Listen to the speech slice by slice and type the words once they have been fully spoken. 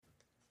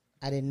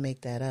I didn't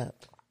make that up.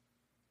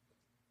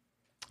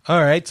 All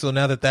right, so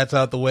now that that's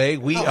out the way,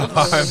 we are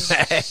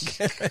back.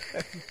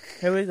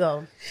 Here we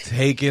go.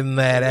 Taking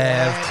that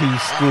ass to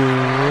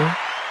school.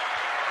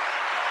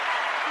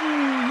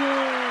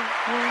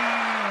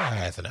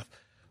 That's enough.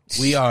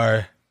 We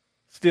are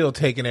still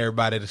taking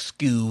everybody to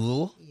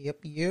school.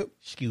 Yep.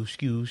 Skew.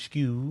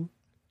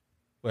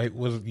 Wait,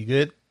 you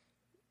good?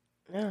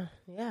 Yeah.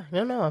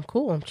 No, I'm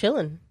cool. I'm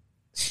chilling.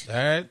 All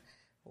right.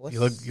 You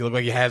look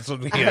like you had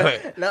something.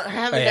 No, I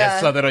haven't. You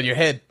had something on your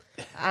head.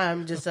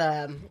 I'm just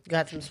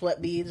got some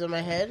sweat beads on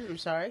my head. I'm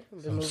sorry.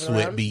 I've been moving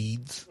Sweat around.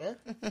 beads. Yeah,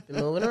 been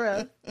moving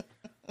around.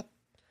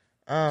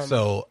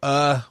 So,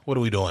 what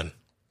are we doing?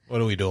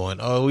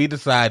 Oh, we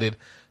decided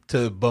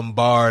to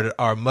bombard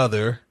our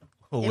mother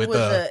with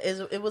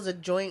it was a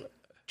joint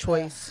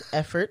choice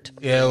effort.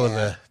 Yeah, it was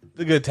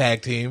a good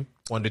tag team.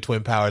 Wonder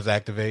Twin Powers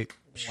activate.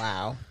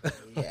 Wow.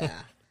 Yeah.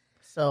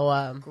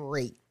 So,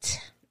 Great.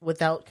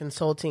 without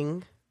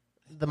consulting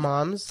the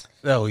moms,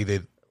 No, we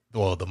did.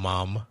 Well, the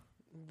mom.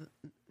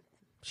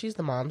 she's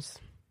the moms.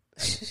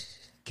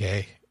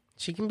 Okay.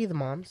 She can be the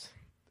moms.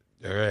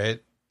 All right.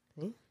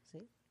 See?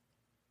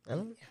 I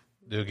don't,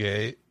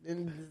 Okay.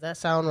 does that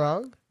sound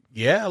wrong?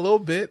 Yeah, a little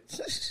bit.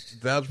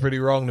 Sounds pretty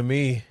wrong to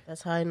me.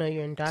 That's how I know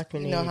you're You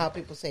indoctrinated. know how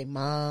people say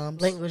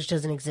moms? Language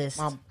doesn't exist.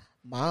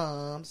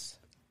 Moms.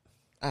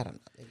 I don't know.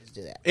 They just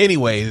do that.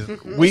 Anyways,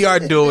 we are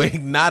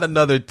doing not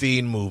another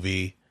teen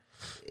movie.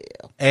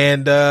 Yeah.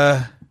 And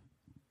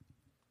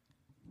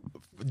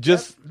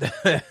just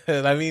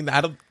I mean,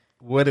 I don't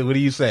what do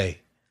you say?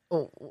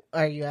 Oh,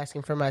 are you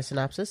asking for my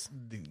synopsis?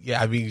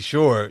 Yeah, I mean,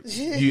 sure.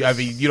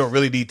 You don't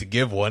really need to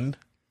give one.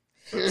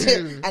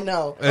 I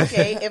know.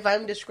 Okay, if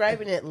I'm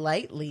describing it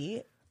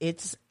lightly,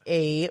 it's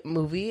a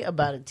movie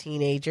about a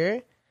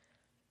teenager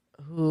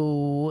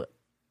who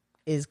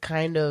is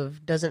kind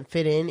of doesn't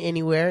fit in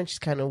anywhere, and she's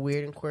kind of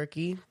weird and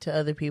quirky to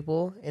other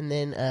people. And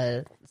then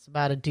it's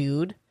about a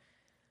dude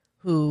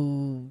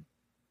who,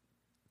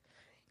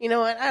 you know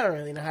what? I don't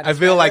really know how to. I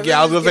feel like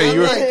I was gonna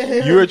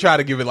say you were trying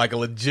to give it like a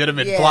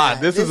legitimate Yeah, plot.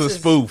 This is a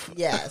spoof.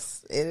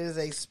 Yes, it is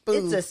a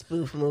spoof. It's a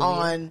spoof movie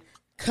on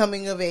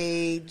coming of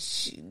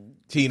age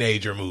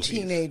Teenager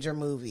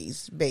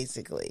movies,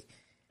 basically.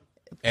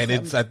 And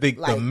it's I think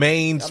like the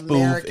main spoof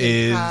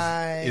American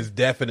Pie. is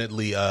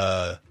definitely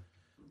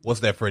what's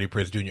that Freddie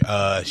Prinze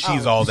Jr.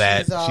 She's all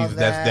that. She's All That's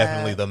That.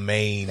 definitely the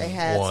main They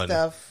had one.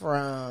 stuff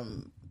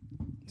from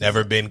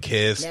Never Been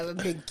Kissed. Never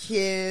Been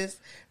Kissed,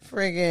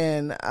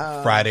 friggin'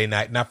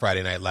 Not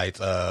Friday Night Lights.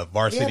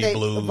 Varsity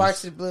Blues.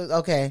 Varsity Blues.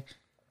 Okay.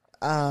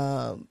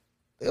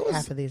 It was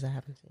half of these I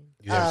haven't seen.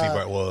 You ever see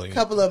a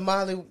couple of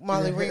Molly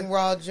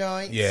Ringwald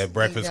joints. Yeah,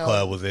 Breakfast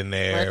Club was in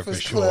there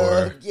Breakfast for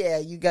Club. sure. Yeah,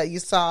 you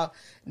saw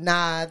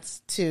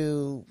nods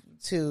to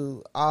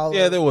all.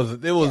 Yeah, of,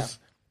 it was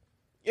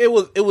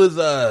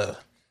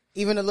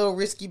even a little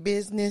Risky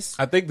Business.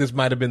 I think this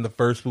might have been the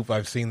first spoof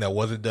I've seen that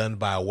wasn't done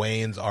by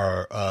Wayans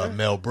or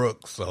Mel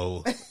Brooks.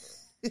 So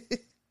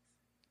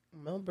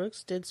Mel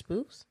Brooks did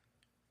spoofs.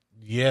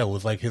 yeah, it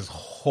was like his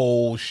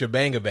whole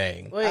shebang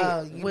bang. Wait,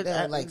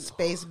 like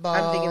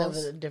Spaceballs. I'm thinking of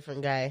a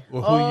different guy.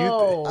 Well, who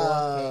you think?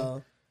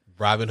 Okay.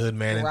 Robin Hood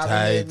Man in Robin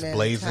Tights, Hood Man in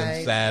Blazing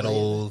Tights,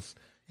 Saddles,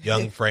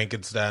 Young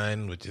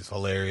Frankenstein, which is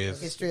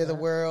hilarious. History of the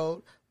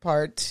World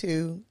Part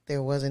 2.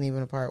 There wasn't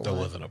even a Part 1. There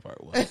wasn't a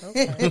part one.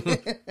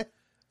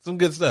 Some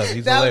good stuff.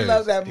 He's I hilarious.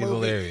 love that He's movie.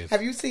 hilarious.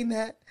 Have you seen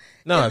that?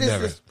 No, I've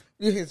never.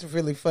 It's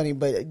really funny,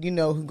 but you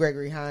know who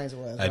Gregory Hines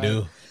was. I right?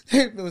 do.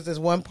 There was this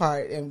one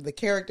part, and the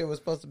character was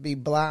supposed to be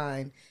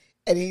blind,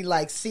 and he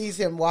like sees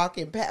him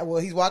walking past. Well,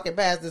 he's walking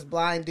past this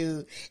blind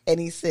dude, and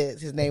he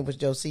says his name was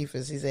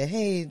Josephus. He said,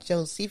 "Hey,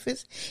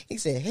 Josephus." He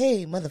said,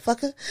 "Hey,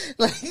 motherfucker."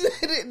 Like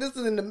this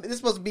is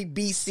supposed to be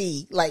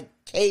BC, like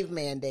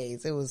caveman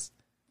days. It was.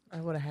 I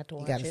would have had to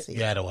watch You gotta it. see. You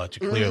got to watch it.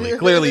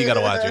 Clearly, you got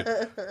to watch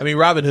it. I mean,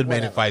 Robin Hood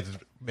Man in Tights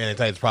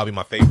is probably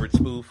my favorite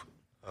spoof.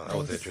 That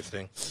was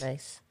interesting.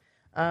 Nice.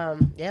 Yeah,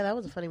 that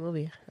was a funny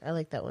movie. I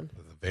like that one. It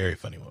was a very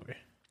funny movie.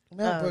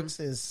 Mel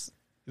Brooks is.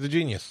 He's a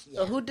genius.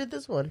 So who did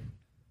this one?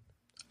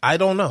 I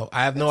don't know.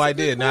 I have no That's a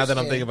idea good now that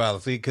I'm question. thinking about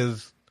it. See,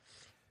 because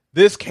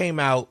this came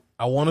out,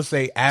 I want to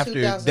say after,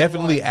 2001.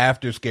 definitely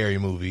after Scary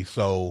Movie.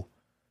 So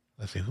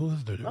let's see, who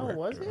is the director? Oh,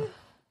 was it?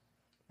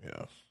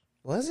 Yes.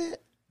 Was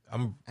it?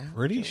 I'm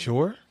pretty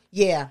sure.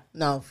 Yeah,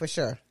 no, for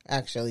sure.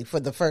 Actually, for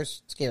the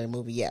first Scary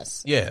Movie,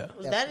 yes. Yeah.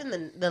 Was that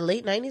in the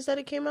late 90s that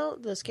it came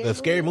out? The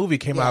Scary Movie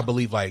came out, I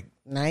believe, like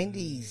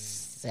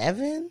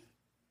 97?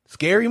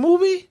 Scary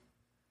Movie?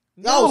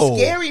 Oh,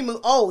 Scary Movie.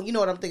 Oh, you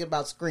know what I'm thinking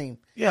about? Scream.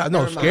 Yeah,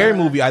 no, Never mind. Scary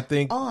Movie, I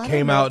think, Oh, I don't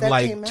came know out if in that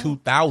like came out.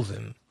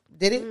 2000.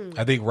 Did it?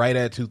 I think right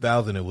at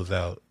 2000 it was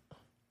out.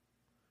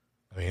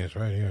 I mean, it's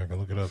right here. I can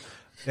look it up.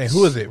 And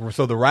who is it?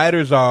 So the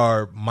writers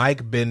are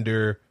Mike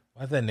Bender.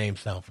 Why does that name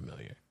sound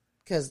familiar?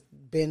 Because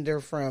Bender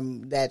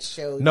from that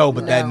show. No,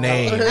 but that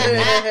name,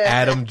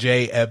 Adam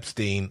J.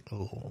 Epstein.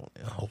 Ooh,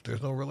 I hope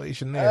there's no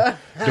relation there.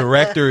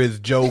 Director is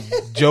Joel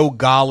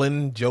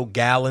Gallon. There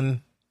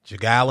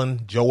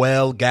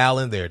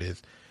it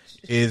is.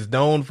 Is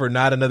known for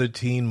Not Another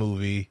Teen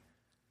Movie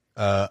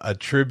A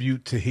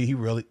tribute to he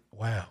really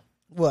wow.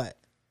 What?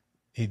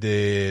 He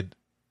did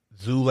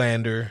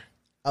Zoolander.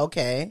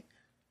 Okay.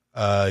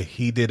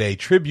 He did a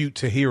tribute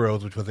to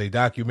heroes, which was a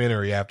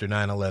documentary after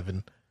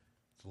 9/11.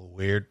 It's a little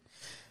weird,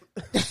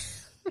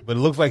 but it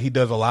looks like he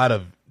does a lot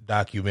of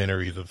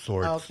documentaries of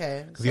sorts.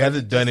 Okay. Because he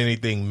hasn't done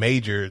anything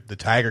major. The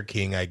Tiger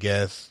King, I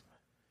guess,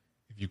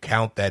 if you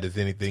count that as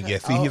anything. Yeah.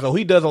 See,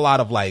 he does a lot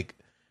of like,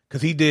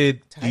 because he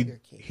did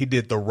he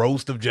did the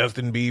roast of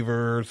Justin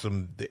Bieber,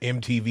 the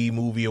MTV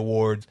Movie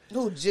Awards,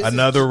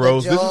 another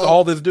roast. This is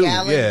all this dude.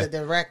 The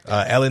director.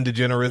 Ellen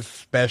DeGeneres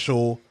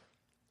special.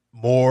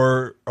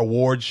 More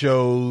award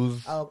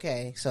shows.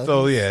 Okay.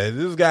 So yeah,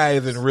 this guy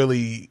isn't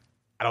really,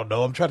 I don't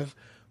know. I'm trying to,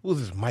 who's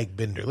this Mike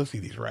Bender? Let's see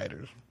these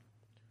writers.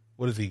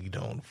 What is he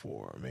known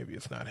for? Maybe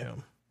it's not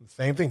him.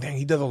 Same thing. Dang,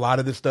 he does a lot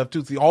of this stuff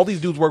too. See, all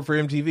these dudes work for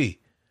MTV.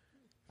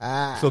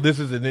 So this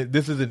is an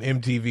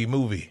MTV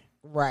movie.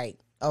 Right.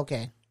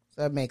 Okay.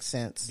 So that makes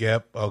sense.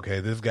 Yep.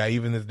 Okay. This guy,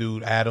 even this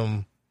dude,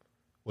 Adam,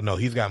 well, no,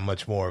 he's got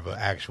much more of an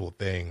actual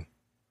thing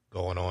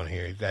going on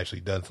here. He's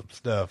actually done some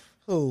stuff.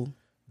 Who?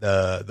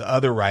 The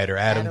other writer,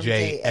 Adam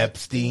J.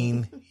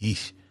 Epstein.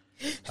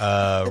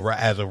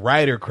 As a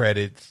writer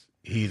credits,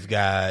 he's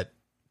got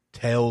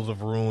Tales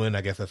of Ruin.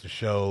 I guess that's a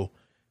show.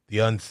 The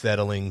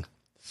Unsettling,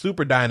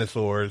 Super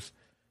Dinosaurs,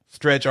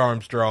 Stretch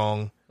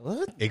Armstrong,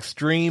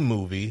 Extreme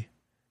Movie,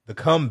 The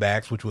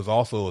Comebacks, which was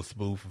also a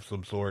spoof of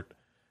some sort.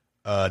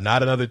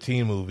 Not Another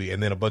Teen Movie,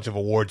 and then a bunch of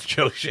awards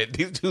show shit.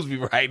 These dudes be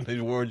writing the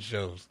award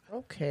shows.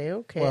 Okay.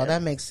 Well,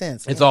 that makes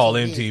sense. It's MTV. All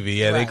MTV.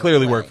 Yeah, they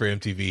clearly work for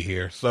MTV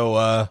here.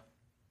 So,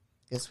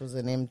 this was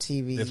an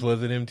MTV. This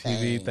was an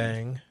MTV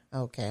thing.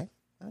 Okay.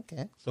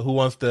 So who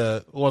wants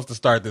to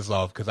start this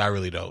off? Because I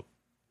really don't.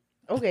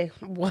 Okay.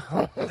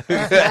 Well,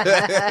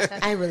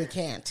 I really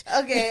can't.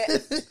 Okay.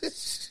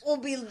 We'll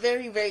be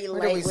very, very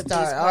Where light do we with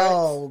start? these parts.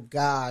 Oh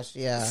gosh,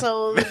 yeah.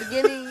 So the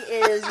beginning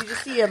is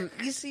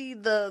you see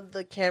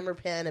the camera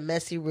pan, a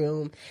messy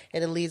room,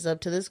 and it leads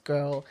up to this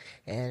girl,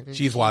 and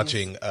she's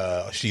watching.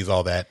 She's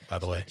All That, by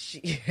the way.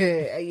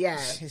 Yeah.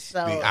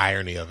 So the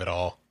irony of it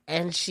all.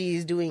 And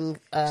she's doing.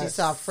 She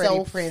saw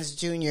Freddie Prinze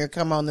Jr.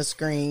 come on the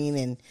screen,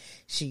 and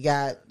she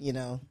got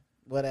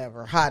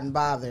whatever hot and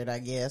bothered, I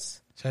guess.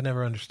 Which I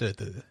never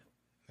understood.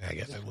 I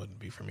guess it wouldn't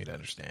be for me to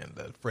understand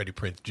the Freddie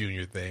Prinze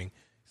Jr. thing.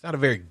 He's not a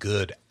very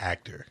good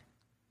actor.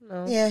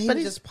 No, yeah, he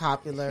was just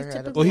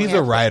popular. He's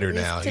a writer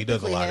now. He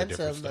does a lot of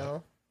different stuff.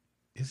 Though.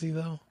 Is he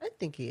though? I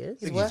think he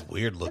is. I think he's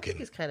weird looking. I think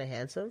he's kind of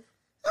handsome.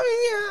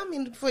 I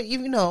mean,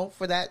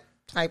 for that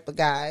type of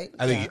guy.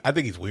 I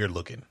think he's weird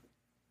looking.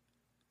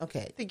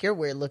 Okay. I think you're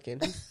weird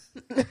looking.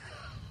 It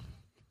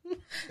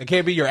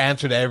can't be your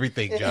answer to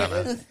everything,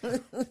 Jonna.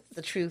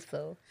 The truth,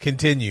 though.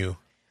 Continue.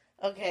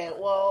 Okay,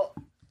 well,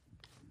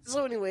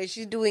 so anyway,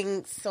 she's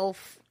doing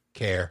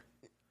care.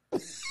 Yeah,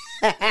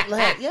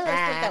 let's put it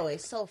that way.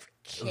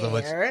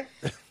 Self-care.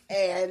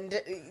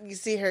 And you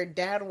see her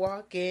dad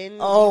walk in.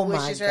 Oh,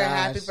 wishes her a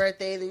happy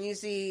birthday. And then you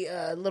see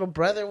little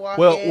brother walk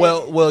in.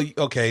 Well,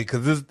 okay,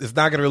 because it's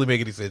not going to really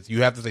make any sense.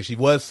 You have to say she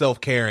was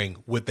self-caring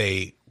with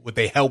a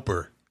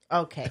helper.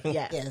 Okay,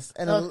 yeah. Yes,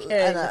 and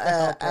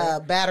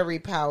a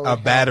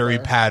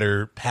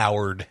battery-powered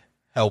powered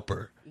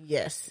helper.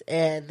 Yes,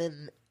 and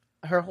then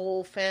her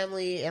whole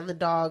family and the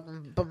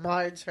dog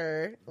bombards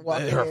her.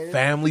 Her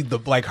family,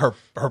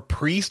 her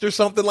priest or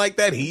something like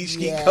that. He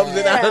comes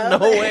in out of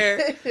nowhere.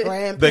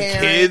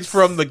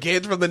 the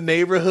kids from the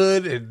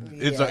neighborhood,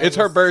 and it's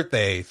her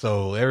birthday,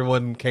 so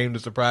everyone came to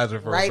surprise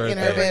her for her birthday. In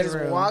her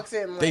bedroom, walks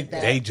in.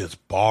 They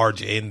just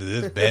barge into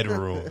this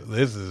bedroom.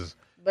 This is.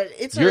 But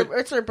it's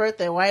her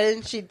birthday. Why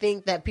didn't she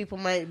think that people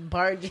might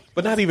barge in?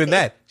 But not even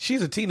that.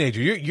 She's a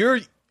teenager.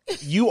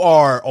 You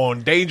are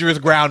on dangerous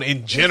ground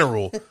in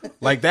general.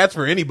 Like, that's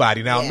for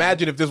anybody. Now,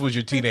 imagine if this was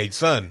your teenage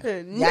son.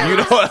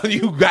 No.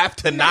 You have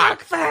to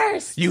knock.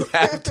 First. You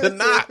have to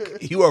knock.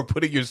 You are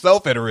putting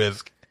yourself at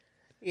risk.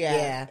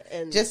 Yeah.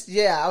 And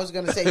I was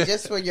going to say,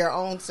 just for your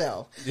own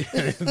self.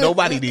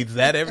 Nobody needs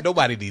that.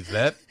 Nobody needs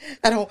that.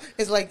 I don't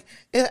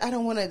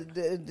want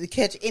to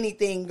catch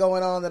anything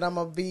going on that I'm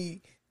going to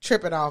be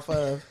tripping off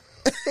of.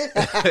 And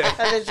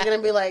then she's going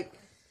to be like,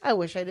 I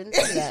wish I didn't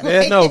see that.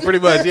 Yeah, no, pretty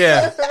much,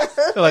 yeah.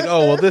 They're like,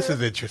 oh, well, this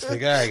is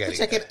interesting. I gotta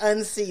check and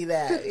unsee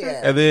that.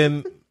 Yeah. And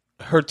then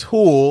her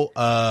tool,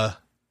 gone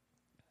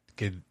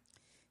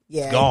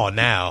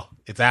now.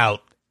 It's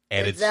out.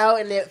 And it's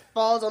out, and it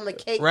falls on the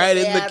cake. Right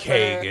in the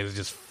cake. It's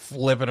just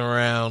flipping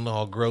around,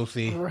 all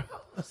grossy.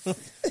 Gross.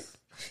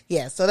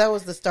 Yeah, so that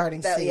was the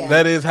starting scene. Yeah.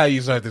 That is how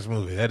you start this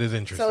movie. That is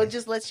interesting. So it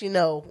just lets you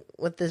know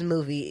what this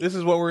movie This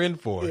is what we're in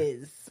for.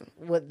 Is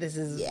what this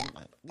is. Yeah.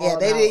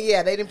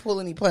 They didn't pull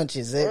any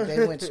punches.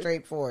 They went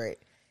straight for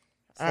it.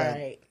 So. All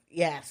right.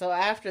 Yeah. So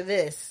after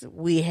this,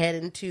 we head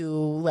into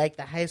like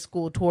the high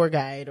school tour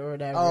guide or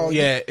whatever. Oh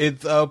yeah,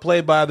 it's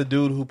played by the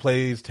dude who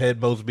plays Ted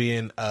Mosby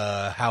in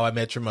How I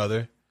Met Your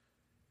Mother.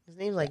 His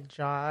name's like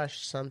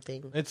Josh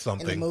something. It's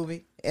something. In the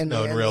movie? In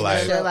real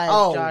life.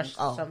 Josh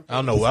something. I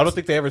don't know. I don't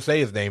think they ever say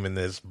his name in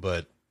this,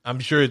 but I'm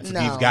sure he's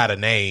got a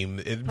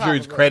name. I'm sure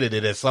he's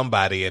credited as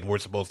somebody, and we're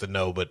supposed to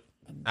know, but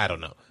I don't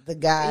know. the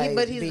guy.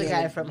 But he's the being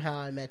guy a- from How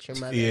I Met Your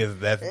Mother. He is.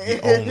 That's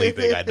the only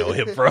thing I know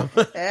him from.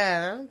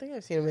 Yeah, I don't think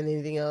I've seen him in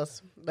anything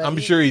else. But I'm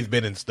sure he's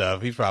been in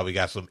stuff. He's probably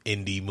got some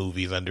indie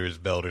movies under his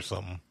belt or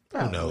something.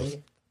 Who knows?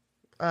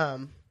 But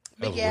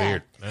That was yeah.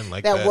 weird. I didn't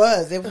like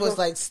that. It was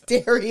like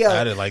stereo.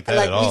 I didn't like that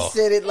like at all. we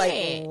said it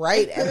like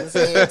right at the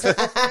same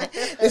time.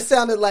 It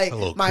sounded like A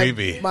little my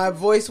creepy. my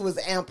voice was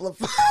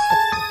amplified.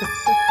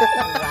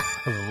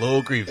 It was a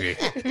little creepy.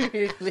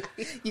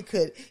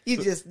 you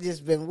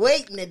just been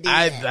waiting to do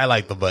that. I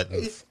like the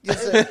buttons.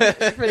 Just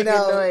Pretty good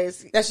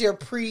noise. That's your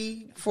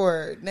pre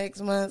for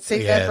next month.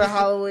 Save Yes. that for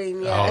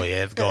Halloween. Yeah. Oh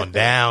yeah, it's going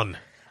down.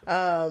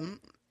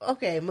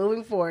 Okay,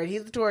 moving forward,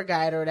 he's the tour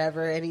guide or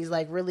whatever, and he's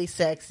like really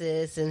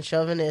sexist and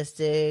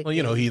chauvinistic. Well,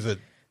 you know, he's a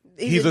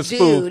dude.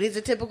 spoof. He's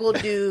a typical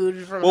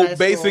dude from high Well, school.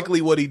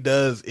 basically, what he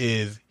does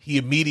is he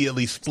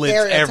immediately splits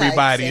Stereotypes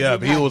everybody up.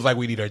 everybody. He was like,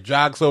 "We need our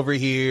jocks over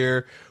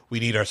here. We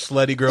need our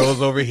slutty girls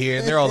over here,"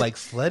 and they're all like,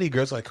 "Slutty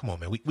girls?" Like, come on,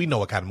 man. We know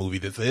what kind of movie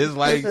this is.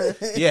 Like,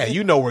 yeah,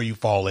 you know where you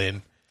fall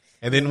in.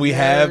 And then we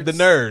have the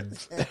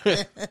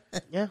nerds.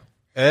 Yeah.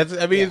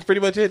 It's pretty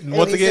much it. And And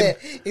once he again,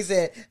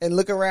 said, and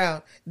look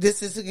around.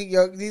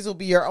 These will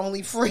be your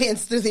only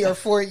friends through your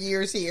 4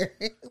 years here.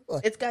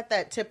 It's got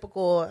that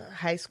typical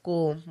high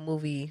school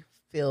movie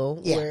feel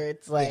Yeah. where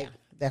it's like, Yeah,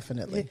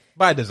 definitely.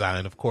 by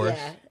design, of course.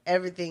 yeah,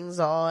 everything's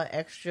all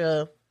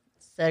extra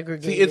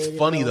segregated. See, it's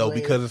funny in a though way.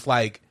 because it's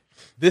like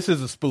this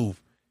is a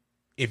spoof.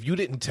 If you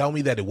didn't tell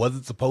me that it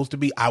wasn't supposed to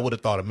be, I would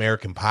have thought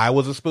American Pie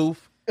was a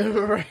spoof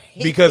right.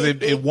 because it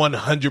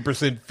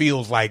 100%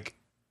 feels like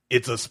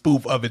it's a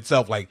spoof of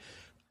itself. Like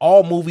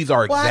all movies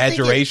are Well, I think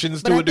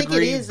exaggerations but to I a think it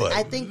degree, is. but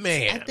I think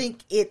man, I think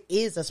it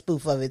is a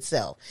spoof of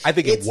itself. I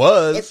think it It's-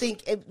 was, I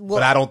think it,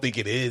 but I don't think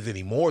it is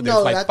anymore. There's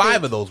no, like I 5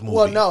 think- of those movies.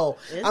 Well, no,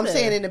 Is I'm there?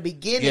 saying in the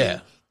beginning, Yeah.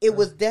 it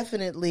was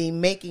definitely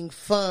making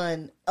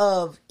fun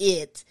of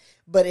it,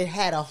 but it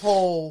had a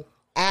whole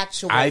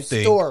actual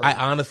story. I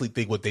honestly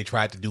think what they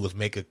tried to do was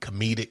make a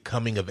comedic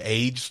coming of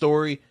age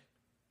story.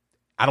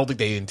 I don't think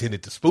they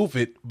intended to spoof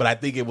it, but I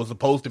think it was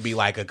supposed to be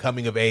like a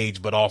coming of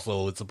age, but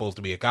also it's supposed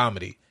to be a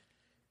comedy.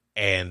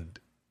 And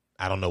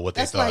I don't know what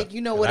they That's thought. like,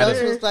 you know what I else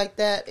didn't- was like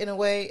that in a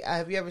way?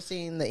 Have you ever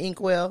seen The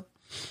Inkwell?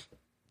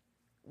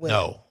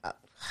 No.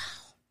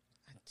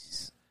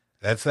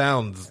 That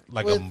sounds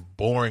like with- a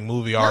boring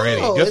movie already,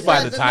 No, just it's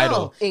by got- the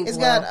title. no. It's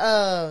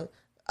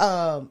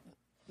got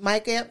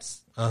Mike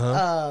Epps,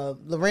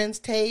 Lorenz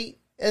Tate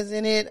is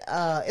in it.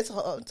 It's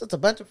a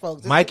bunch of folks.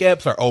 It's Mike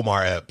Epps or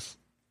Omar Epps,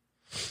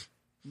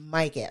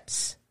 Mike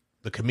Epps.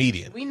 the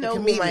comedian. We know who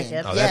comedian. Mike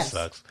Epps Oh, is. that Yes.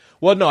 sucks.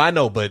 Well, no, I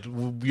know, but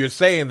you're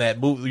saying that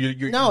movie.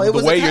 No, it the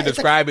was way a, you're it's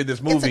describing this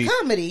it's movie. a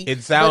comedy. It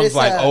but sounds it's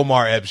like a-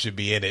 Omar Epps should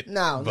be in it.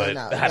 No, but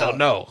no, I don't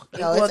know. No,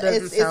 Well, it's, it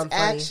doesn't it's sound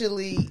funny.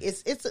 actually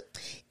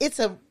it's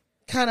a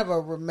kind of a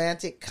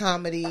romantic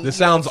comedy. This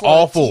sounds for a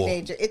awful.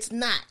 teenager. It's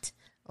not.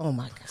 Oh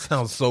my god.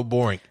 Sounds so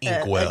boring.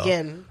 Inkwell.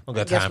 Again, Don't I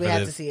got guess time we for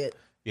had this. to see it.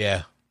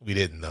 Yeah, we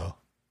didn't though.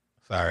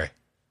 Sorry.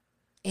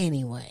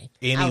 Anyway,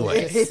 I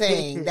Anyway. was just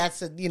saying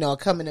that's a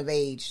coming of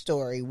age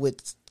story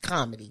with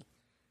comedy,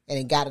 and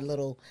it got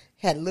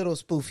had little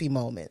spoofy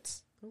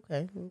moments.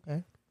 Okay.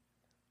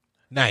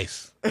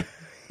 Nice.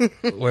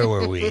 Where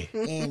were we?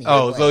 Anyway.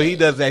 Oh, so he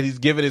does that. He's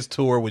giving his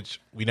tour, which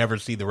we never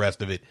see the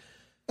rest of it.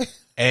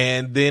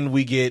 And then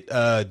we get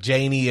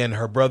Janie and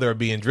her brother are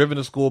being driven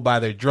to school by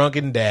their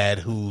drunken dad,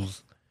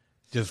 who's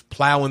just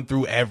plowing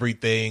through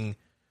everything.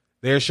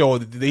 They're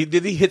showing.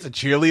 Did he hit a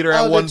cheerleader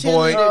at the one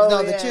point? cheerleaders- no,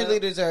 Oh, the yeah.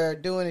 cheerleaders are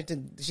doing it.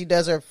 She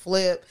does her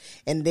flip,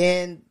 and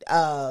then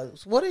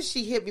what does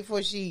she hit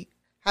before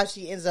how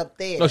she ends up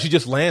there? No, she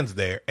just lands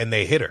there, and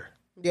they hit her.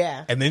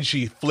 Yeah. And then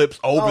she flips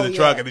over Oh, the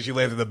truck, yeah. and then she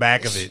lands in the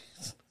back of it.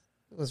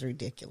 It was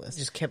ridiculous.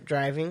 Just kept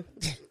driving.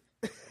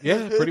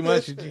 Yeah, pretty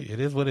much. It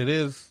is what it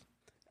is.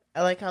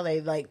 I like how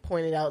they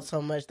pointed out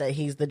so much that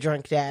he's the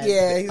drunk dad.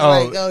 Yeah, he's Oh.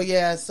 like, oh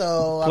yeah,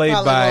 so I Played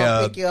probably by,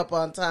 won't pick you up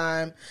on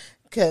time.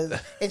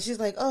 And she's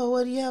like, oh,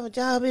 what, do you have a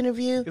job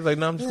interview? He's like,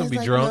 no, I'm just And gonna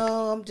he's be like, drunk.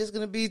 No, I'm just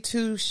gonna be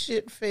too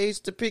shit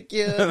faced to pick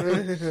you up.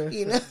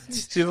 You know,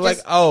 She's like,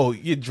 oh,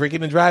 you're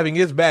drinking and driving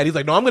is bad. He's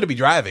like, no, I'm going to be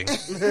driving.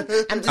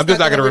 I'm I'm just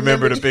not going to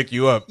remember to pick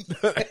you up.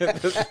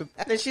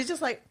 And she's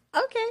just like,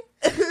 okay.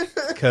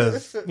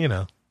 Because,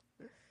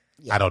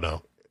 I don't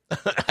know.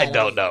 I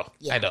don't know.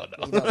 Yeah, I don't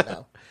know. we don't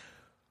know.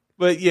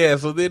 But yeah,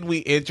 so then we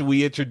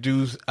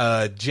introduce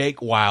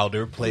Jake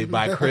Wilder, played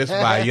by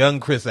young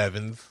Chris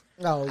Evans.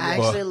 Oh, I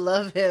yeah. actually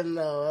love him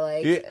though.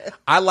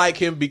 I like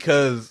him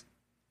because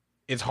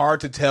it's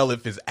hard to tell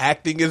if his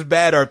acting is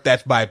bad or if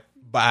that's by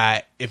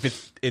if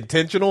it's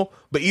intentional.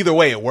 But either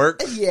way, it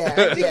works. Yeah, I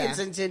think yeah. it's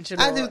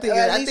intentional. I do think.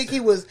 At I least think he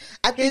was.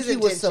 I think his he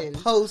was intention.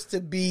 supposed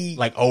to be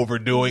Like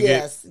overdoing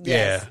Yes, it.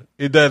 yes.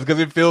 Yeah, it does because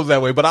it feels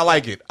that way. But I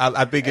like it.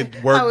 I think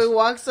it works. How he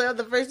walks up,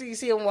 the first thing you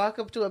see him walk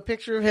up to a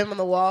picture of him on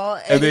the wall,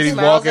 and, And then he he's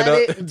smiles walking at up.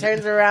 it and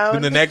turns around.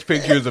 And the next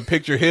picture is a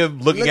picture of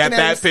him looking at Looking at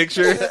that us.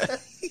 picture.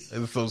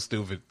 It's so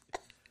stupid.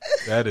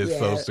 That is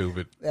so Yeah.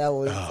 stupid. that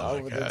was Oh,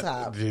 over my the God.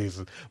 top.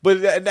 Jesus.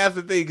 But that's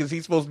the thing, because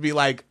he's supposed to be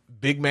like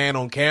big man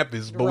on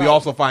campus, but we Right.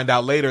 also find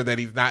out later that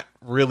he's not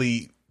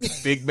really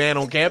big man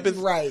on campus.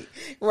 Right.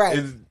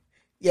 Is-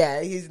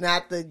 Yeah, he's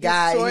not the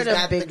guy. sort He's of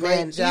not the big great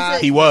man.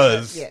 jock. He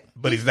was, Yeah.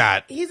 but he's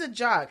not. He's a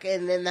jock,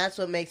 and then that's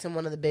what makes him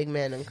one of the big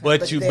men. On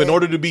But campus. in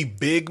order to be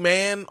big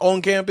man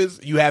on campus,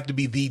 you have to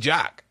be the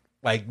jock,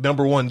 like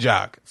number one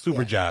jock,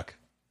 super jock.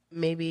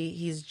 Maybe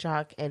he's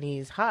jock and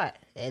he's hot,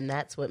 and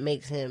that's what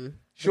makes him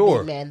the Sure,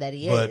 big man that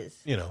he but is.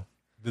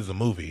 this is a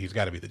movie. He's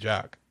got to be the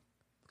jock.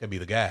 Got to be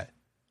the guy.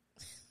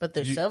 But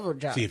there's several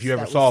jocks. See, if you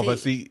ever that we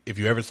see. if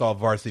you ever saw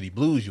Varsity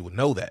Blues, you would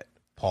know that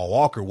Paul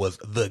Walker was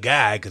the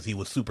guy because he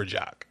was super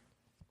jock.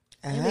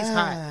 And he's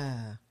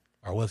hot.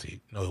 Or was he?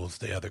 No, it was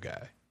the other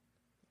guy.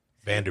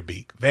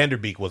 Vanderbeek.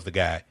 Vanderbeek was the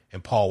guy,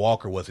 and Paul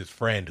Walker was his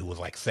friend who was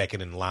like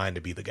second in line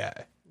to be the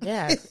guy.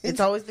 Yeah, it's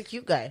always the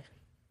cute guy. It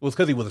was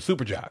because he was a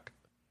super jock,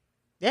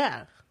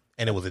 Yeah.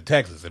 and it was in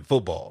Texas in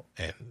football,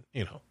 and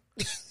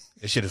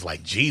this shit is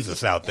like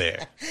Jesus out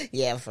there.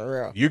 Yeah, for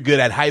real. You're good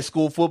at high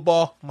school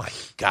football? My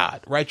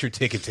God, write your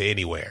ticket to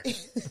anywhere.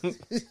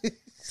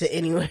 To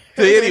anywhere.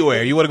 To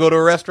anywhere. You want to go to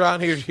a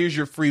restaurant? Here's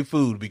your free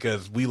food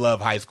because we love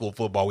high school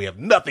football. We have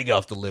nothing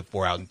else to live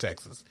for out in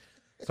Texas.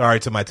 Sorry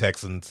to my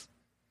Texans.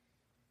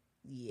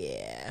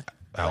 Yeah.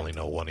 I only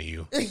know one of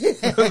you.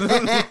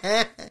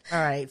 All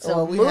right, so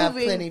Well, we have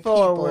plenty moving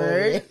people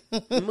forward,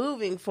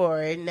 moving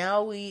forward,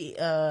 now we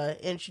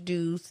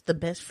introduce the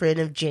best friend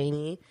of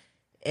Janie.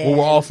 Well,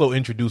 we're also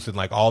introducing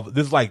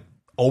this is like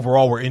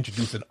overall we're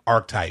introducing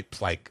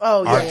archetypes, like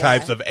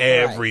archetypes of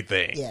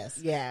everything. Yes.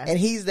 Yeah. And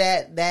he's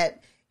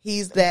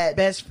he's that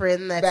best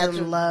friend that's That's-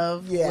 in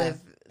love yeah.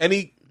 with. And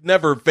he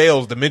never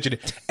fails to mention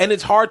it. And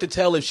it's hard to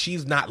tell if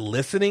she's not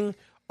listening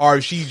or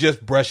if she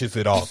just brushes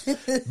it off.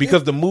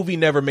 Because the movie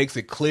never makes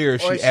it clear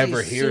if Or she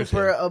ever hears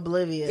super him.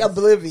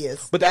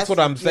 oblivious. But that's what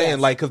I'm saying,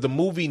 yes. because the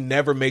movie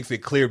never makes it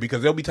clear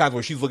because there'll be times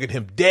where she's looking at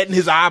him dead in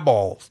his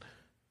eyeballs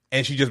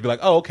and she just be like,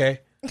 oh, okay.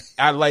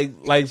 I like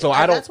so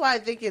I don't. That's why I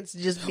think it's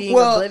just being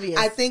Well, oblivious.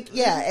 I think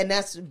and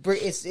that's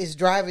it's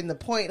driving the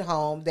point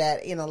home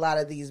that in a lot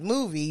of these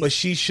movies. But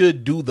she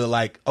should do the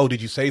oh, did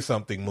you say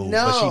something move?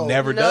 No, but she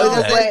never no,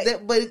 does but-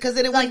 that. But because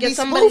then it like wouldn't be if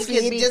somebody spoofy, could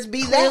it'd be just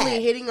be clearly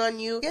that. hitting on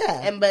you,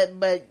 Yeah. and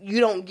but you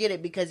don't get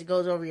it because it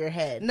goes over your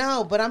head.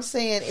 No, but I'm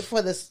saying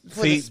for the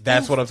See,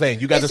 that's what I'm saying.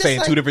 You guys It's are saying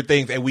just two like- different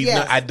things, and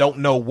Yes. I don't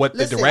know what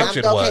the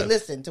direction was. Okay,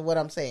 listen to what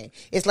I'm saying.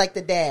 It's like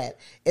the dad.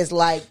 It's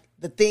like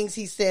the things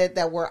he said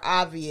that were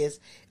obvious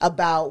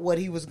about what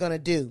he was going to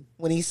do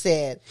when he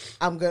said,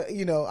 I'm not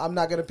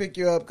going to pick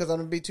you up because I'm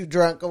going to be too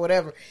drunk or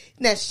whatever.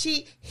 Now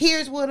she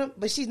hears what him,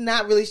 but she's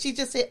not really, she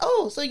just said,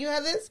 oh, so you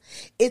have this?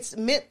 It's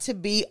meant to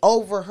be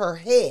over her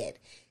head.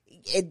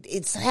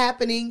 It's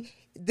happening.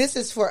 This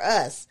is for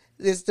us.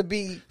 This to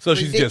be So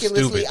she's just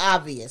ridiculously stupid.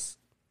 obvious.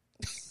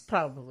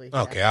 Probably.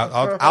 Okay,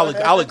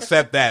 I'll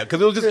accept that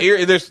because it was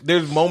just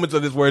there's moments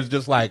of this where it's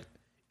just like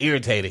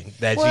irritating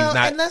that Well, she's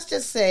not. and let's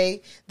just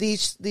say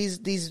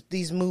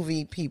these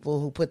movie people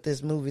who put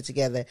this movie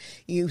together,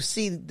 you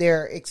see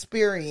their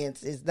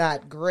experience is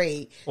not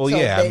great. Well, so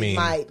yeah, I they mean,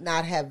 might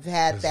not have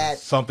had that.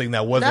 something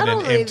that wasn't Not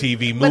an only-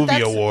 MTV but Movie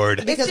that's-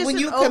 Award. Because just when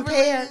an you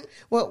compare,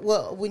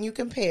 overly- when you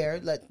compare,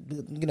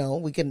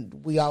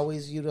 we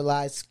always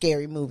utilize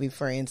Scary Movie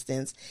for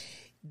instance.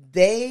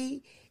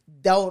 They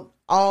don't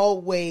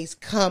always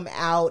come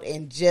out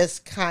and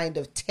just kind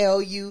of tell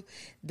you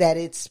that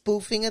it's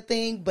spoofing a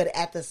thing, but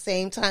at the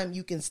same time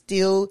you can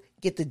still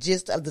get the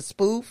gist of the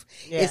spoof.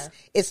 Yeah.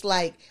 It's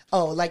like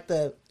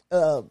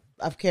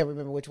I can't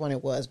remember which one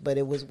it was, but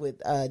it was with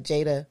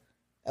Jada.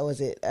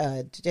 Was it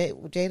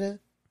Jada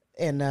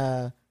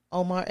and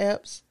Omar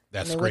Epps?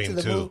 That And they went to Scream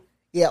the 2.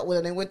 Yeah,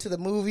 when they went to the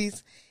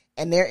movies.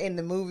 And they're in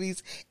the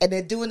movies and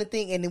they're doing the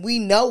thing and we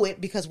know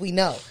it because we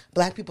know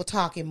black people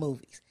talk in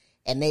movies.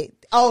 And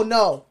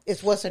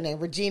it's what's her name?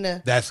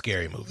 Regina. That's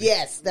Scary Movie.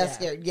 Yes, that's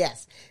scary.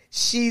 Yes.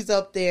 She's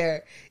up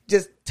there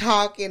just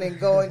talking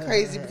and going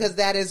crazy because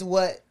that is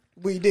what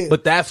we do.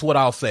 But that's what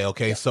I'll say.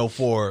 Okay, so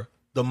for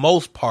the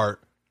most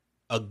part,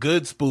 a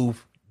good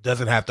spoof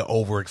doesn't have to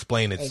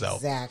over-explain itself,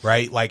 Exactly.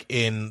 right? Like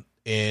in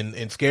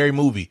Scary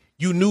Movie,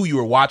 you knew you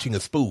were watching a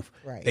spoof.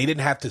 Right. They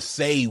didn't have to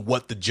say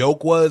what the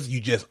joke was.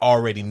 You just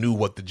already knew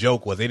what the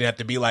joke was. They didn't have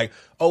to be like,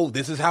 oh,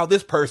 this is how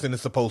this person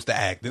is supposed to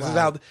act. This is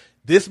how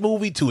this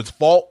movie, to its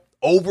fault,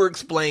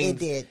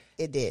 over-explains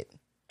it did.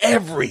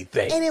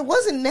 everything. And it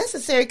wasn't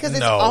necessary because it's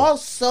No. all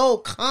so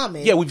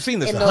common. Yeah, we've seen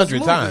this in 100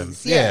 those times.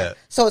 movies. Yeah.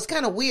 So it's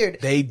kind of weird.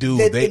 They do.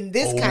 that They in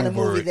this kind of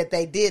over- movie that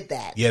they did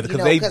that. Yeah, because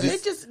They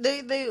it's- just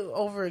they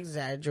over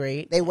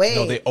exaggerate. they way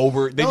No, they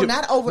over. They No, ju-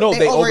 not over. No, they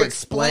they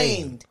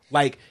over-explained.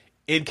 Like,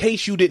 in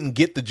case you didn't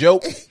get the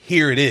joke,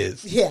 here it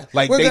is. Yeah,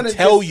 like we're they gonna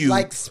tell just, you,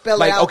 like, spell it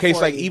like, out okay, it's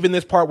for like you. even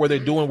this part where they're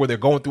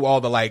going through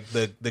all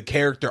the the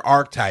character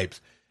archetypes,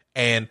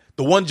 and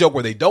the one joke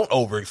where they don't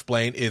over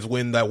explain is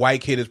when that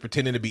white kid is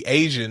pretending to be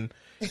Asian,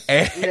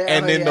 and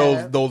then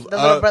the those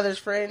little brother's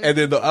friend. and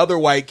then the other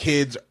white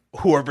kids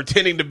who are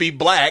pretending to be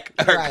black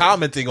are Right.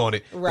 commenting on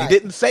it. Right. They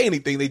didn't say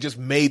anything. They just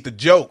made the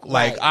joke.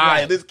 Like,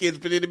 Right. this kid's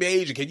pretending to be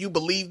Asian. Can you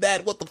believe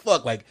that? What the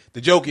fuck? Like,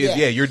 the joke is,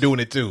 Yeah. you're doing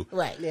it too.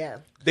 Right. Yeah.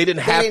 They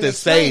didn't have didn't to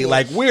say explain it.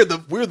 like we're the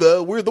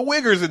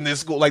wiggers in this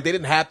school. Like they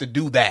didn't have to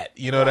do that.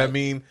 You know what I Right.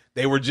 mean?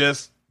 They were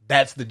just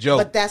that's the joke.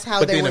 But that's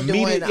how they then were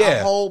doing immediate-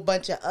 a whole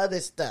bunch of other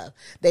stuff.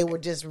 They were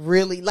just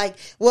really like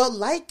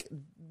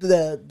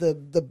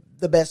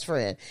the best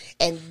friend,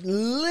 and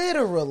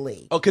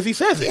literally. Oh, because he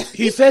says it.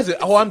 He says it.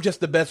 Oh, I'm just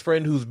the best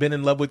friend who's been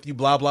in love with you.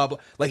 Blah blah blah.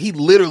 Like he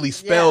literally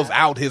spells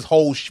Yeah. out his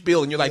whole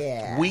spiel, and you're like,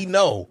 Yeah. we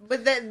know.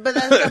 But that's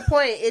the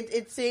point.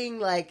 It's saying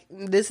like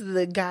this is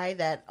the guy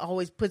that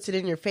always puts it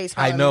in your face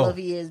how I know. in love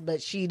he is,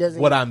 but she doesn't.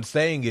 What I'm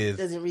saying is,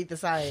 doesn't read the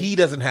signs. he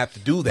doesn't have to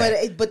do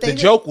that. But they the didn't-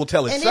 joke will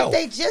tell and itself. if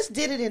they just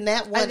did it in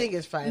that one, I think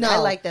it's fine. No, I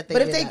like that they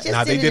But if did they that. just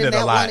Nah, they did did it it in a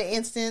that lot. one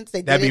instance,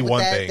 they That'd did be it with one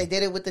that. thing. They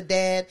did it with the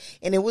dad,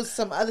 and it was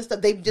some other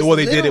stuff. They just Well,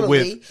 they did it literally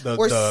with the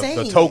were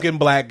saying token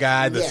black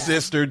guy. The Yeah.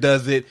 sister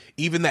does it.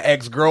 Even the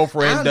ex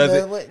girlfriend I does know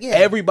it. what- yeah.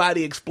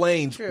 Everybody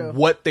explains True.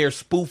 what they're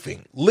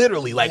spoofing.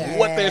 Literally, like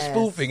what they're Yes.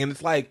 spoofing, and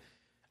it's like,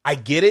 I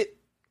get it,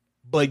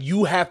 but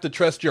you have to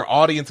trust your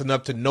audience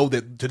enough to know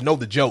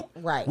the joke.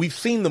 Right. We've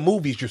seen the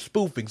movies you're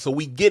spoofing, so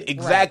we get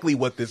exactly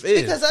what this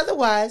is. Because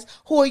otherwise,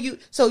 who are you?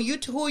 So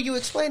who are you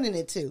explaining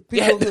it to?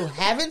 People Yeah. who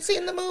haven't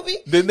seen the movie?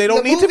 Then they don't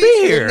The need to be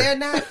movies, here. then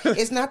They're not.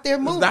 It's not their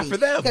movie. not for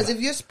them. Because if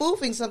you're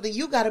spoofing something,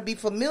 you got to be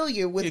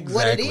familiar with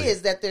what it Exactly.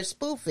 is that they're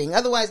spoofing.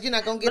 Otherwise, you're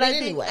not going to get But it I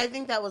think anyway. I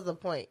think that was the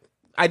point.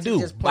 I do.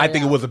 just point I it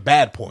think it out. was a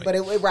bad point. But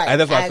right,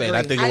 And that's what I I'm saying. I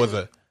agree. think it was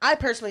a. I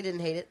personally didn't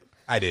hate it.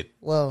 I did.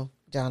 Well,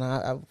 John,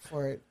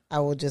 I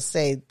will just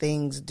say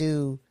things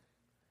do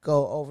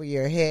go over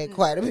your head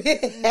quite a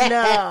bit.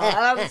 No,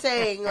 I'm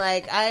saying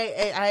like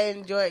I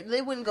enjoy.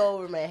 They wouldn't go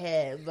over my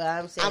head, but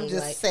I'm saying I'm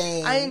just like,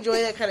 saying. I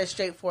enjoy that kind of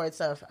straightforward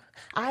stuff.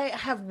 I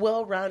have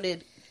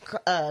well-rounded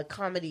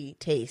comedy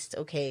taste.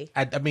 Okay,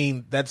 I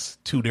mean, that's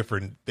two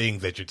different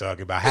things that you're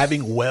talking about.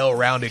 Having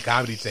well-rounded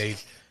comedy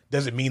taste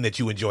doesn't mean that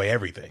you enjoy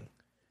everything.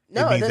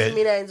 no, it means doesn't that-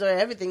 mean I enjoy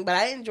everything, but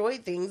I enjoy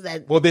things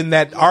that. Well, then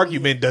that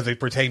argument doesn't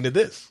pertain to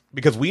this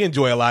because we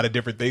enjoy a lot of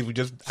different things.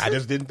 I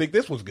just didn't think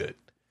this was good,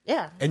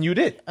 Yeah, and you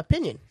did.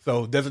 opinion.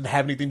 So it doesn't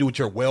have anything to do with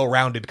your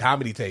well-rounded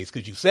comedy taste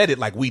because you said it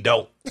like we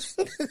don't.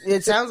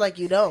 It sounds like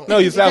you don't. No,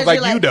 it sounds Because like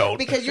you're you don't.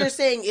 Because you're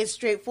saying it's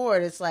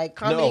straightforward. It's like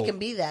comedy No. can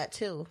be that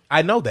too.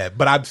 I know that,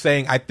 but I'm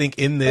saying I think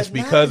in this But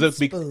not because in of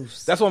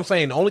spoofs. that's what I'm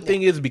saying. The only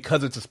thing is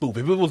because it's a spoof.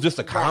 If it was just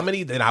a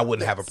comedy, then I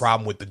wouldn't have a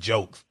problem with the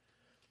jokes.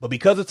 But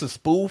because it's a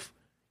spoof,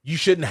 you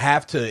shouldn't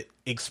have to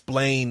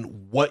explain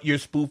what you're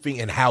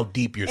spoofing and how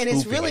deep you're And spoofing.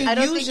 it's really it. I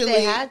don't think Usually-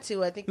 they had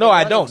to. I think No, they I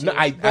wanted don't. to. No,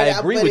 I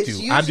agree but with it's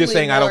you. I'm just usually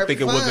saying I don't more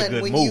think it was a fun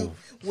good when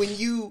move. when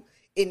you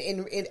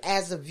in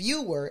as a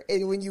viewer,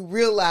 and when you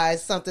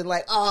realize something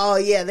like, oh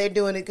yeah, they're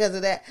doing it because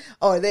of that,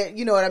 or they,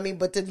 you know what I mean.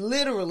 But to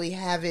literally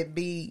have it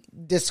be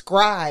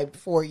described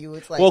for you,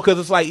 it's like, Well, because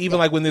it's like even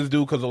like when this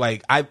dude, because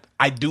like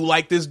I do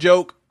like this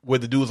joke where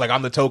the dude's like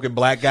I'm the token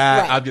black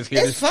guy. Right. I'm just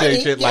here It's to say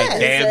funny, shit like yes.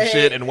 damn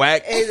shit and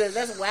whack.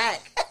 That's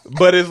whack.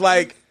 But it's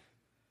like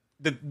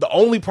the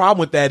only problem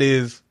with that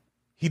is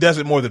he does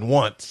it more than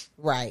once.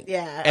 right,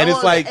 Yeah, And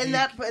it's like- in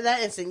that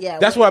instant, yeah.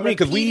 That's what I mean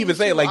because we repeating even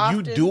say too like you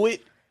often- do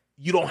it,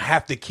 you don't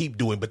have to keep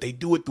doing, but they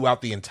do it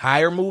throughout the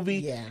entire movie,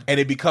 Yeah. and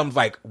it becomes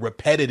like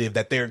repetitive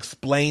that they're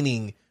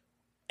explaining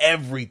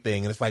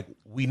everything, and it's like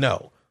we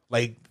know,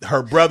 like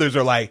her brothers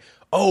are like,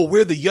 oh,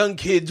 we're the young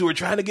kids who are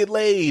trying to get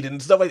laid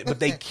and stuff like that, but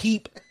they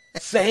keep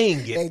saying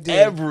They it do.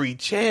 every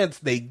chance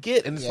they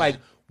get, and it's Yeah. like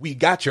we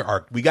got your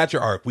arc,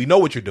 we know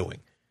what you're doing,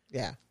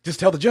 yeah. just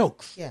tell the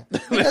jokes. Yeah,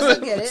 get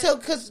it.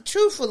 because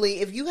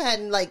truthfully, if you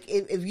hadn't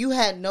if you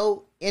had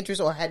no interest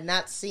or had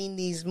not seen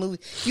these movies,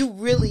 you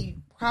really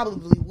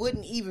probably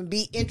wouldn't even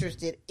be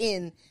interested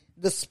in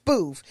the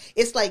spoof.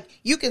 It's like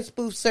you can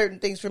spoof certain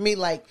things for me,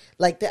 like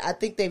I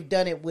think they've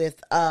done it with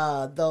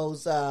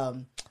those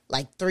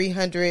like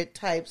 300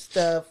 type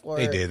stuff. Or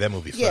They did. That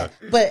movie yeah,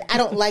 sucked. but I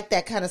don't like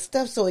that kind of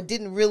stuff, so it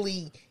didn't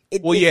really.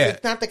 Well, yeah.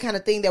 It's not the kind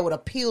of thing that would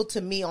appeal to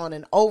me on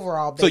an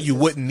overall So basis. you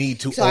wouldn't need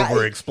to So I-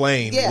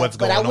 over-explain what's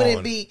going but I wouldn't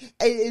on. be.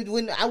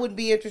 I wouldn't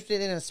be interested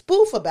in a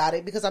spoof about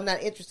it because I'm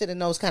not interested in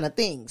those kind of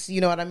things.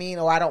 You know what I mean?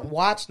 Or I don't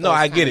watch. No, those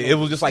I kind get of it. It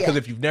was just like because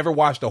movies. if you've never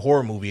watched a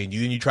horror movie and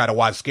you try to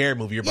watch a scary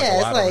movie, you're like, Yeah, well,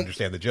 it's I don't like-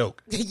 understand the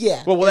joke.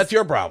 yeah, Well, that's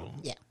your problem.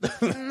 yeah.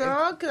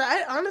 No,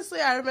 because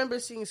I remember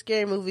seeing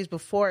scary movies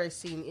before I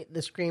seen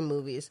the Scream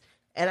movies,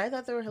 and I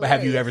thought they were But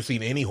hilarious. have you ever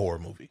seen any horror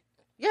movie?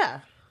 Yeah.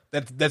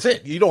 That's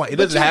it. You don't. It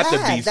But doesn't you have to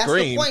be That's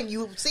Scream. the point.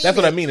 You've seen. That's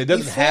what it. I mean. It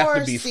doesn't have to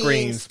Before be seeing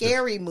Scream.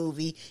 Scary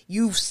movie.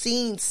 You've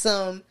seen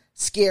some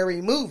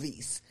scary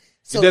movies.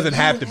 So It doesn't you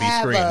have to be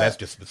Scream. That's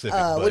just specific.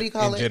 what but do you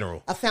call in it?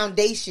 general. A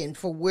foundation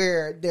for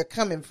where they're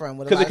coming from.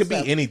 with a Because lot it could of be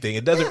stuff. anything.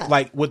 It doesn't Yeah.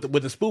 like with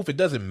the spoof. It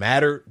doesn't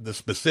matter the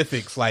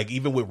specifics. Like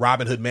even with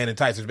Robin Hood Men in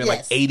Tights, there's been like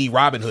Yes. 80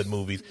 Robin Hood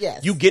movies.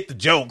 Yes. You get the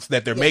jokes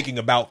that they're Yeah. making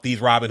about these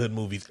Robin Hood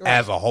movies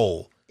as a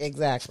whole.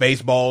 Exactly.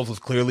 Spaceballs was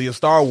clearly a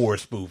Star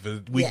Wars spoof.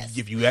 Yes.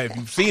 If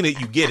you've seen it,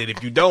 you get it.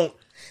 If you don't,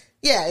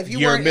 Yeah, if you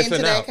you're weren't into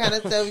missing that out. kind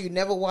of stuff, you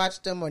never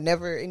watched them or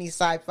never any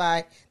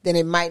sci-fi, then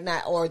it might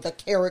not. Or the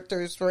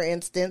characters, for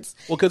instance.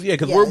 Well, because Yeah,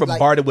 we're like-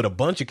 bombarded with a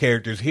bunch of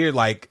characters here,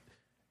 like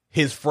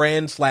his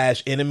friend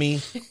 /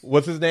 enemy.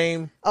 What's his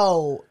name?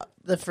 Oh,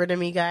 The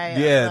frenemy guy.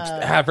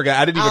 Yeah, I forgot.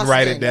 I didn't even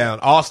write it Austin. down.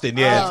 Austin,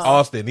 yeah, it's Oh.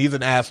 Austin. He's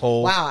an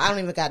asshole. wow! I don't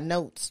even got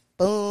notes.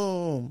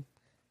 Boom.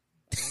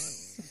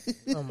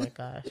 Oh my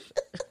gosh.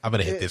 I'm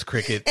gonna hit this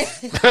cricket.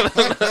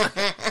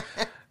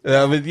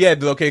 But yeah,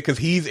 okay, because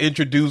he's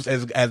introduced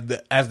as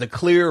the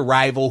clear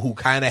rival who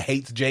kind of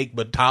hates Jake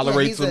but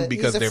tolerates he's him a-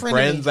 because he's a they're frenemy.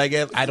 friends. I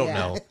guess I don't Yeah.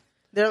 know.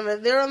 They're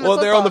on the Well,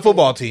 they're on the team.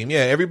 football team. Yeah,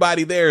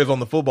 everybody there is on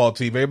the football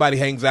team. Everybody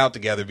hangs out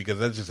together because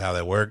that's just how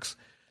that works.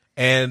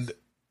 And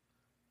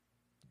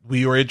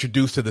we were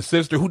introduced to the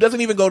sister who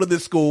doesn't even go to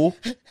this school,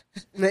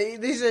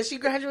 They said she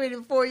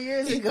graduated 4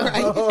 years ago.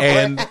 Right.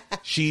 and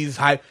she's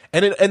high.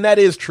 And that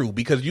is true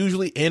because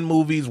usually in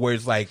movies where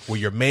it's like where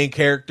your main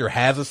character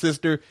has a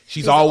sister,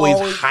 she's always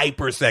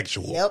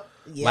hypersexual. Yep.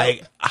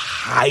 Like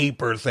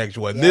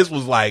hypersexual. And Yep. this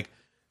was like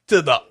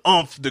to the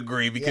umph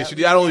degree because Yep.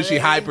 not only is she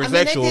I mean, hypersexual.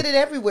 they did it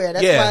everywhere.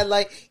 That's Yeah. why,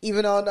 like,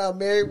 even on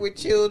Married with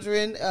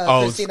Children,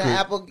 Christina screw-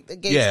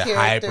 Applegate's yeah,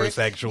 character,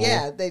 hypersexual.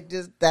 Yeah,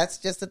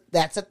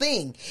 that's a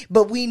thing.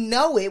 But we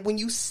know it when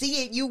you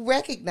see it, you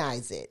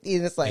recognize it,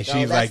 and it's like, and oh,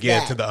 she's that's like, yeah,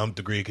 that. to the umph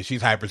degree because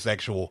she's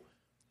hypersexual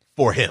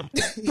for him.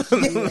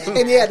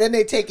 And yeah, then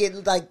they take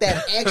it like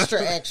that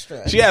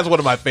extra. She has one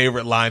of my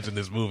favorite lines in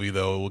this movie,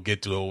 though. We'll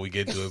get to it when we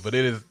get to it, but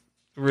it's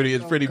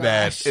pretty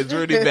bad. gosh. It's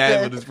really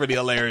bad, but it's pretty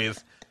hilarious.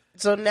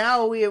 So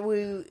now we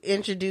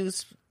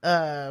introduce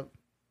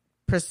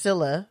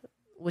Priscilla,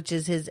 which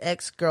is his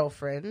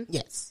ex-girlfriend.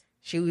 Yes.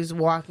 She was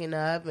walking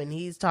up and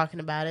he's talking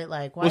about it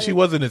like, why Well, she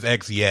wasn't his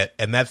ex yet,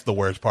 and that's the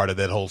worst part of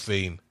that whole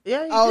scene.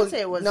 Yeah, you Oh, did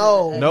say it wasn't.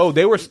 no. No,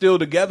 they were still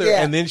together,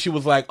 Yeah. and then she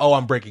was like, "Oh,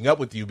 I'm breaking up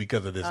with you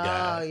because of this Oh,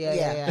 guy."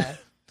 yeah.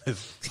 This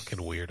fucking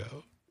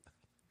weirdo.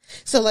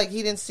 So like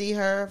he didn't see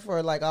her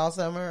for like all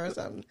summer or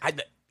something.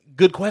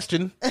 Good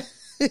question.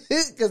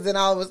 Because then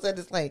all of a sudden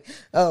it's like,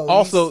 oh,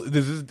 Also,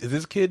 is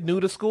this kid new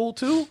to school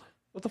too?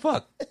 What the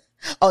fuck?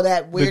 oh,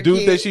 that weird The dude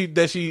kid.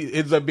 that she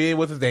ends up being,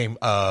 what's his name?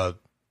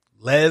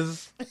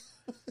 Les.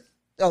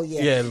 Oh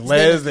yeah, Yeah, His name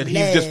Les, is and he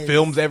just Les.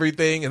 films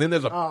everything, and then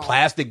there's a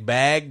plastic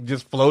bag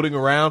just floating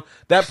around.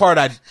 That part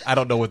I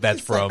don't know what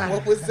that's from.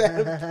 What was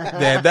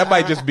that? That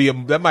might just be a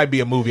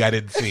movie I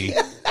didn't see.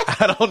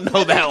 I don't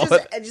know that one.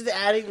 Just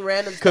adding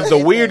random Because stuff the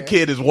in weird there.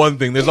 kid is one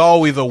thing. There's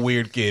always a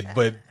weird kid,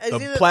 but I see the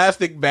the-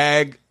 plastic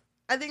bag.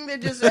 I think they're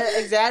just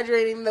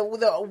exaggerating the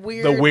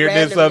weird, The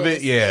weirdness of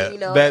it, randomness. yeah. And, you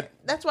know, That-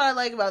 that's what I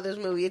like about this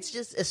movie. It's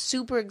just a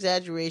super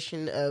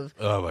exaggeration of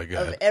Oh my of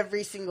god!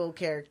 every single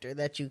character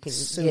that you can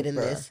get in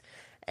Super. this.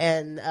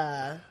 And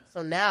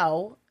so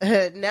now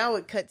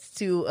it cuts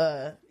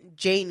to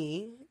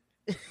Janie,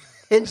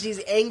 and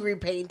she's angry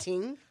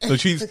painting. So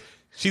she's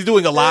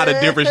doing a lot of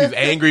different. She's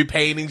angry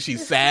painting.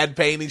 She's sad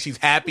painting. She's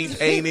happy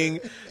painting.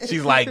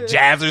 She's like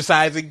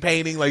jazzercising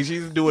painting. Like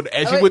she's doing.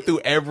 And she wait. went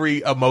through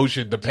every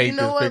emotion to Do you paint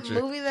know this what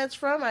picture. movie that's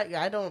from?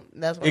 I don't.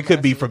 That's what It I'm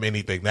could be asking. from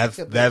anything. That's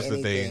could be the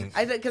anything.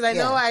 thing. Because I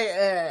know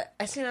I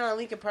seen it on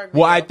Linkin Park.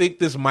 Well, I video. think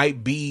this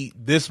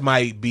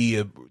might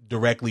be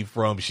directly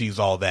from She's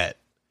All That,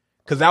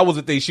 because that was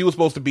the thing. She was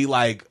supposed to be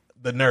like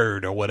the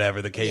nerd or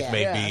whatever the case Yeah.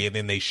 may Yeah. be, and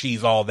then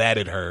She's All That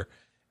in her,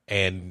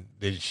 and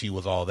then she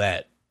was all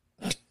that.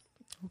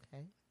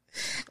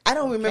 I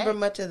don't remember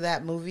much of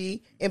that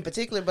movie in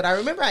particular, but I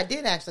remember I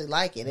did actually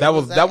like it. That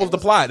was the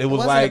plot. It was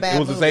wasn't a like bad it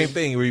was the movie. same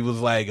thing where he was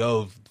like,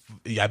 "Oh,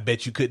 I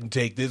bet you couldn't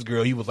take this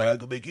girl." He was like, "I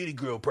could make any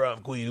girl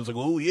prom queen." He was like,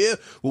 "Oh yeah,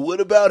 well what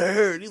about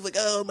her?" And he's like,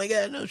 "Oh my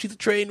god, no, she's a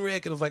train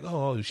wreck." And I was like,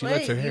 "Oh, she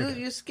lets Wait, her hair."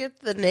 you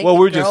skipped the naked Well,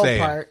 we're girl just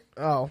saying. part.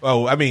 Oh.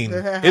 Oh, I mean,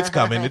 it's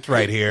coming. It's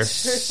right here.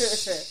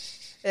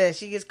 Yeah,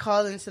 she gets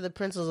called into the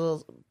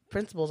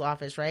principal's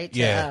office, right?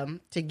 Yeah.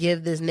 To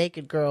give this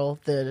naked girl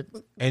the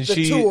And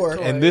The tour.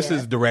 and this yeah.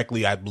 is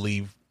directly, I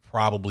believe,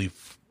 probably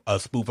a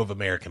spoof of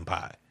American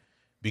Pie,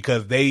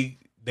 because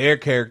their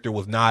character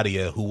was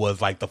Nadia, who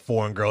was like the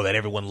foreign girl that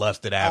everyone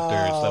lusted after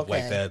and stuff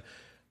like okay. that.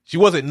 She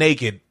wasn't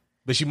naked,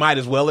 but she might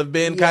as well have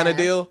been, kind of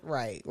Yeah. deal.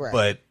 Right.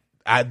 But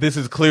this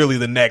is clearly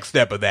the next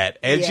step of that,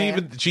 and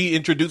Yeah. she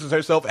introduces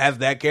herself as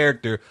that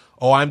character.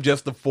 Oh, I'm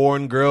just the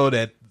foreign girl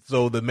that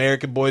so the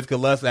American boys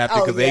can lust after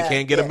Oh, because they yeah,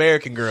 can't get yeah.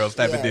 American girls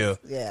type of Yes, deal.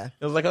 Yeah.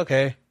 It was like,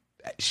 okay,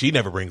 she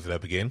never brings it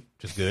up again,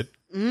 which is good.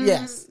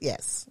 Yes.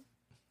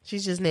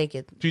 she's just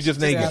naked. She's just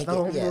Throughout naked. the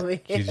whole Yeah.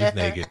 movie. She's just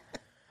naked.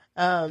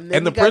 Then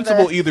And the you got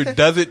principal either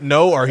doesn't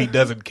know or he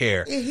doesn't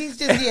care. He's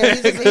just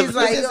he's He's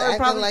like, just or acting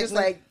probably just no-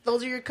 like,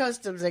 those are your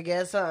customs, I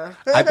guess, huh?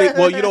 I think,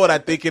 well, you know what I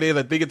think it is?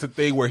 I think it's a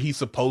thing where he's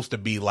supposed to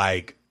be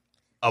like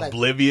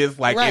oblivious.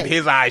 Like right. in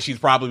his eyes, she's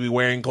probably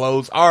wearing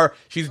clothes, or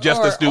she's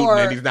just a student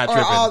and he's not or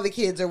tripping. all the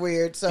kids are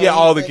weird. So Yeah, he's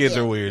all the like, kids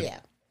yeah, are weird. Yeah.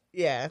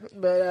 Yeah,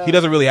 but he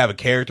doesn't really have a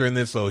character in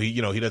this, so he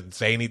doesn't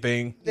say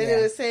anything. Then Yeah.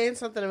 it was saying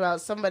something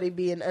about somebody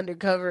being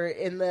undercover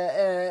in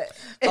the.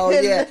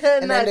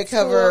 An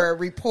undercover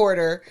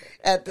reporter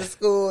at the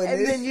school,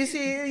 And then you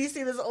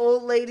see this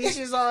old lady.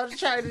 She's all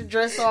trying to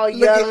dress all look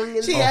young.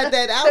 at, she had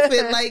that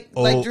outfit like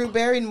Oh. Drew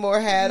Barrymore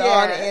had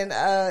Yeah.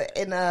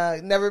 on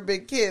in Never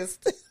Been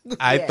Kissed.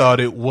 I Yeah. thought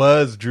it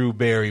was Drew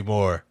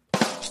Barrymore.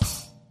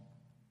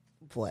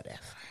 Whatever.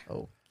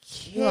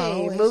 Okay, You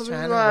always moving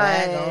trying to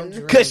rag on on.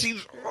 Drew. Because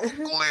she's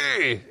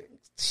ugly.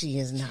 She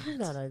is not. She's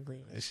not ugly.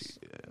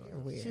 You're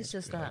weird. She's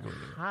just not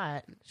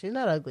hot. She's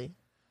not ugly.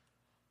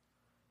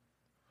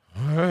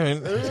 All right.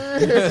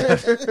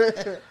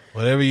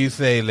 Whatever you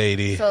say,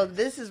 lady. So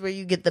this is where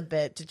you get the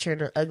bet to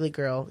turn an ugly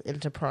girl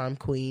into prom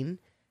queen,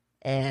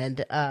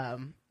 and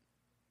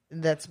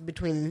that's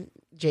between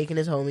Jake and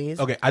his homies.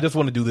 Okay, I just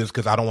want to do this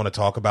because I don't want to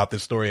talk about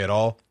this story at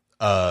all.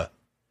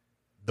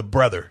 The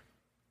brother,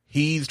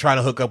 he's trying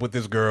to hook up with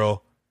this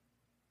girl,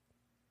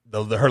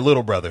 her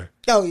little brother.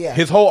 Oh yeah.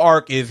 His whole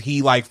arc is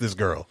he likes this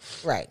girl.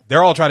 Right.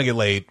 They're all trying to get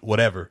laid,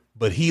 whatever.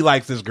 But he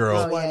likes this girl.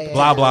 Oh, yeah,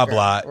 blah yeah. blah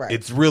blah. Right.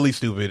 It's really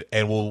stupid,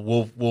 and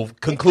we'll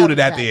conclude it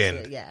at back the to end.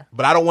 it, yeah.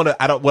 But I don't want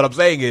to. What I'm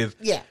saying is,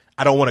 Yeah.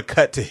 I don't want to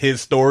cut to his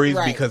stories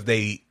Right. because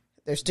they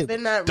They're stupid. They're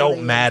not don't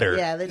really, matter.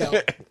 Yeah, they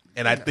don't.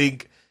 And I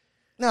think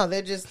No,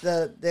 they're just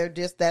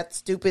that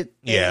stupid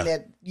thing Yeah.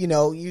 that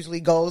usually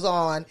goes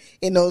on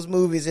in those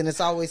movies, and it's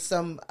always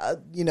some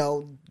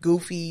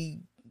goofy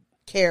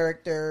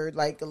character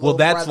like a little well,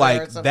 that's brother or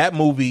like something. that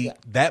movie. Yeah.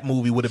 That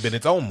movie would have been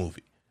its own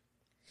movie.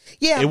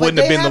 Yeah, It but wouldn't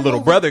have they been the little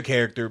movies- brother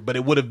character, but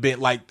it would have been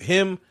like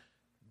him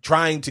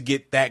trying to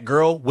get that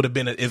girl would have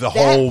been is a That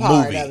whole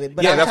part movie. of it,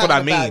 but Yeah, I'm that's what I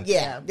talking mean. about-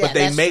 yeah, but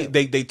they that's made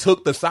true. they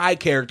took the side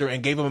character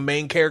and gave him a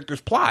main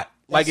character's plot.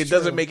 Like That's it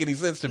doesn't true. make any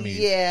sense to me.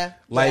 Yeah,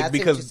 like yeah, I see what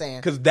because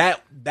you're saying.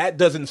 that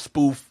doesn't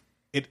spoof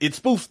it. It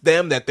spoofs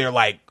them that they're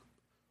like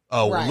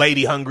Right.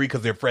 lady hungry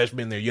because they're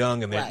freshmen, they're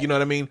young, and they're Right. you know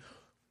what I mean.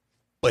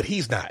 But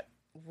he's not.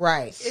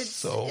 right.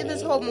 And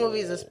this whole movie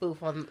is a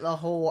spoof on the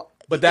whole.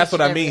 But that's each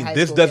what and I every mean. high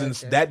This school doesn't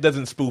character. that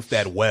doesn't spoof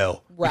that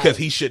well Right. because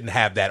he shouldn't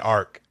have that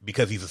arc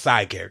because he's a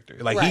side character.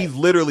 Like Right. he's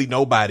literally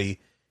nobody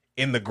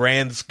in the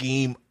grand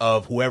scheme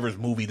of whoever's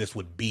movie this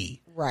would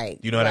be. Right.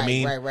 You know what I Right,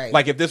 mean? Right.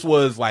 Like if this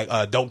was like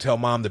Don't Tell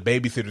Mom the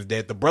Babysitter's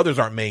Dead, the brothers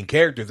aren't main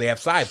characters. They have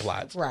side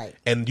plots. Right.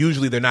 And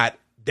usually they're not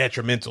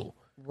detrimental.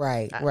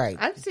 right. Right.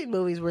 I've seen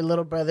movies where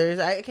little brothers.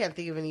 I can't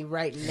think of any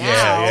right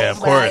now. Yeah, of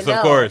but I course, know.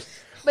 of course.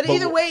 But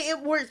either way,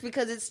 it works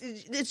because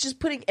it's just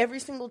putting every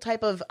single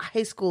type of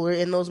high schooler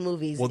in those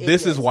movies. Well, It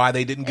this is is. why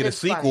they didn't get And a it's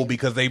sequel fine.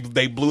 because they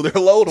blew their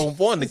load on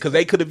one because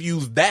they could have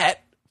used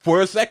that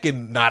for a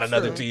second. Not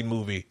another teen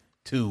movie.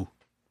 Two.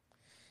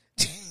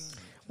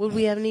 Would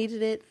we have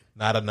needed it?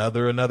 Not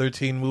another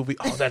teen movie.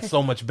 Oh, that's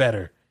so much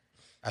better.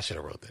 I should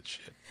have wrote that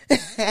shit.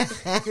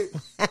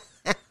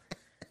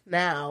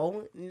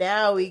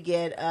 Now we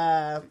get.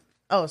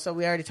 So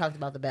we already talked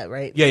about the bet,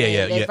 right?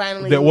 Yeah. They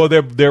finally.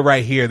 They're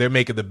right here. They're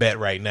making the bet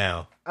right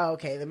now.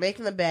 Okay, they're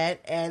making the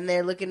bet and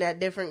they're looking at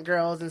different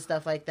girls and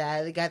stuff like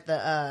that. They got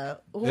the.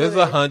 There's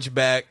a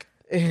hunchback.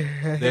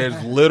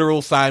 There's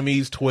literal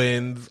Siamese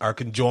twins are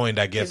conjoined.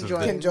 I guess is the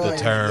Conjoined,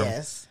 term.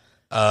 Yes.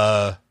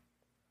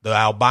 The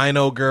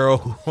albino girl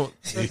who What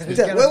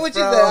would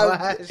you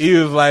say? he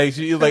was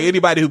like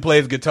anybody who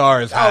plays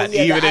guitar is hot,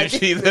 yeah, even I if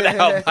she's an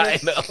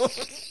albino.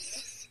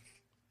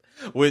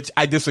 Which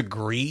I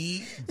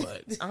disagree,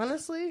 but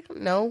Honestly,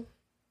 no.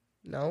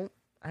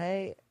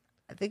 I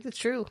think it's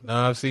true. no,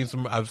 I've seen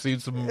some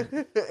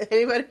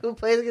Anybody who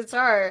plays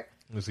guitar,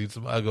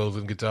 uggos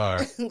in guitar.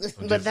 I'm but just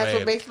that's saying.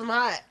 what makes them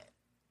hot.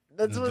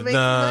 That's what makes No,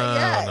 them hot.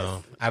 Yes.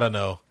 no, I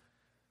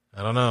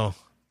don't know.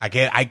 I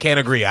can't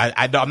agree.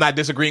 I'm not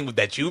disagreeing with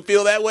that you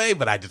feel that way,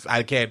 but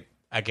I can't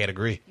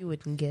agree. You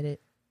wouldn't get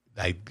it.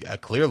 I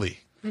clearly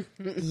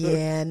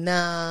Yeah,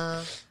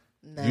 nah.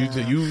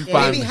 you Maybe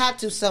find hot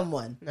to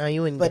someone, No,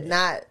 you wouldn't but get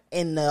not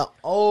in the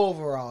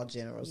overall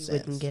general it. You sense.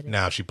 wouldn't get it.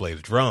 now she plays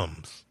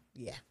drums.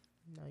 Yeah.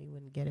 No, you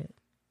wouldn't get it.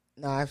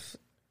 No,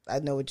 I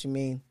know what you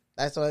mean.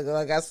 That's what,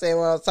 like I said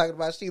when I was talking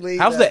about Sheila.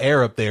 How's the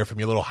air up there from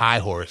your little high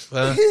horse?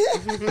 Huh?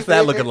 What's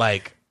that looking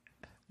like?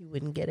 You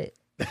wouldn't get it.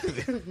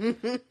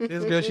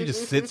 This girl, she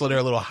just sits on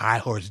her little high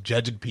horse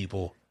judging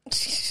people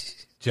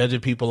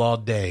all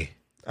day.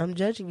 I'm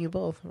judging you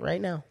both right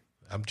now.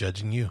 I'm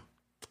judging you.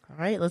 All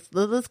right,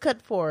 let's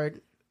cut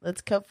forward.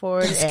 Let's cut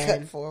forward Let's and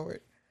cut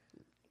forward.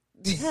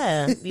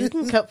 yeah, you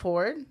can cut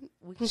forward.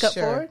 We can cut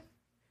Sure. forward.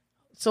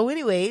 So,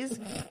 anyways,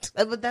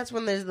 but that's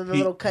when there's the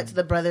little cut to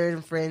the brother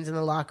and friends in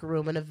the locker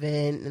room, an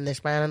event, and they're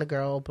spying on a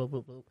girl. Blah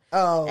blah blah.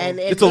 Oh, And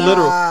It's a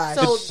literal. God.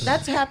 So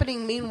that's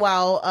happening.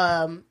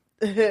 Meanwhile,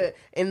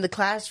 in the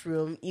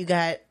classroom, you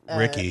got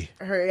Ricky.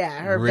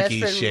 Her Ricky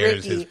best friend shares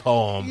Ricky. his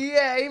poem,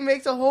 Yeah, he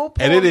makes a whole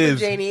poem and it for is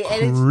Janie,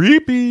 and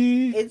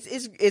creepy.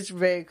 it's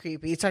very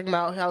creepy. He's talking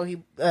about how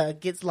he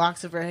gets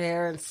locks of her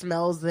hair and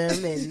smells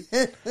them, and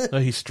No,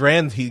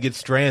 he gets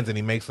strands, and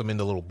he makes them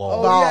into little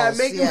balls. yeah, Balls,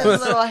 making yes.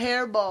 little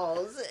hair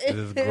balls. It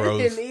is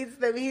gross. and eats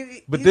them.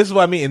 But this is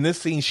what I mean. In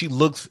this scene, she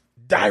looks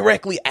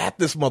directly at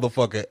this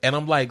motherfucker. And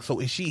I'm like, so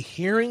is she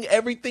hearing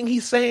everything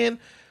he's saying?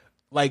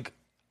 Like,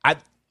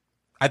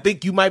 I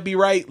think you might be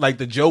right. Like,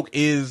 the joke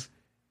is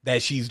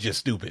that she's just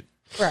stupid.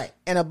 Right.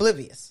 And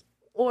oblivious.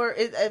 Or,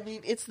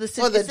 it's the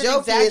Well, the it's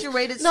joke an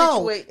exaggerated is, no,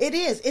 situation. it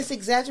is. It's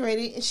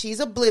exaggerated, and she's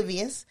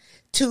oblivious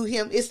to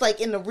him. It's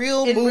like in the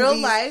real In movies, real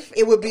life,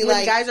 it would be when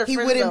like guys are he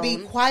friend wouldn't be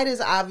zoned. quite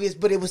as obvious,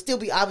 but it would still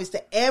be obvious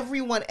to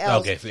everyone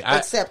else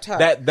except her.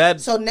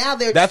 That so now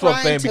they're that's trying what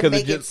I'm saying, to because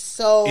make it it just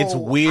so it's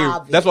weird.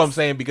 obvious. That's what I'm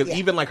saying, because Yeah.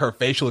 even like her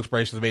facial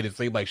expressions made it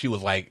seem like she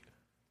was like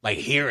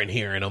hearing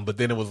him, but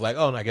then it was like,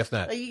 oh, no, I guess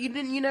not. Like,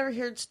 you never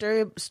heard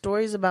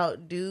stories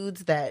about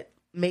dudes that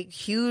make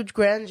huge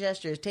grand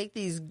gestures, take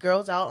these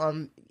girls out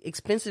on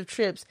expensive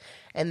trips,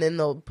 and then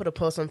they'll put a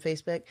post on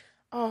Facebook.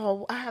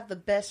 Oh, I have the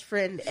best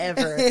friend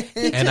ever.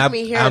 He And took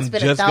me here and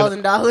spent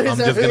 $1,000. I'm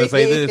just gonna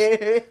say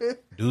this.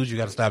 Dude, you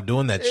got to stop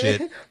doing that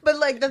shit. But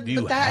like, I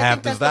think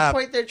that's the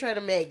point they're trying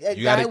to make. A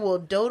guy will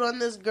dote on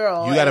this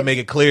girl. You got to make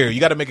it clear. You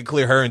got to make it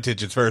clear her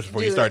intentions first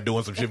before you Dude. start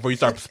doing some shit. Before you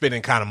start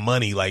spending kind of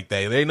money like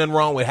that. There ain't nothing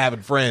wrong with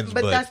having friends,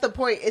 But that's the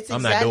point. It's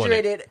I'm not doing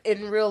it. exaggerated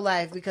in real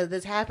life, because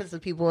this happens to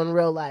people in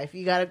real life.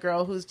 You got a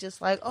girl who's just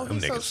like, oh, Them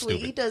he's so niggas sweet.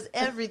 stupid. He does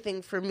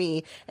everything for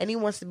me, and he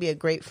wants to be a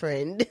great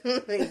friend.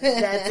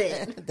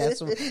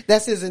 That's it.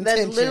 that's his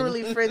intention. That's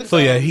literally friend. So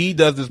yeah, he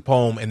does this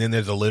poem, and then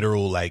there's a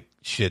literal like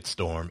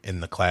shitstorm in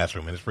the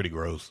classroom, and it's pretty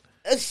gross.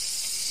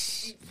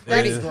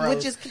 Pretty Yeah. gross.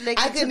 Which is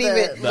connected I to couldn't the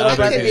even. little I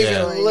brother couldn't even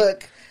family.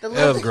 look. The It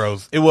little, was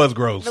gross. It was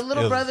gross. the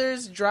little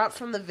brothers dropped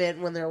from the vent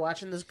when they're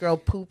watching this girl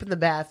poop in the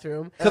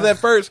bathroom. Because at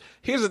first,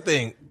 here's the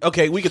thing.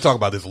 Okay, we can talk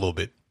about this a little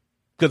bit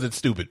because it's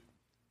stupid.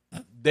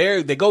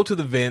 They go to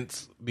the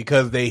vents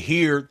because they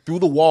hear through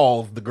the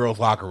walls the girls'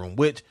 locker room,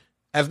 which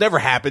has never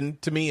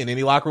happened to me in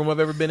any locker room I've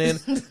ever been in.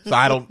 So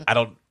I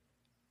don't.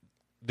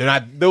 They're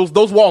not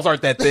those walls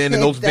aren't that thin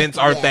and those vents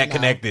aren't that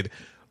connected.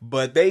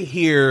 But they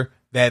hear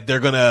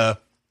that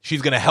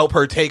she's gonna help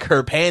her take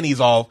her panties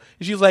off,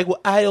 and she's like,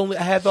 "Well, I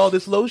have all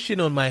this lotion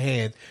on my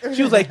hands."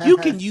 She was like, "You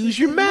can use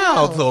your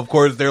mouth." So of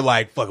course they're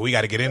like, "Fuck, we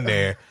got to get in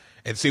there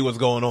and see what's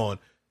going on."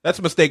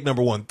 That's mistake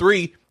number 1.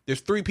 3,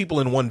 there's 3 people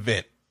in one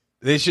vent.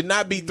 There should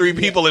not be 3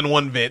 people in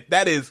one vent.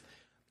 That is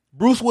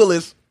Bruce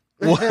Willis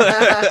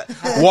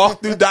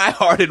walked through Die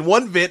Hard in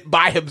one vent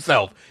by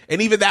himself,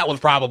 and even that was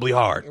probably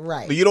hard.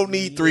 Right. But you don't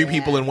need 3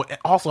 people in one.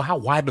 Also, how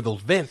wide are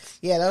those vents?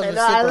 Yeah, those And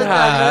are I super look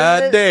high.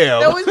 like- God damn.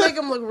 They always make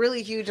them look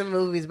really huge in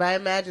movies, but I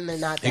imagine they're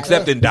not that.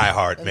 Except in Die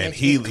Hard, man. makes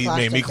He me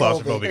made me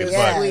claustrophobic as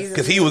Yeah. fuck.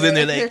 Because he was in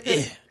there like,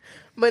 eh.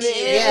 But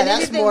Yeah,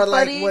 that's anything more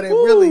funny, like what it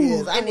really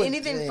is. I And would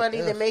anything say, funny,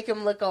 they ugh. make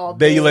them look all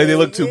They big.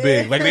 look too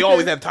big. Like they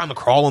always have time to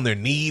crawl on their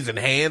knees and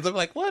hands. I'm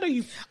like, what are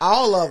you?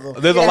 All of them.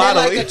 There's a lot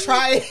of- like a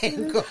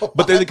triangle.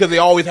 But then because they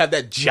always have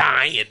that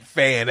giant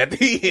fan at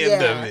the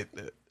end Yeah. of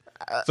it.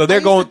 So they're I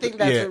used going. to think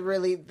that's yeah. what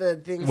really the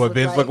things What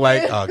Vince look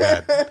like? Oh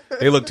god,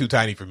 they look too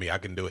tiny for me. I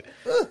can do it.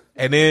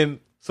 And then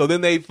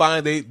they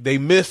find they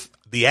miss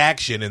the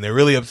action and they're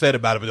really upset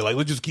about it. But they're like,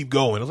 let's just keep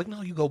going. I was like,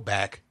 no, you go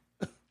back.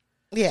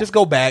 Yeah. Just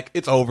go back.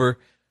 It's over.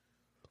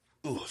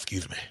 Ooh,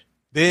 excuse me.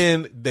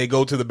 Then they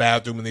go to the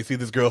bathroom and they see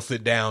this girl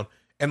sit down.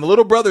 And the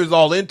little brother is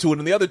all into it,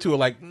 and the other 2 are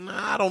like,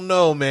 nah, I don't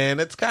know,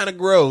 man. It's kind of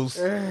gross.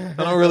 I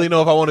don't really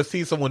know if I want to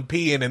see someone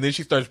peeing. And then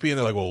she starts peeing.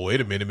 They're like, well,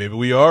 wait a minute. Maybe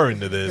we are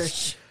into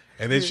this.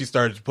 And then she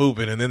starts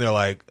pooping. And then they're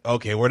like,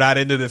 okay, we're not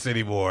into this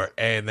anymore.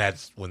 And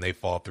that's when they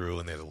fall through,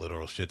 and there's a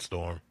literal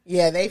shitstorm.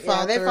 Yeah, they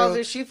fall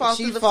through. She falls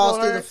through the falls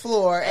floor, through the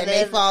floor, and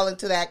they then- fall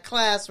into that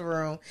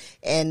classroom,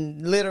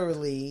 and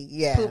literally,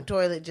 yeah, Poop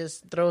toilet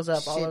just throws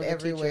up all shit over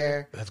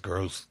everywhere. That's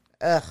gross.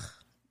 Ugh.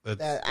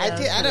 That's,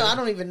 I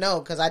don't even know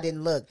because I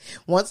didn't look.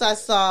 Once I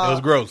saw It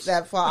was gross.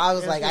 that fall, I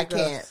was like, I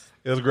gross. can't.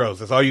 it was gross.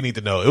 That's all you need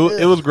to know.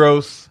 It was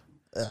gross.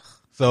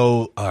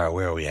 So, all right,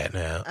 where are we at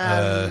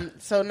now?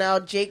 So now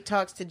Jake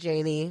talks to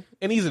Janie.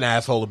 And he's an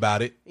asshole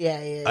about it.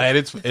 Yeah, yeah. And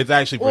it's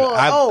actually pretty,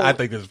 Well, I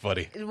think this is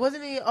funny.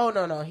 Wasn't he? Oh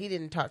no, he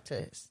didn't talk to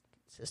his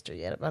sister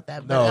yet about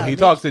that. No, But,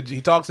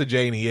 he talks to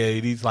Janie. Yeah,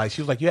 and he's like,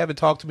 she was like, you haven't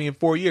talked to me in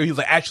 4 years. He's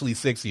like, actually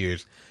 6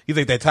 years. He's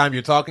like, that time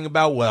you're talking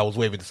about? Well, I was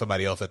waving to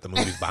somebody else at the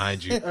movies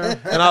behind you,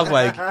 and I was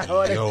like,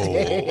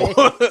 yo,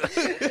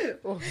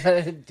 What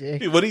a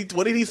dick.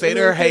 what did he say to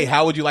her? Hey,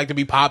 how would you like to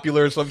be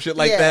popular or some shit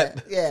like yeah,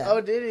 that? Yeah. Oh,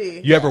 did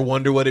he? You ever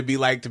wonder what it'd be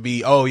like to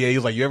be? Oh yeah, he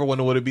was like, you ever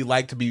wonder what it'd be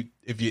like to be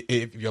if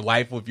your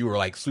life if you were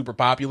like super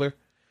popular?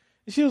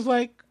 And she was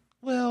like,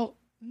 well,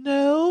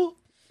 no.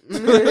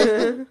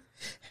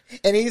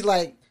 And he's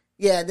like,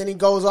 yeah. Then he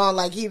goes on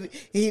like he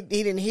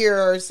didn't hear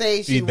her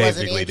say she He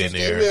wasn't basically didn't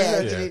interested. hear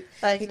her. Yeah, Yeah.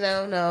 Like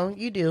no,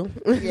 you do.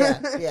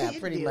 yeah, You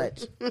pretty do.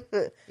 much.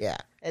 Yeah.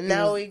 And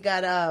now we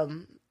got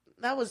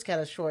that was kind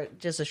of short,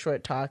 just a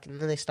short talk, and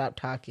then they stopped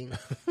talking.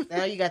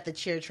 Now you got the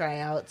cheer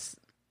tryouts.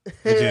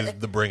 Which is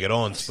the Bring It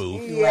On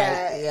spoof.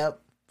 Yeah. Right, yep.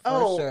 For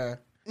Oh, sure.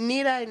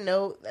 Need I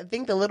know? I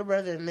think the little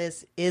brother in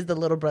this is the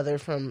little brother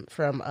from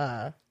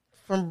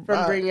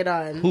Bring It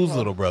On. Whose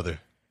little brother?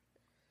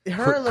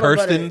 Her little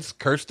brother.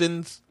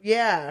 Kirsten's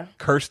Yeah.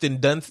 Kirsten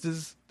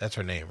Dunst's. That's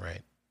her name,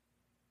 right?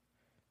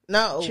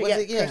 No, was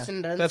it? Yeah.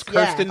 Kirsten Dunst. That's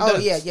Kirsten Yeah. Oh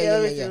Dunst. yeah, yeah, Let yeah,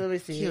 me yeah. see, let me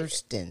see.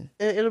 Kirsten.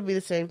 It'll be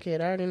the same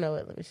kid. I already know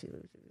it. Let me see. I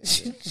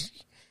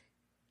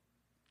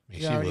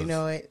mean, You already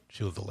know it.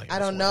 She was the lamest I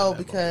don't one know in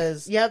that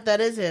because Yep,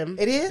 that is him.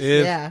 it is. movie.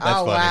 Yeah. That's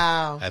Oh, funny.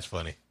 wow. That's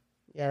funny.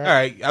 Yeah, All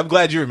right, I'm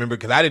glad you remember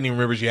because I didn't even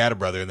remember she had a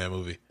brother in that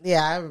movie.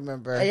 Yeah, I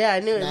remember. yeah, I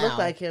knew it now. looked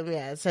like him.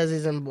 Yeah, it says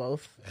he's in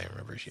both. I didn't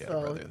remember she had a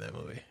So- brother in that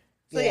movie.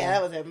 So yeah,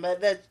 that was him.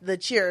 But the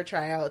cheer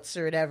tryouts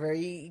or whatever,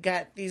 you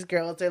got these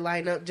girls that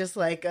line up just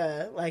like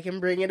in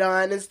Bring It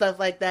On and stuff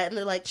like that, and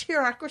they're like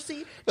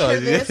cheerocracy. Oh, Cheer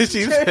this,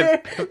 she cheer-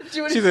 said,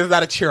 cheer- she said it's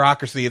not a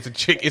cheerocracy. It's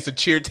a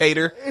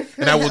cheer-tater,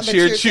 and I will I'm a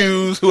cheer cheer-tater.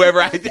 choose whoever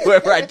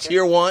I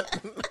cheer want.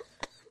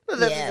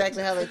 That's Yeah.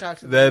 exactly how they talk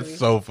to the That's movie.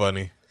 so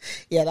funny.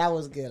 Yeah, that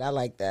was good. I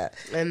like that.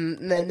 And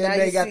then And then now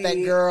they you got see- that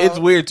girl. It's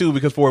weird too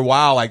because for a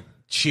while, like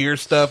cheer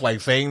stuff,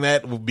 like saying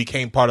that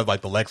became part of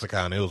like the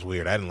lexicon. It was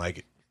weird. I didn't like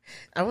it.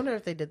 I wonder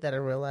if they did that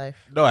in real life.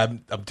 No,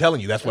 I'm telling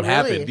you, that's what Really?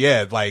 happened.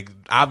 Yeah, like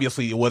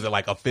obviously it wasn't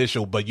like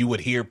official, but you would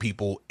hear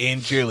people in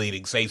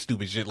cheerleading say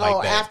stupid shit like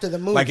Oh, that after the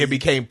movie. Like it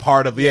became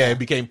part of it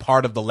became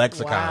part of the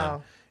lexicon.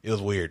 Wow. It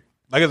was weird.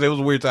 Like I said, it was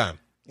a weird time.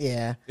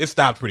 Yeah. It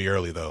stopped pretty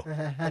early though.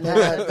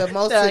 The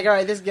most They're like, all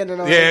right, this is getting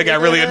annoying. Yeah, it got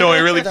really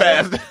annoying really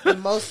fast. the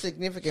most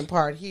significant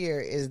part here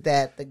is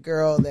that the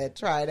girl that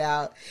tried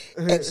out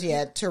and she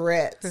had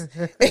Tourette's,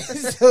 and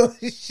so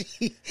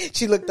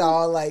she looked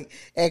all like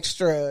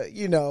extra,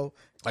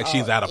 Like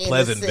she's out of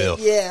innocent. Pleasantville.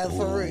 Yeah,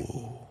 for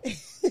real.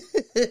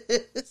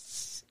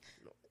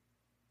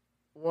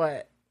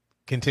 What?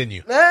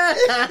 Continue.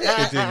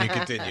 Continue.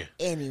 Continue.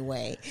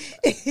 Anyway,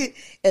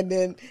 and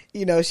then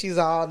she's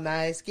all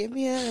nice. Give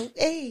me an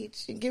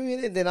age. Give me.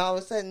 And then all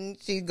of a sudden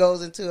she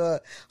goes into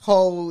a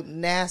whole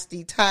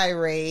nasty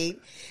tirade,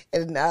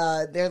 and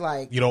they're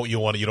like, You don't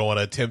want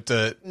to attempt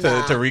to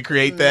Nah.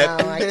 recreate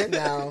that.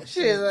 No.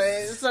 She's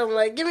like, something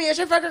like, give me a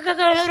shit.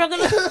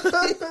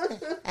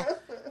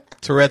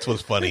 Tourette's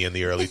was funny in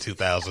the early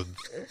 2000s.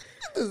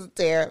 This is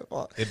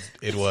terrible.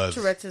 It was.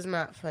 Tourette's is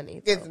not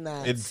funny. though. It's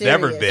not. It's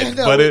serious. never been,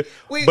 No, but it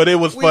we-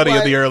 was we funny in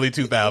watched- the early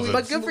 2000s.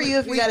 But good for you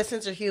if you got a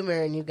sense of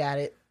humor and you got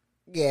it.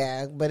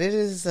 Yeah, but it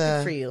is.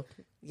 Good for you.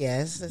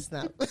 Yes, it's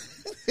not.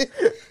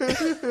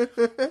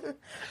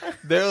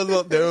 there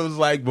was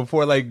like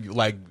before like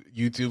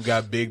YouTube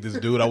got big. This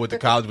dude I went to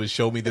college would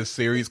show me this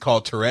series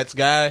called Tourette's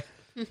Guy.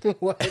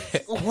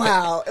 What?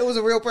 Wow, it was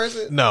a real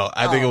person. No,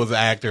 I think it was an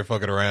actor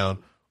fucking around.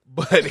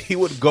 But he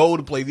would go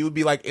to places. He would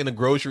be like in a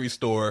grocery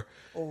store,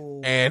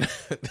 and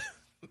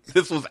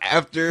this was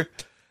after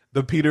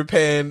the Peter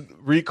Pan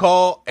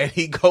recall. And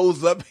he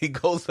goes up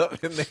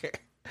in there.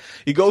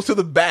 He goes to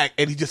the back,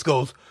 and he just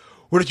goes,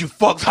 "Where did you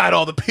fucks hide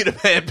all the Peter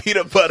Pan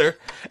peanut butter?"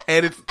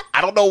 And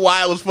I don't know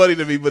why it was funny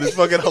to me, but it's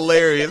fucking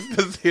hilarious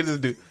to see this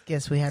dude.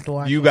 Guess we have to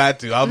watch. You got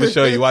to. I'm gonna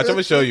show you. Watch. I'm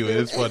gonna show you.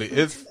 It's funny.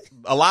 It's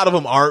a lot of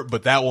them aren't,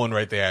 but that one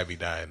right there, I'd be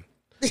dying.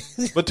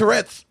 But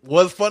Tourette's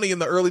was funny in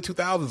the early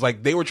 2000s.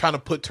 Like they were trying to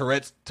put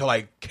Tourette's to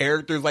like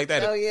characters like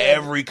that Oh, in yeah.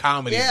 every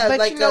comedy. Yeah, But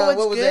like you know what's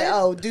what was good? that?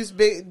 Oh,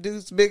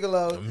 Deuce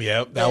Bigelow.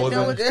 Yep, that You was.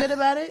 know what's good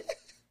about it?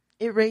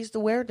 It raised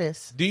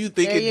awareness. Do you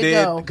think There it you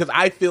did? go. Because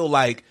I feel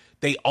like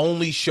they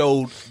only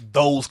showed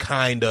those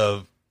kind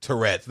of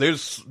Tourette's.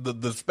 There's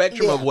the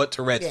spectrum of Yeah. what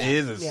Tourette's Yeah.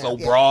 is Yeah. so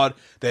Yeah. broad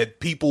that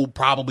people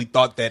probably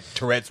thought that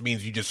Tourette's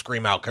means you just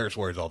scream out curse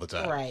words all the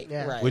time. Right,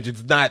 Yeah. right. Which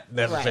is not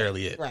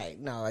necessarily right, it. Right,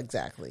 no,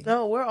 exactly.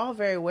 No, we're all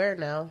very aware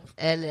now,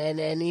 and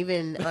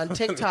even on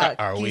TikTok,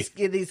 Are we?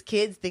 these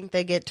kids think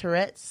they get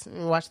Tourette's.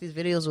 And watch these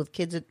videos with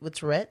kids with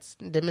Tourette's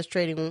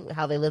demonstrating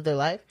how they live their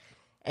life,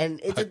 and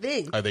it's a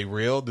thing. Are they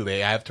real? Do they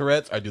have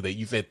Tourette's? Or do they?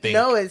 You said think.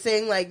 No, it's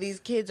saying like these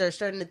kids are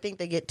starting to think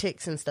they get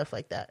tics and stuff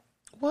like that.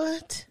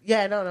 What?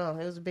 Yeah, no,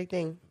 it was a big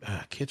thing.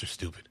 Kids are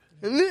stupid.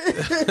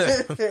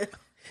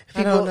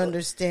 I don't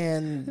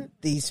understand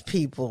these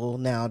people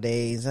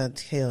nowadays. I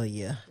tell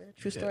you.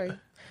 True story.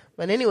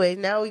 But anyway,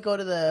 now we go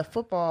to the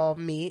football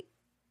meet,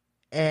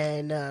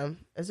 and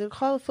is it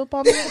called a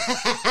football meet?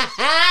 What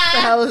the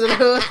hell is it?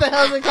 What the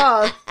hell is it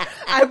called?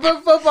 I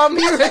put football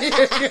meet right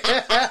here.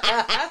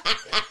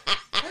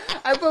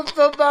 I put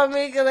football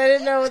meet because I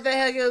didn't know what the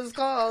heck it was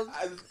called.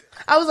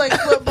 I was like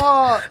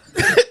football.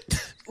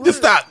 Just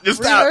stop.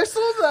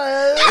 Rehearsals?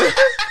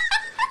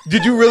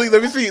 Did you really?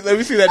 Let me see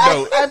that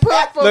note. I put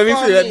football Let me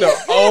see that meet. note.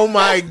 Oh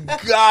my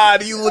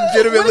God, you What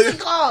legitimately is it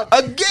called?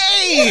 a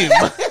game.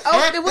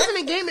 Oh, it wasn't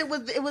a game. It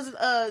was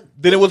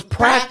Then it was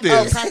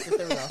practice. practice.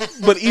 There we go.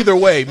 But either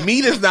way,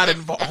 meat is not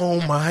involved. Oh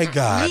my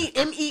God. Meet,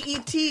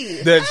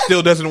 MEET. That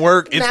still doesn't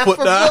work. It's Not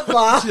for not.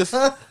 football.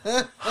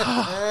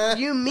 Just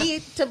You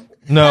meet to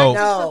no,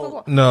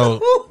 practice No.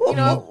 for football. no, You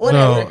know,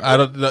 whatever. no. I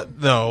don't.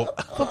 No,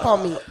 Football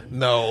meet.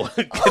 no.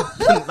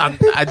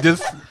 I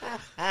just.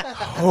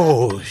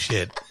 Oh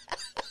shit.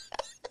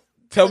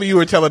 Tell me you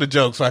were telling a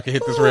joke so I can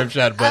hit this rim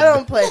shot I button.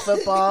 don't play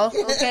football.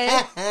 Okay.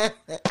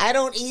 I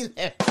don't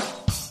either.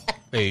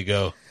 There you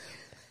go.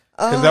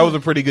 Because that was a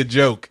pretty good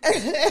joke.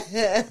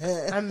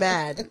 I'm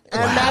mad. I'm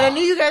mad. I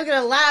knew you guys were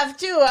going to laugh,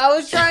 too. I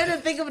was trying to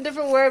think of a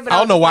different word, but I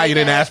don't know why you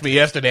didn't ask me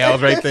yesterday. I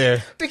was right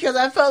there. Because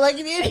I felt like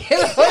an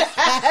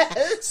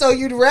idiot. So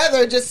you'd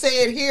rather just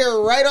say it here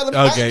right on the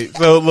mic? Okay,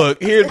 so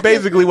look, here's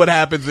basically what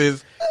happens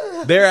is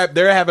they're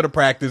having a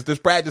practice. This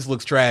practice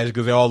looks trash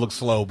because they all look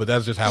slow, but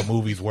that's just how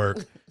movies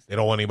work. They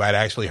don't want anybody to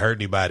actually hurt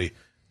anybody.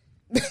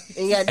 And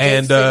you got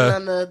Jake sitting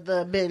on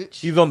the bench.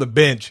 He's on the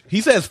bench. He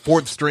says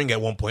fourth string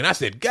at one point. I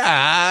said,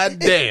 God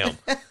damn.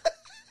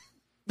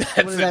 What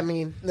does that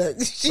mean?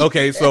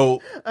 Okay,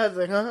 so I was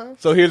like,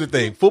 So here's the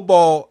thing.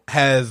 Football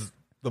has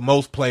the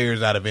most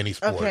players out of any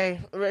sport. Okay.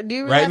 Do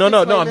you Right? have No, to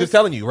explain I'm this? just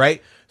telling you,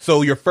 right?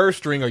 So your first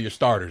string are your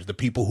starters, the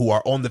people who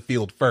are on the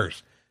field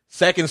first.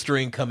 Second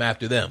string come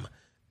after them.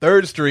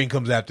 Third string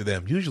comes after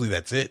them. Usually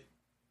that's it.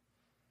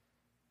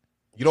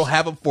 You don't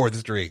have a fourth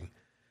string.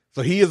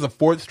 So he is a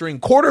fourth string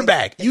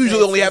quarterback.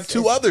 Usually only have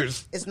two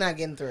others. It's not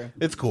getting through.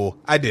 It's cool.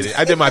 I did it.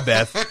 I did my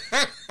best.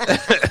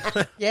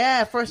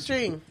 Yeah, first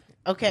string.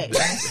 Okay.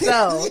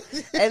 So,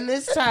 and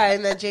this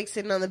time that Jake's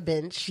sitting on the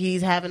bench,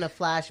 he's having a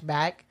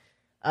flashback.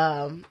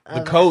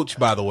 The coach,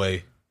 by the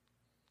way,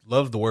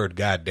 loves the word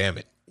God damn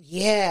it.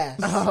 Yes.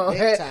 Oh,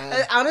 Big time.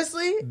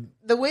 honestly,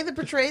 the way they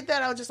portrayed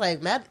that, I was just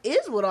like, that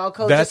is what all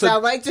coaches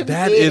sound like to me.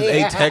 That is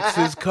a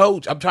Texas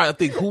coach. I'm trying to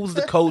think who's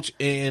the coach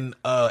in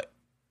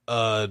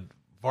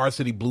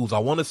Varsity Blues. I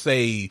want to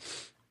say,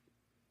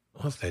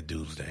 what's that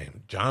dude's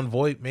name? John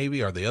Voight,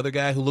 maybe, or the other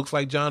guy who looks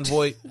like John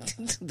Voight.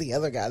 The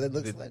other guy that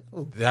looks like.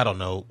 Ooh. I don't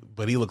know,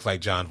 but he looks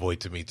like John Voight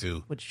to me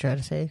too. What you trying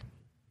to say?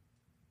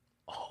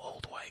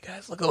 Old white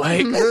guys look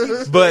alike,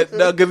 but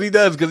no,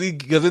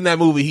 because in that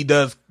movie he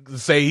does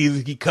say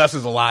he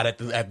cusses a lot at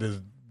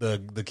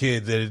the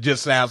kids, and it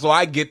just sounds. So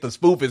I get the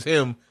spoof is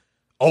him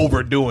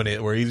overdoing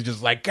it, where he's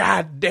just like,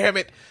 God damn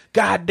it,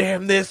 God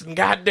damn this, and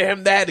God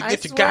damn that, and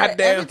get your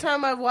goddamn. Every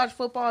time I watch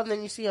football and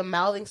then you see them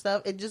mouthing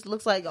stuff, it just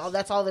looks like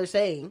that's all they're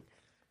saying.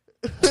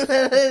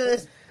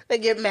 They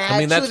get mad, I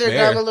mean, that's chew their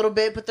fair. gum a little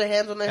bit, put their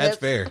hands on their That's hips.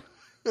 fair.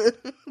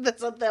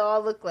 That's what they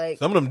all look like.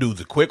 Some of them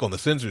dudes are quick on the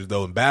censors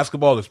though, in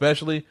basketball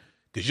especially,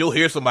 because you'll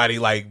hear somebody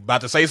like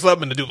about to say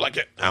something, and the dude's like,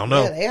 I don't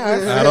know. Yeah, they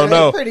are. I don't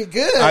know. They're pretty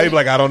good. I'd be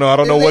like, I don't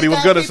know what he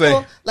was gonna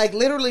say. Like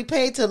literally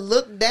paid to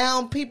look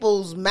down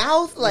people's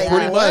mouth. Like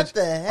Pretty what much.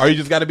 the heck? Or you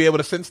just got to be able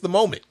to sense the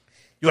moment.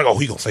 You're like, oh,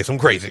 he gonna say something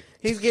crazy,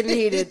 He's getting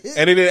heated.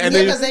 and then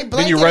Yeah, 'cause they then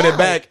blank you it run it out.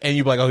 back, and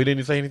you're like, oh, he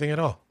didn't say anything at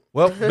all.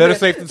 Well, better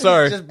safe than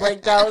sorry. Just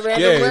blanked out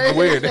randomly. Yeah, it's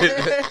weird.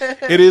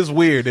 It is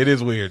weird. It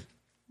is weird.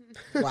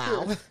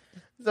 Wow.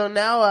 So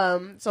now,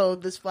 so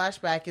this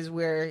flashback is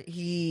where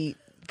he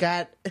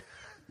got.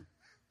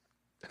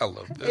 I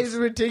love It's this.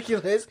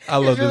 ridiculous. I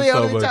love It's really this so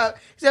over the much. top.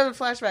 He's having a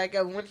flashback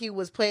of when he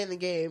was playing the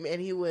game,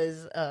 and he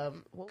was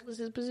what was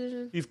his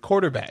position? He's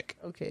quarterback.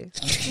 Okay,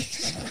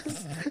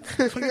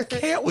 I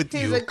can't with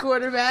he's you. a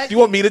quarterback. Do you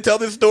want me to tell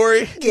this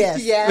story?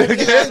 Yes. Yeah. You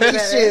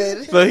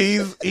should. So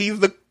he's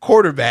the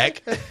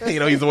quarterback. You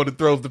know, he's the one that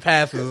throws the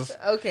passes.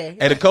 Okay,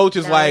 And the coach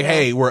is Now like, I know.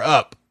 hey, we're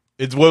up.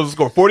 It's what was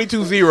the score?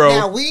 42-0.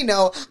 Now we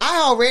know.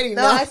 I already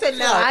know. No, I said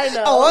now I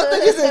know. Oh, I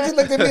thought you said you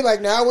looked at me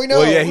like now we know.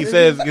 Well, yeah, he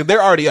says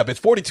they're already up.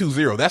 It's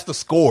 42-0. That's the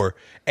score.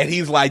 And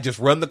he's like, just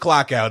run the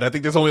clock out. I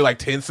think there's only like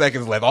 10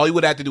 seconds left. All he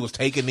would have to do is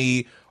take a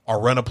knee or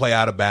run a play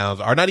out of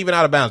bounds, or not even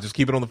out of bounds, just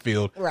keep it on the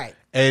field. Right.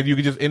 And you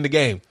could just end the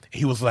game.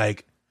 He was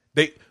like,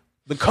 the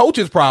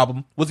coach's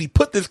problem was he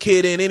put this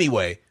kid in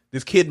anyway.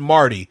 This kid,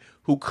 Marty,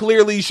 who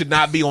clearly should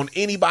not be on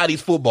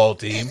anybody's football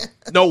team,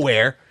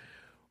 nowhere.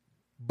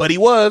 But he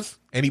was,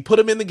 and he put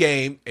him in the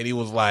game, and he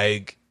was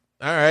like,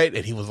 all right.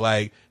 And he was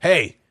like,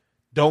 hey,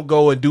 don't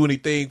go and do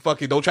anything.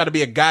 Fucking don't try to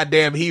be a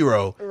goddamn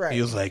hero. Right.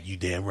 He was like, you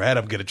damn right,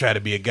 I'm going to try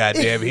to be a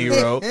goddamn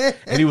hero.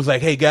 And he was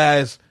like, hey,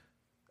 guys,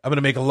 I'm going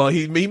to make a long,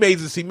 he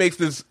makes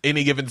this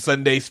any given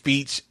Sunday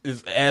speech,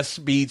 his ass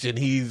speech, and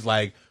he's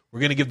like, we're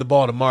going to give the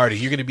ball to Marty.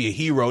 You're going to be a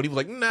hero. And he was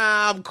like,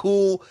 nah, I'm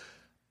cool.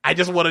 I'm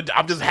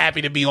just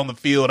happy to be on the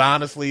field,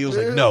 honestly. He was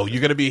like, no,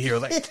 you're going to be a hero.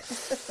 Like,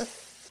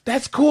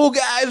 that's cool,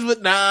 guys,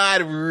 but nah, I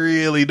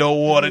really don't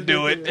want to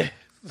do it.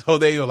 So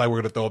they were like, we're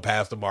going to throw a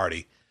pass to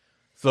Marty.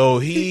 So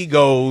he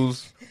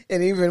goes.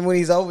 And even when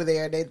he's over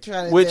there, they're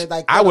trying to Which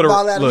like I throw the would've-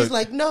 ball at him. look. He's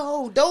like,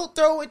 no, don't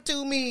throw it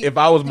to me. If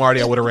I was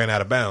Marty, I would have ran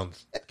out of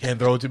bounds. Can't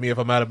throw it to me if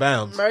I'm out of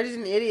bounds. Marty's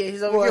an idiot.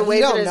 He's over Well, here he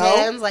waving don't his know.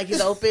 hands like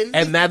he's open.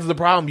 And that's the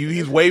problem.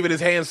 He's waving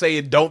his hand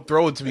saying, don't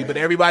throw it to me. But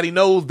everybody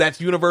knows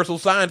that's universal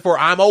sign for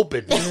I'm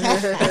open.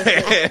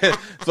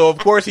 So, of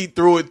course, he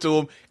threw it to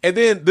him. And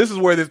then this is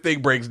where this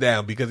thing breaks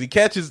down because he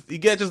catches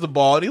the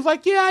ball and he's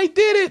like, yeah, I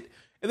did it.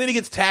 And then he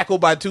gets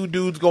tackled by two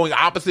dudes going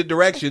opposite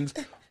directions.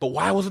 But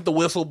why wasn't the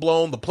whistle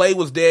blown? The play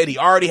was dead. He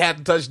already had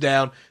the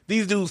touchdown.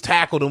 These dudes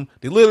tackled him.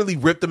 They literally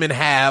ripped him in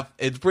half.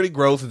 It's pretty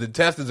gross. His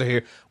intestines are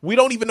here. We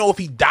don't even know if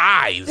he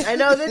dies. I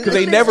know Because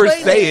they never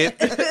say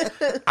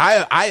it.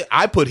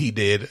 I put he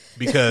did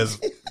because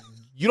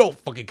you don't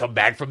fucking come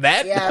back from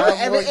that. Yeah,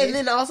 and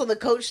then also the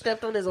coach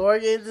stepped on his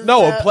organs. And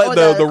No, stuff.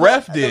 Oh, the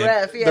ref did. The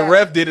ref, yeah. The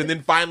ref did, and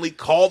then finally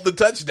called the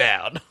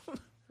touchdown.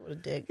 What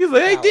a dick. He's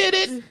like, I did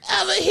it.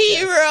 I'm a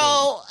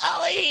hero.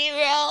 I'm a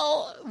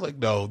hero. I'm like,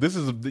 no, this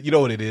is, you know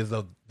what it is,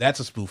 though? That's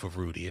a spoof of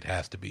Rudy. It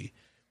has to be.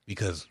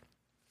 Because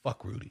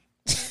fuck Rudy.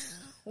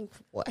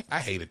 What? I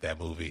hated that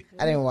movie.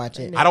 I didn't watch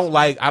it. I don't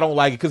like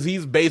it because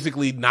he's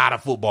basically not a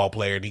football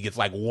player, and he gets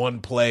like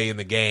one play in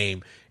the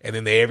game, and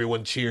then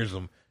everyone cheers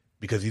him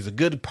because he's a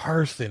good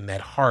person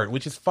at heart,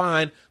 which is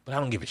fine, but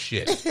I don't give a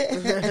shit.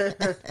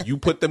 You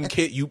put them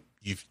you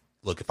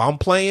look, if I'm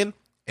playing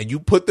and you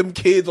put them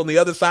kids on the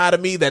other side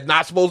of me that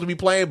not supposed to be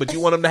playing, but you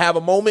want them to have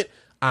a moment,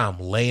 I'm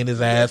laying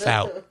his ass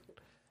out.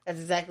 That's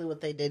exactly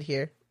what they did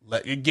here.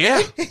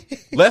 Yeah,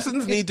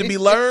 lessons need to be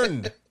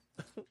learned.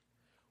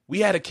 We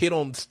had a kid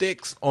on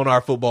sticks on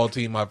our football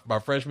team my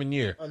freshman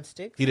year. On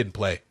sticks? He didn't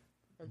play,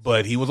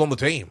 but he was on the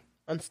team.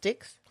 On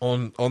sticks?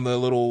 On the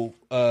little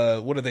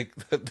what are they?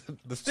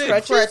 The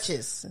sticks.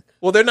 Crutches.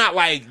 Well, they're not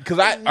like because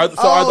are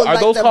like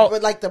those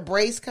called like the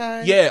brace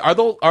kind? Yeah,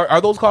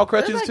 are those called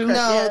crutches like too? No,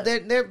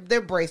 Yeah.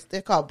 they're brace.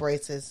 They're called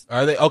braces.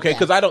 Are they okay?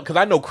 Because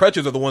I know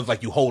crutches are the ones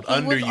like you hold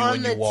under was you on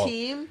when you the walk.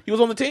 team? He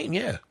was on the team.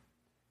 Yeah.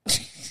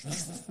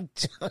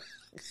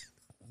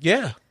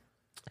 Yeah.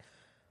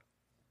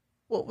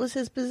 What was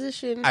his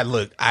position? I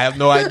have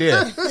no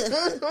idea.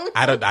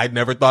 I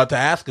never thought to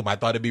ask him. I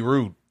thought it'd be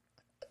rude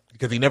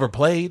because he never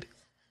played.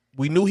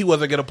 We knew he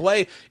wasn't going to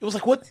play. It was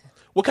like, what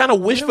kind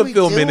of wish What are we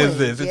fulfillment is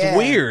doing? this? It's Yeah.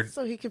 weird.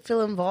 So he could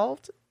feel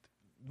involved?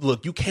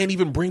 Look, you can't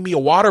even bring me a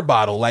water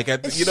bottle. Like,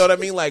 you know what I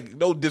mean? Like,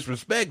 no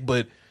disrespect,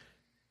 but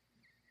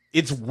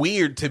it's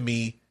weird to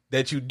me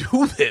that you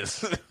do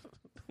this.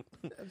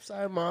 I'm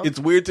sorry, Mom. It's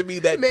weird to me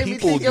that Made me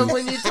people think do. of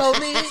when you told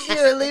me you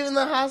were leaving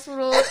the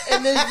hospital,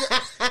 and then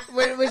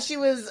when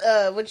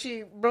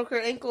she broke her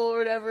ankle or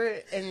whatever,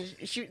 and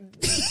she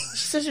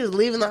said she was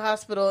leaving the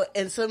hospital,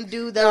 and some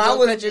dude that was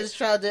on crutches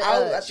tried to.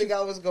 I think I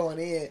was going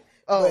in,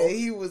 but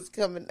he was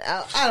coming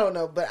out. I don't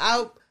know, but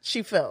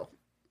she fell.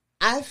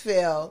 I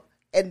fell,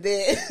 and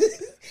then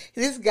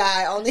this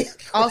guy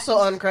Also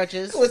on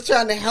crutches. was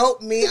trying to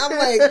help me. I'm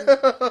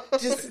like,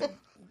 just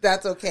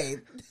that's okay.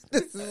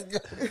 This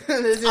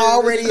is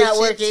already not a shit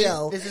working.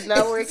 show. This is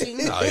not working.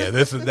 Oh yeah,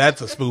 that's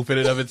a spoof in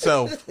and of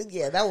itself.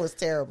 Yeah, that was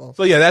terrible.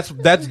 So yeah,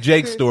 that's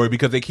Jake's story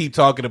because they keep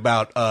talking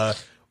about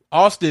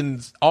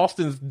Austin's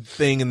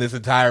thing in this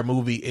entire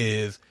movie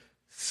is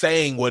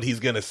saying what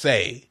he's gonna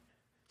say.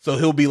 So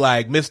he'll be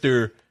like,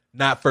 "Mr.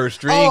 Not first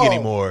string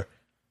anymore.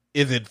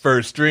 Isn't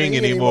first string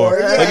anymore."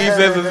 Yeah. Like he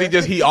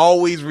says, he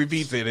always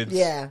repeats it.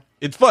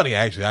 It's funny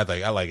actually.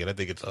 I like it. I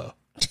think it's a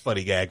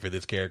funny gag for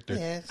this character.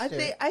 Yeah, I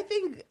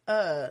think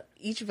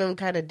each of them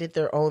kind of did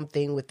their own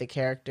thing with the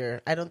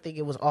character. I don't think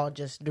it was all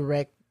just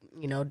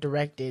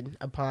directed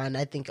upon.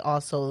 I think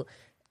also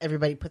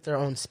everybody put their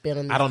own spin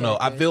on. I don't know.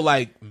 I feel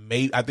like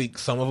I think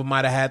some of them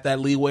might have had that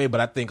leeway, but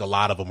I think a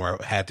lot of them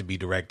had to be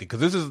directed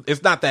because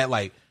it's not that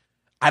like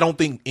I don't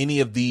think any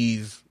of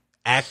these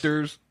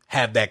actors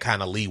have that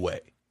kind of leeway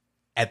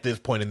at this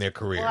point in their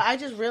career. Well, I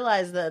just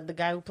realized that the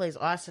guy who plays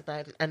Austin,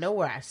 I know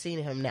where I've seen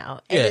him now,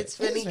 and Yeah. it's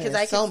funny because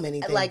I so can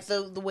many things. like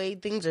the way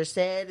things are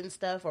said and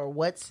stuff, or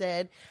what's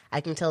said.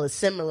 I can tell it's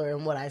similar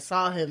in what I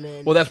saw him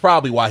in. Well, that's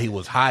probably why he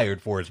was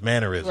hired for his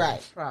mannerisms.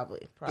 Right.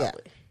 Probably. Yeah.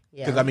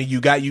 Because I mean,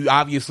 you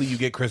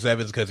get Chris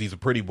Evans because he's a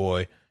pretty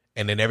boy,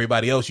 and then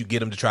everybody else you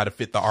get him to try to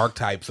fit the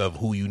archetypes of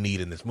who you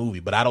need in this movie.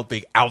 But I don't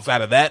think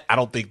outside of that, I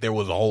don't think there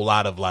was a whole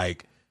lot of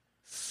like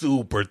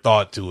super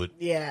thought to it.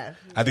 Yeah.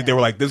 I think they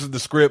were like, "This is the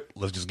script.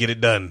 Let's just get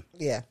it done."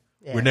 Yeah.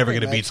 We're never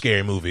going to beat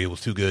Scary Movie. It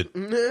was too good.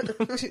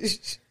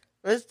 It's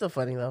still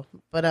funny though.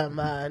 But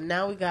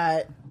now we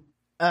got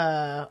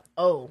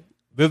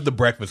This is the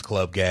Breakfast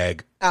Club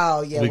gag.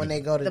 Oh yeah, when they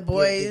go to the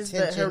boys,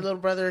 get her little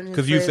brother and his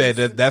Because you said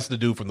friends. that's the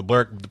dude from the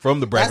Breakfast the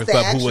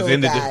Club who was actual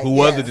in guy,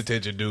 was the yes.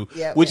 detention dude.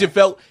 Yeah, which yeah.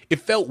 it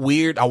felt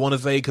weird. I want to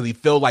say because he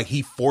felt like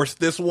he forced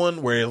this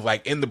one, whereas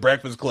like in the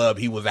Breakfast Club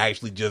he was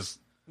actually just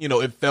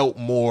it felt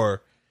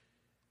more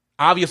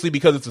obviously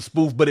because it's a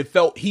spoof, but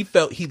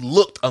he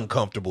looked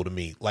uncomfortable to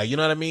me. Like you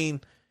know what I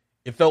mean?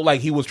 It felt like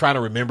he was trying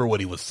to remember what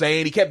he was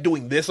saying. He kept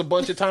doing this a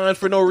bunch of times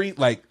for no reason.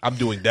 Like I'm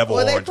doing devil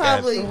Well, they horns,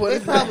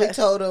 guys. probably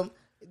told him,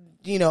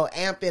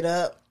 amp it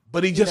up.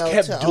 But he just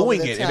kept to doing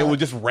over the it, and it top. was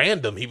just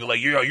random. He'd be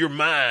like, "You're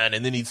mine,"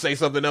 and then he'd say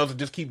something else and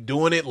just keep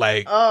doing it.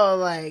 Like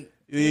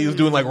he was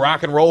doing like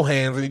rock and roll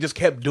hands, and he just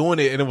kept doing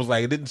it, and it was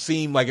like it didn't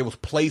seem like it was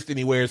placed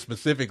anywhere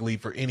specifically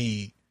for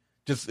any.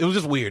 It was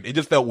just weird. It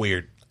just felt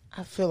weird.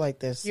 I feel like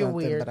there's You're something,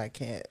 weird. but I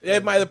can't.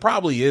 It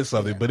probably is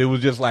something, but it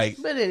was just like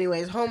But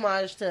anyways,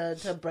 homage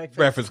to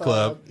Breakfast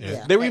Club. Yeah.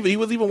 Yeah. They were he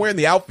was even wearing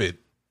the outfit.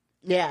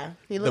 Yeah,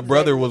 he The looked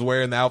brother like was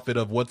wearing the outfit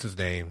of what's his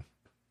name,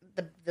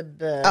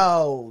 the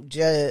Oh,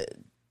 Judd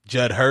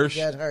Hirsch.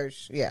 Judd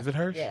Hirsch. Yeah. Is it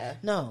Hirsch? yeah.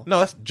 No. No,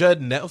 that's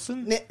Judd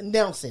Nelson.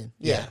 Nelson.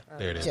 Yeah.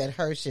 There it is. Judd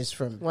Hirsch is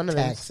from One of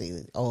them. Taxi,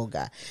 the old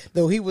guy.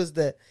 Though he was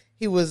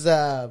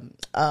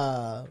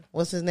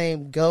what's his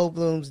name?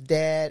 Goldblum's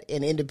dad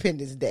in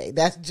Independence Day.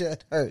 That's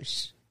Judd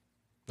Hirsch.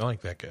 I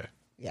like that guy.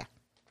 Yeah.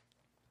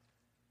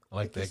 I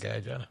like that guy,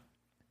 John.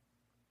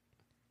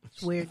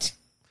 It's weird.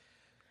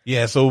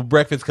 Yeah, so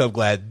Breakfast Club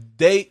glad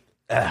date.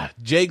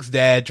 Jake's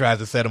dad tries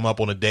to set him up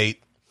on a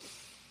date.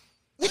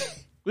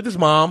 with his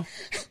mom.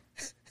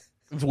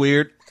 It's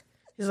weird.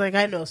 He's like,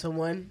 I know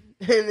someone.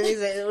 And then he's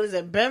like, what is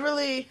it,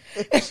 Beverly?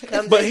 She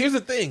comes But in. here's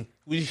the thing.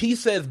 When he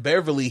says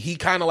Beverly, he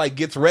kind of like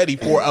gets ready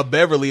for a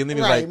Beverly, and then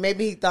he's Right. like,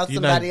 Maybe he thought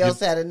 "You're somebody not- else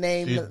had a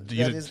name.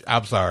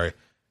 I'm sorry.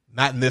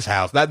 Not in this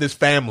house. Not in this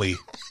family.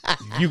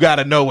 You got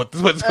to know what's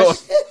going on."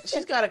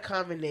 She's got a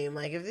common name.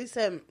 Like, if they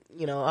said,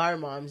 our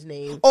mom's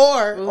name.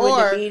 Or We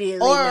would immediately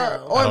know. I or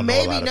don't know a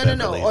maybe lot of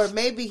no. Beverlys. Or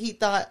maybe he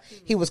thought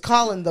he was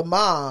calling the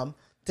mom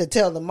to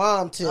tell the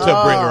mom to To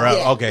bring her up.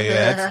 Yeah. Okay,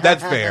 yeah,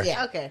 that's fair.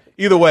 Yeah. Okay.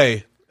 Either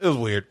way, it was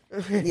weird.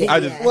 Yeah. I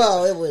just-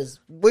 Well, it was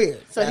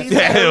weird. So That's- he's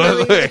got, Yeah, it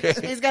was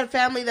weird. he's got a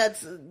family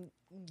that's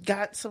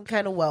got some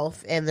kind of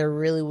wealth, and they're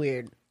really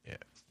weird. Yeah.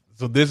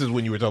 So this is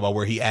when you were talking about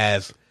where he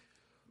asked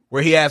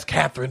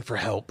Catherine for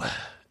help,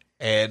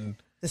 and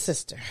the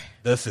sister.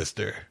 the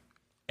sister.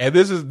 And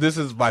this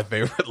is my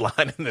favorite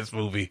line in this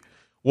movie.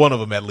 One of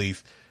them, at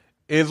least,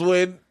 is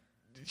when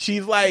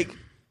she's like,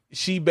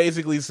 she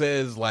basically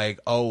says like,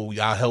 "Oh,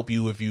 I'll help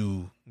you if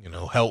you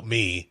help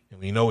me."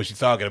 And you know what she's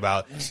talking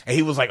about. And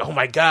he was like, "Oh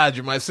my God,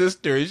 you're my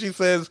sister." And she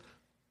says,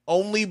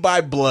 "Only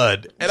by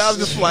blood." And I was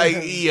just like,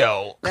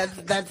 yo.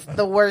 That's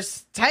the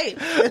worst type.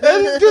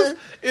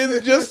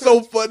 It's just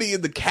so funny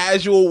in the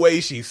casual way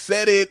she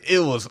said it.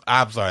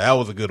 I'm sorry, that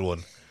was a good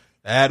one.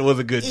 That was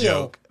a good Ew.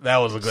 joke. That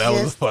was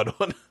a fun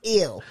one.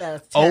 Ew.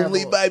 That's terrible.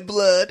 Only by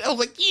blood. I was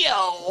like,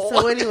 yo.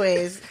 So,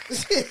 anyways,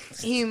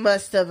 he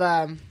must have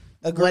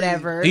Agreed.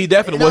 whatever. He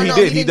definitely, well, he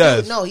did. He didn't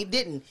does. No, he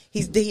didn't.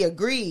 He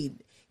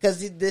agreed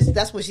because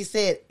that's what she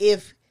said.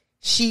 If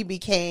she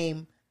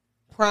became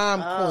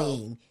prom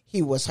queen,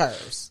 he was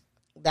hers.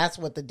 That's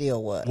what the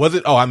deal was. Was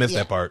it? Oh, I missed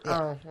Yeah. that part.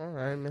 Oh, all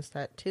right, I missed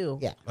that too.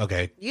 Yeah.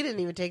 Okay. You didn't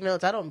even take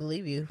notes. I don't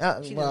believe you.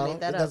 She Well, just made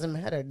that it up. doesn't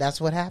matter. That's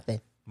what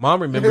happened.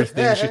 Mom remembers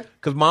things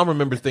because mom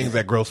remembers things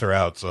that gross her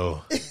out.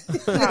 So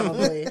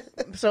Probably.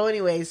 So,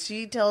 anyways,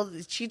 she tells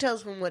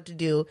him what to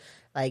do,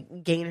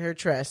 like gain her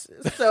trust.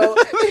 So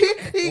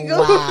he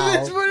goes. Wow.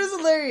 This part is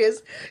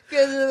hilarious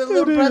because the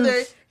little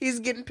brother,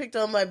 he's getting picked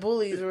on by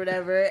bullies or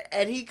whatever,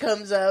 and he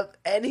comes up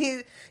and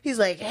he's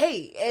like,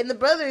 "Hey!" And the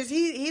brother's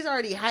he's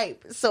already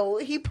hyped, so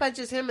he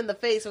punches him in the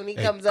face when he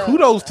comes up.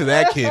 kudos to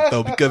that kid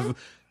though, because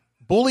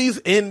bullies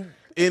in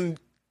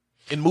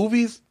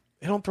movies,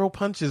 they don't throw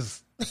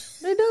punches.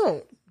 They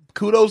don't.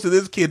 Kudos to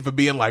this kid for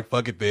being like,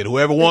 fuck it then.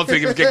 Whoever wants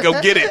it can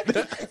go get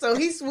it. So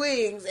he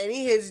swings and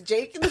he hits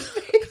Jake in the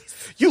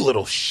face. You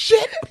little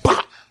shit.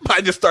 Pop.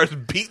 I just starts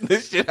beating the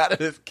shit out of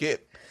this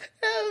kid.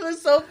 It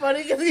was so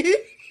funny because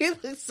he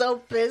looks so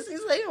pissed.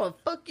 He's like, "I'm gonna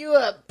fuck you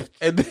up."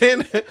 And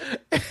then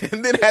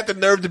had the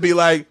nerve to be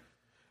like,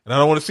 and I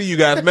don't want to see you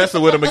guys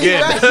messing with him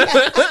again.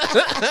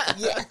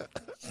 Yeah.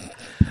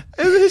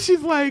 And then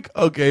she's like,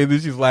 okay. Then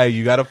she's like,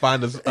 you gotta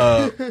find a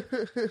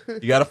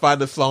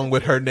song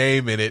with her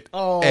name in it.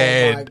 Oh,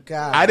 and my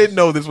gosh. I didn't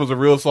know this was a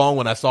real song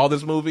when I saw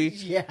this movie,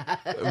 Yeah.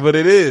 but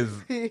it is.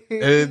 And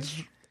it's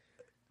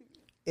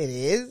It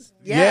is.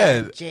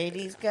 Yeah.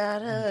 JD's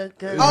got a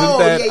gun. Oh,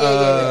 isn't that,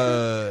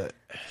 yeah.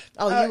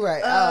 Oh, you're right.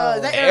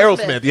 is that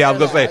Aerosmith. Yeah, I was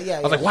gonna say. Yeah,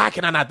 I was like, why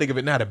can I not think of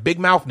it now? The big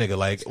mouth nigga,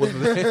 like what's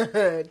his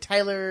name?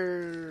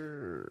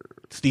 Tyler.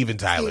 Steven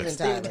Tyler.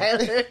 Steven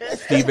Tyler. Tyler.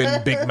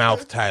 Steven Big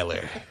Mouth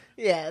Tyler.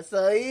 Yeah,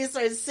 so he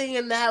starts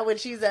singing that when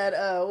she's at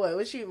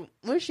where's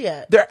she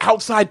at? They're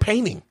outside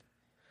painting.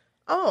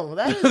 Oh,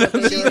 that is what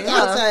they She's did, huh?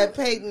 outside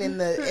painting in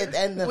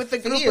the With the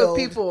group field. of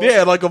people.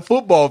 Yeah, like a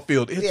football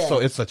field. It's Yeah.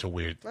 it's such a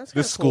weird. That's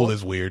This kinda school cool.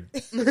 is weird.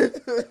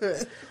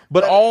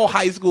 But all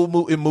high school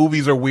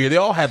movies are weird. They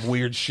all have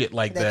weird shit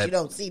like that that. you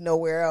don't see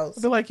nowhere else.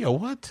 They're like, yo,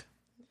 what?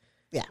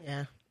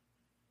 Yeah.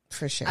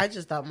 For sure. I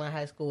just thought my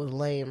high school was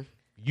lame.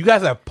 You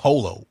guys have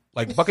polo,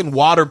 like fucking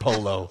water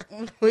polo.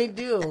 We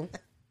do.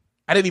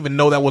 I didn't even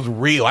know that was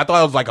real. I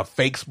thought it was like a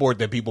fake sport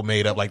that people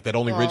made up, like that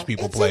only rich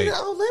people it's play. in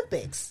the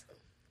Olympics.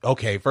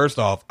 Okay, first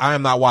off, I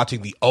am not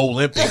watching the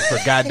Olympics for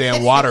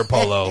goddamn water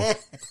polo,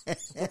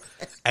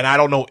 and I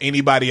don't know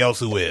anybody else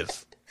who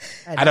is.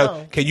 I know.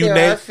 don't. Can you There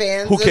name are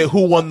fans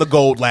who won the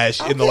gold in the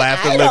last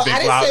I Olympics?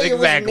 didn't Wow, say it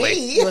was exactly.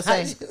 me. USA.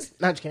 I just-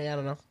 No, I'm just kidding. I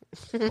don't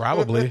know.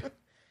 Probably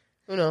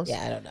Who knows?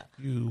 yeah, I don't know.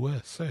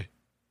 USA.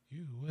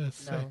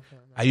 No.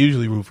 I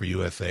usually root for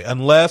USA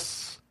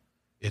unless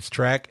it's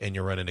track and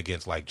you're running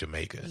against like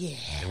Jamaica. Yeah.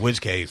 In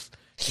which case,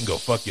 you can go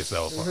fuck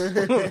yourself.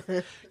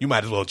 You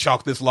might as well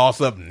chalk this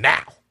loss up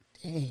now.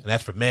 And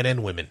that's for men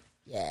and women.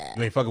 Yeah.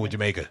 You ain't fucking with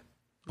Jamaica.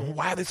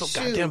 Why are they so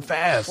Shoot. goddamn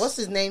fast? What's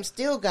his name?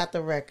 Still got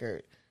the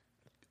record.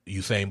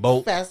 Usain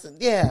Bolt? Fast.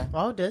 Yeah.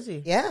 Oh, does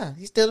he? Yeah.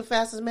 He's still the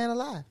fastest man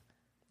alive.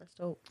 That's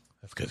dope.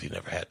 That's because he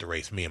never had to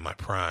race me in my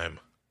prime.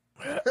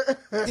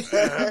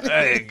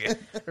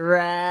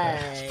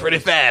 Right. Pretty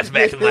fast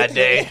back in my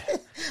day.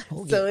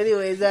 So,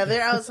 anyways,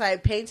 they're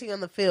outside painting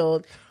on the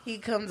field. He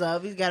comes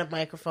up. He's got a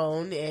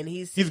microphone, and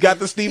he's He's got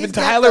the Steven He's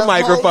got Tyler the whole-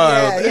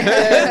 microphone.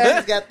 Yeah.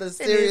 He's got the and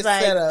serious he's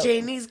like, setup.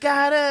 Janie's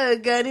got a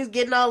gun. He's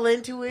getting all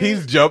into it.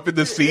 He's jumping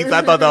the seats.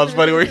 I thought that was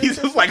funny where he's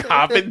just like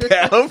hopping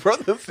down from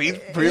the seats.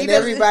 And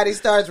everybody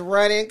starts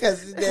running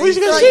because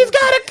She's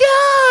got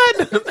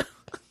a gun.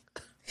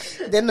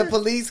 Then the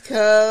police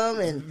come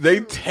and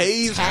They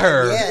tase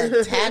her.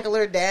 Yeah, tackle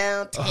her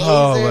down. Tase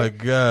Oh her. my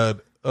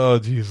god. Oh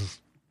Jesus.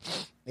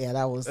 Yeah,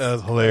 that was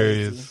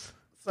Hilarious. crazy.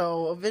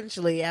 So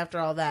eventually, after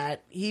all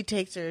that, he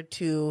takes her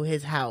to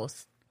his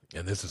house,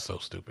 And this is so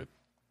stupid.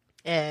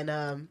 and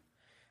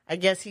I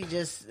guess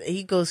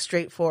he goes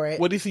straight for it.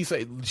 What does he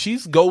say? She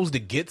goes to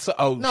get some.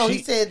 Oh, No,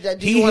 he said,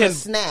 "Do you want a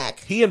snack?"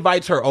 He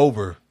invites her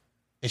over,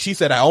 and she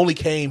said, "I only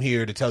came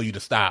here to tell you to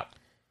stop."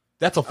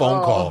 That's a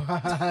phone call.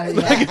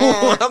 Like,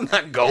 I'm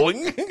not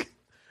going.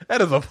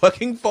 That is a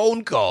fucking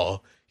phone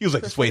call. He was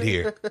like, "Just wait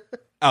here.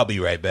 I'll be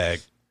right back."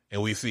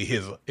 And we see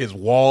his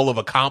wall of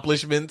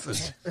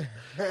accomplishments,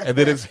 and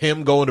then it's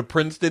him going to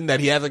Princeton that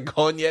he hasn't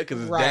gone yet because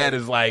his dad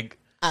is like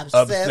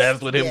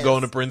obsessed with him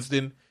going to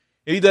Princeton.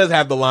 And he does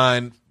have the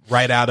line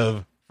right out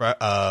of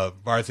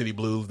Varsity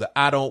Blues that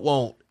 "I don't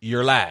want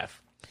your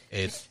laugh."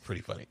 It's pretty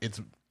funny.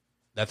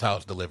 That's how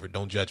it's delivered.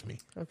 Don't judge me.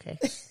 Okay,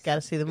 got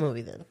to see the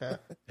movie then. Huh?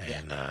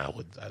 And nah,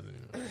 I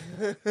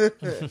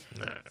didn't.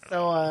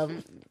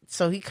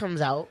 So he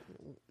comes out,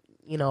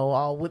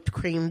 all whipped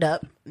creamed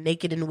up,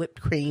 naked and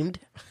whipped creamed,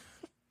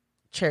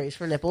 cherries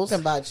for nipples.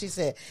 He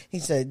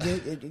said,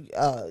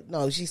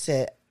 no, she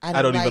said,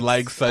 I don't even like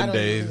I don't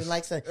Sundays. even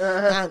like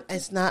Sundays.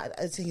 It's not.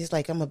 He's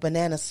like, I'm a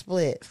banana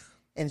split.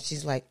 And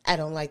she's like, I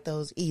don't like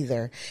those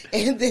either.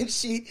 And then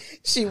she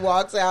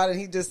walks out, and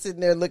he just sitting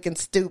there looking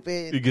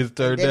stupid. He gets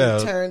turned and then down.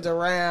 He turns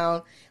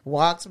around,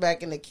 walks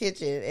back in the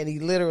kitchen, and he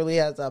literally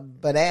has a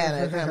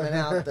banana coming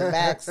out the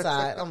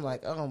backside. I'm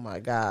like, oh my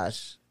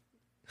gosh,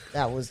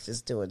 that was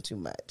just doing too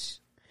much.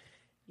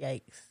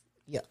 Yikes!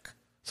 Yuck.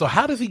 So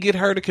how does he get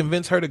her to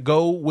convince her to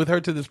go with her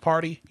to this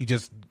party? He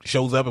just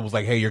shows up and was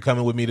like, "Hey, you're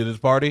coming with me to this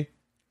party."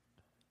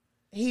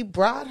 He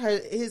brought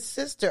his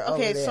sister over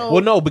there. so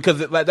Well, no, because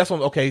that's what.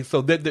 Okay,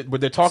 so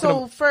they're talking.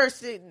 So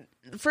first,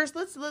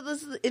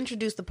 let's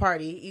introduce the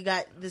party. You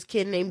got this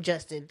kid named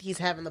Justin. He's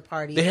having the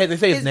party. They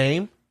say his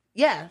name.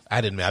 Yeah,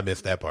 I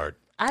missed that part.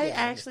 I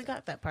actually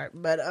got that part.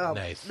 But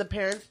Nice. The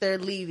parents, they're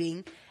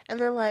leaving, and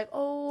they're like,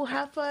 "Oh,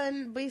 have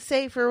fun, be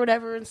safe, or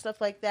whatever," and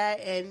stuff like that.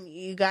 And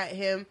you got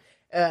him.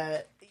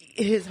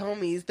 His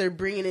homies, they're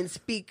bringing in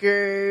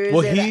speakers.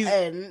 Well,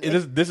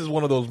 this is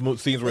one of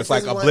those scenes where it's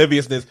like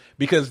obliviousness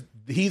because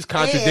he's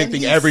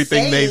contradicting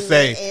everything they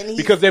say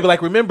because they be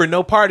like, "Remember,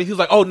 no party." He's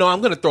like, "Oh no,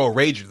 I'm going to throw a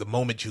rager the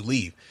moment you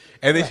leave,"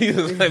 and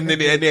then and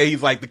then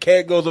he's like, "The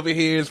cat goes over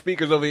here,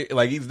 speakers over here,"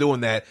 like he's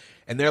doing that,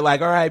 and they're like,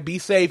 "All right, be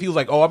safe." He was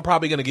like, "Oh, I'm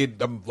probably going to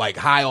get like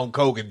high on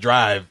coke and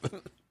drive."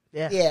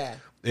 Yeah.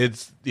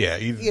 It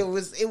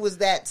was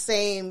that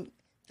same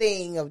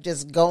thing of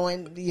just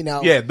going,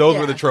 Yeah, those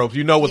were the tropes.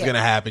 You know what's going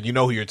to happen. You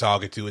know who you're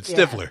talking to. It's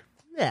Stifler.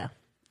 Yeah.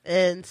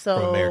 And so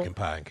From American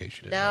Pie, in case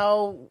you didn't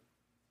know.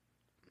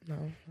 No,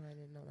 I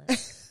didn't know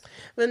that.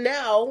 But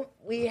now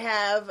we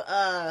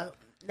have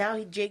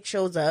Jake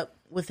shows up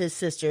with his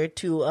sister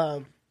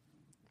to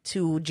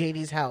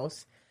JD's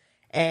house,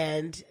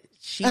 and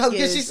she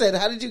said,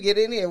 "How did you get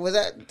in here?" Was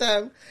that the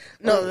time?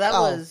 No, that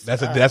was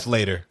that's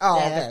later. Oh,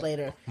 yeah, okay. that's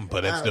later.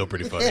 But it's still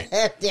pretty funny.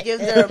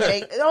 Gives her a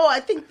make. Oh, I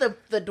think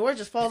the door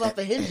just falls off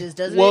the hinges,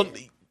 doesn't Well,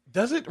 it?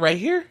 does it right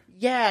here?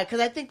 Yeah, because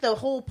I think the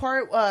whole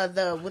part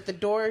with the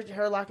door,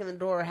 her locking the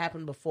door,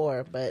 happened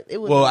before, but it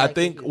was. Well, I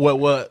think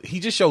what he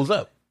just shows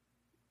up,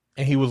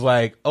 and he was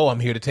like, "Oh, I'm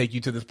here to take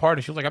you to this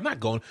party." She was like, "I'm not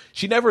going."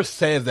 She never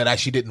says that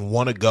she didn't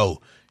want to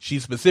go. She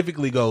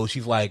specifically goes.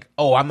 She's like,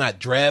 "Oh, I'm not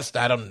dressed.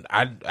 I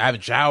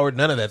haven't showered.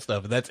 None of that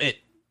stuff. That's it."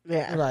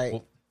 Yeah, right.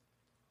 Well,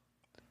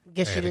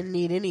 guess she didn't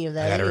need any of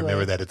that. I got to anyway.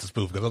 remember that it's a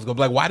spoof because I was going to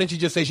be like, "Why didn't you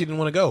just say she didn't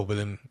want to go?" But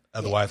then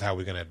otherwise, how are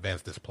we going to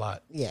advance this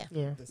plot? Yeah.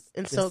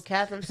 So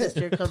Catherine's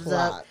sister comes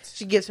up. plot.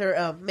 She gives her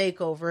a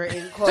makeover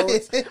in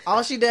quotes.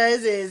 All she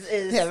does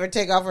is Have her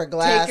take off her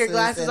glasses. take her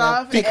glasses and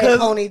off. Because a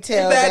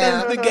ponytail that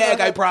down. is the gag.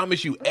 I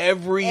promise you.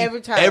 Every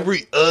time.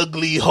 every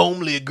ugly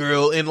homely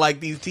girl in like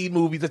these teen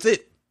movies. That's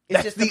it.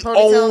 It's That's just the the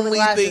ponytail and the only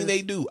glasses. thing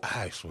they do.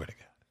 I swear to God.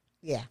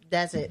 Yeah,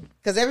 That's it.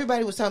 because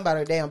everybody was talking about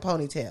her damn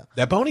ponytail.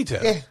 That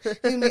ponytail.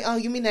 Yeah.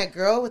 You mean that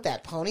girl with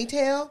that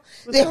ponytail?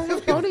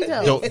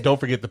 Ponytail. Don't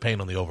forget the paint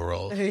on the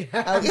overalls. Okay.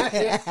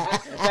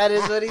 That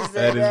is what he said.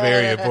 That is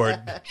very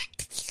important.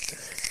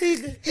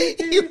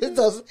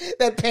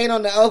 That paint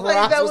on the overalls.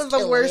 Like, that was the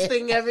killing worst it.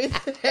 thing ever.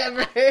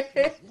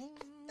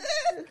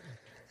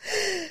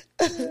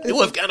 It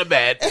was kind of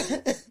bad.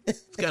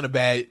 It's kind of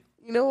bad.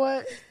 You know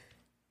what?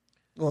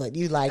 What,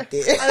 you liked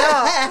it? I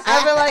know.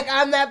 I feel like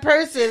I'm that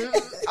person.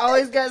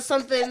 Always got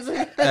something.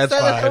 That's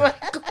fine.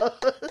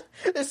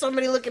 There's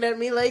somebody looking at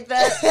me like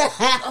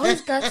that.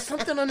 Always got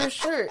something on their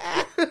shirt.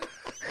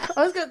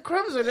 Always got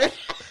crumbs on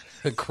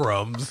it.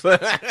 Crumbs.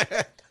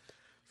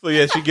 So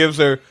yeah, she gives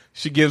her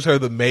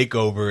the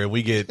makeover, and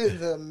we get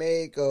The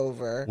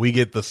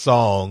makeover. the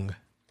song.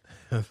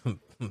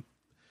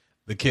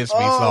 The Kiss Me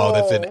song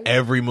that's in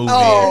every movie.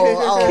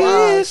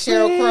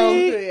 Sheryl Crow.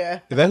 Yeah.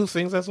 Is that who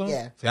sings that song?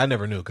 Yeah. See, I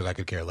never knew because I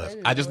could care less.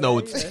 I just know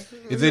it's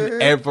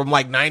in from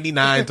like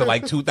 99 to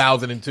like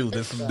 2002.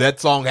 That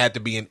song had to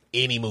be in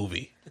any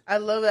movie. I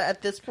love it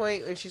at this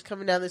point when she's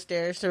coming down the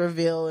stairs to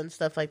reveal and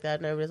stuff like that,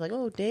 and everybody's like,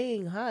 "Oh,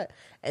 dang, hot!"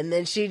 And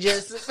then she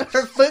just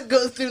her foot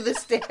goes through the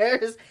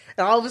stairs,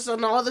 and all of a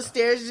sudden, all the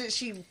stairs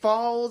she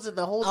falls, and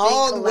the whole thing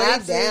all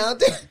collapses. the way down.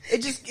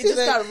 It just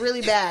got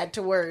really bad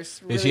to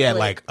worse. Really And she had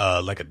quick.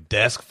 like a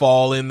desk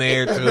fall in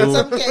there too,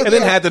 Okay, and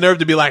then yeah. had the nerve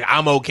to be like,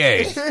 "I'm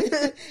okay."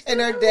 And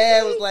her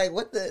dad was like,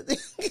 "What the?"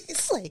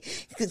 It's like,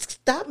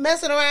 stop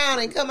messing around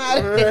and come out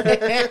of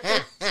here.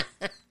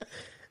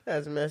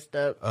 That's messed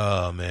up.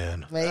 Oh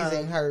man.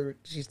 Amazing.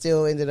 She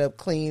still ended up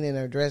clean, and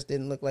her dress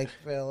didn't look like she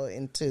fell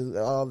into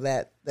all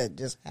that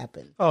just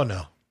happened. Oh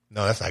no,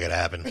 that's not gonna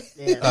happen.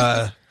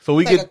 Yeah. So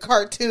we Like get a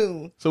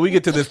cartoon.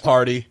 to this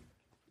party.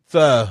 It's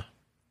a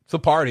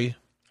party.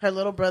 Her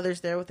little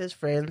brother's there with his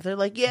friends. They're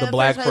like, "Yeah, The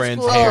black first high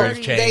friend's school hair party."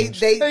 is changed.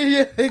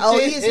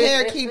 His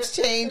hair keeps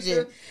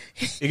changing.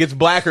 It gets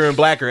blacker and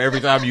blacker every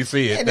time you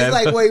see it. And it's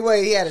like,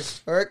 wait, he had a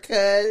short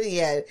cut, he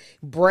had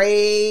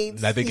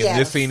braids. And I think he in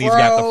had this a scene he's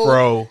got the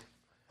fro.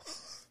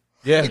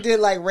 Yeah. He did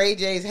like Ray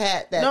J's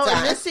hat that No,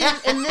 time.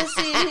 in this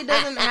scene, he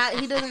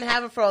doesn't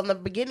have a fro. In the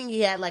beginning,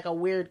 he had like a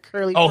weird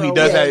curly. Oh, fro he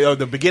does wig. have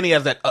the beginning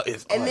has that.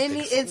 And then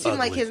it seemed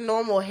like his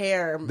normal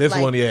hair. This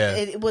like, one, yeah.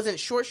 it wasn't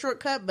short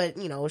cut, but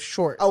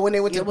short. Oh, when they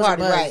went to It the was a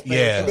party, buzz, right? but-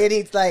 Yeah. And then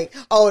he's like,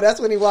 "Oh, that's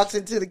when he walks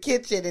into the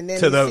kitchen, and then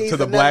To he the- sees to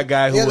the another- black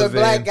guy who the other was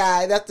black in-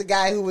 guy. That's the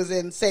guy who was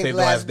in Save the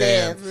Last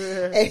Dance.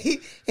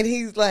 And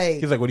he's like,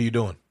 He's like, "What are you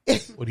doing?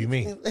 What do you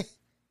mean?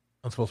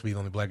 I'm supposed to be the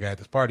only black guy at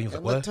this party." He's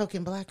like, "What "What?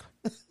 token black?"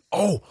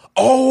 Oh,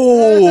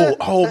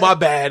 my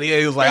bad." Yeah,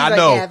 he was like, He's "I like,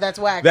 know yeah, that's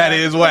whack. That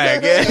is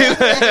whack."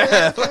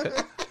 Yeah.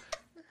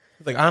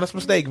 It's like, honest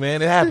mistake,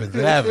 man. It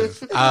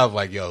happens. I was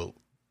like, "Yo,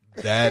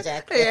 that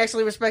He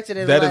actually respected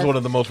it. is one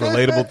of the most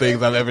relatable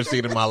things I've ever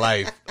seen in my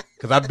life."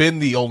 Because I've been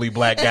the only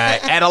black guy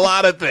at a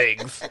lot of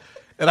things,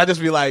 and I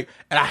just be like,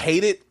 and I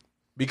hate it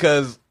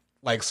because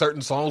like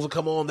certain songs will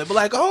come on, they'll be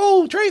like,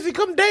 "Oh, Tracy,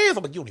 come dance."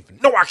 I'm like, "You don't even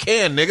know I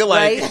can, nigga."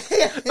 Like,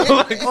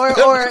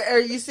 right? or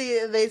you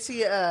see they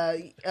see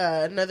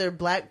another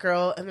black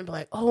girl and they're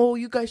like, "Oh,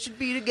 you guys should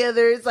be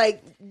together." It's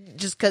like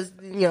just because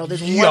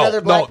there's one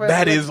other black person.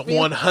 That is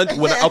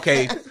 100.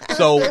 Okay,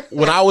 so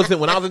when I was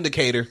in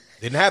Decatur,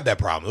 didn't have that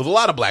problem. There was a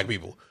lot of black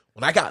people.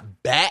 When I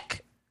got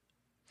back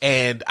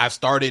and I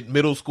started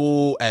middle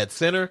school at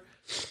Center,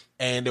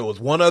 and there was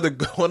one other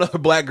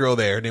black girl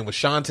there. Her name was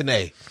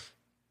Shantanae.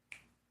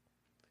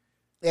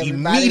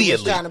 Everybody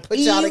was trying to put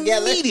y'all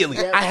together. Immediately,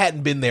 I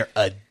hadn't been there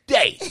a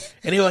day,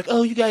 and they were like,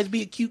 "Oh, you guys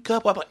be a cute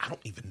couple." I'm like, "I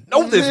don't even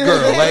know this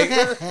girl,"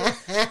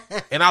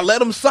 like, and I let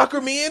them sucker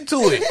me into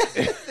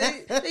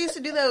it. They used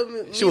to do that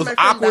with me. She and was my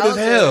friend awkward as Bowser.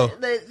 hell.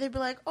 They'd be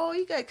like, "Oh,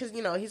 you guys," because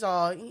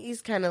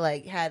he's kind of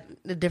like had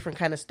a different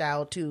kind of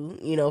style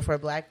too, for a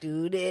black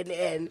dude.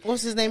 And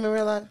What's his name in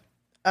real life?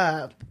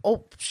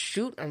 oh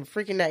shoot, I'm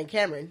freaking out,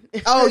 Cameron.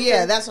 Oh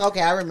yeah, that's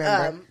okay. I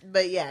remember.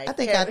 But yeah, I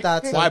think I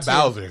thought so. Why too.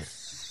 Bowser?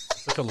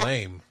 Such a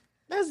lame.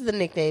 That's the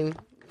nickname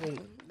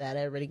that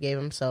everybody gave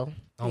him. So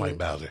I don't like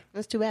Bowser.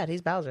 that's too bad.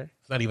 He's Bowser.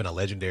 It's not even a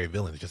legendary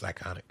villain. It's just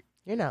iconic.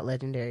 You're not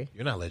legendary.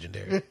 You're not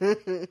legendary.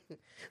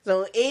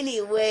 So,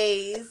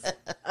 anyways,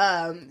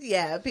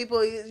 yeah,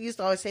 people used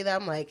to always say that.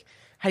 I'm like,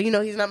 how do you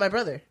know he's not my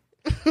brother?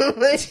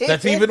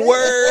 That's even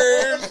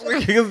worse.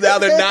 Because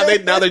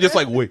now they're just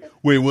like, wait,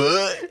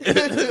 what?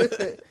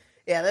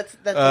 Yeah, that's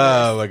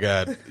Oh my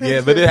god.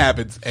 Yeah, but it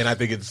happens, and I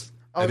think it's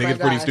Oh my pretty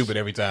gosh. stupid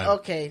every time.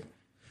 okay.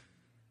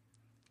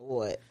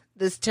 What?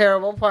 This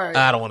terrible part.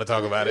 I don't want to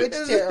talk about it.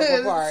 Which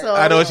terrible part? So,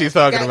 I know what she's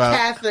talking got about.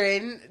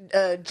 Catherine,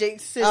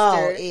 Jake's sister,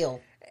 Oh, ew.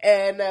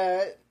 and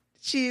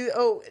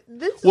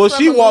this. Is Well, from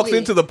she a walks movie.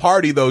 into the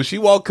party though.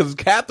 Because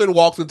Catherine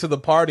walks into the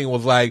party and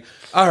was like,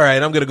 "All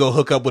right, I'm gonna go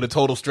hook up with a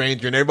total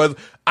stranger," and everybody's,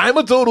 "I'm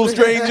a total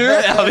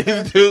stranger." All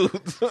these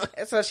dudes.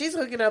 So she's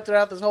hooking up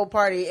throughout this whole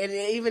party, and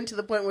even to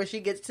the point where she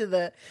gets to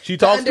the She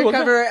talks to a guy?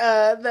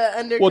 undercover. The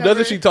undercover. Well,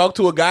 doesn't she talk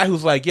to a guy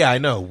who's like, "Yeah, I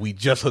know, we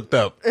just hooked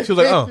up." She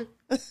was like, "Oh,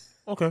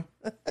 okay."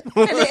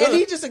 and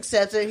he just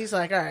accepts it. He's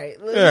like, "All right,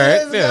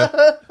 right,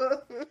 yeah.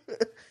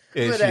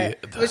 Yeah,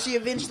 but she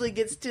eventually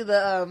gets to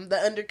the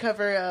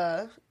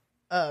undercover.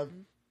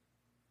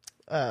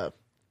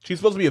 She's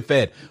supposed to be a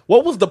Fed.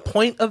 What was the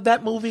point of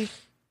that movie?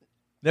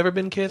 Never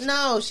Been Kissed?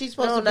 No, she's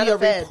supposed No, to not be a a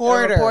Fed, a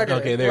reporter. reporter.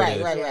 Okay, there right,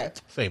 it is.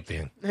 right. Same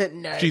thing.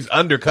 No. She's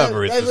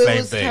undercover. It's It the same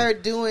was thing. her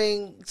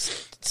doing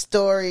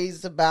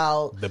stories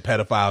about. The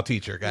pedophile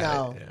teacher.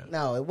 Got it. Yeah.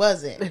 No, it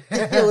wasn't.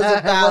 It was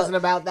about. wasn't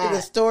about that.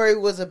 The story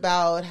was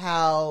about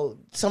how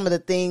some of the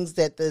things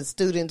that the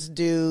students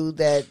do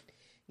that,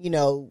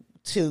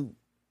 to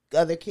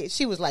other kids.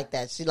 She was like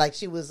that.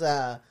 She was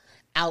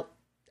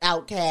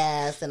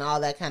outcast and all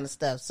that kind of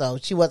stuff. So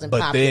she wasn't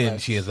But popular. then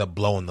she ends up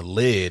blowing the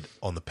lid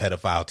on the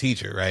pedophile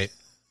teacher, right?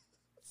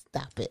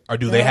 Stop it. Or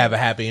do they have a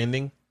happy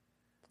ending?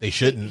 They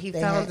shouldn't. He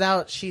They found had-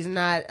 out she's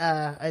not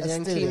a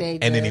young student. teenager,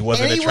 And then he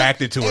wasn't And he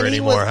attracted to her and he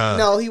anymore, was- huh?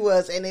 No, he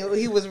was, and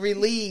he was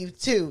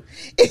relieved too.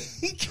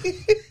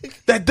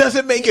 That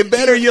doesn't make it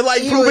better. You're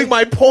like he proving was-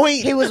 my point.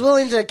 He was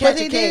willing to But catch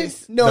he a didn't.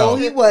 case. No, No.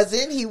 he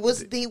wasn't. He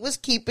was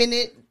keeping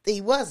it He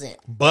wasn't.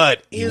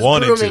 But he was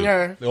wanted to. grooming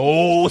her.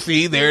 Oh,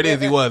 see, there it is.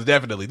 He was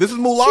definitely. This is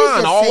She's Mulan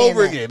just all saying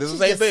over that. again. This is She's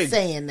the same just thing.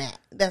 saying that.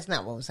 That's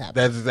not what was happening.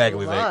 That's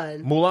exactly Mulan.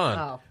 that. Mulan.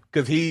 Oh.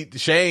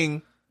 Because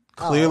Shang,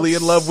 clearly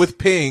in love with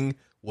Ping,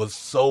 was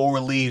so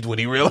relieved when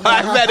he realized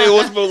that it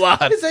was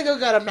Mulan. He's like, oh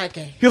God, I'm not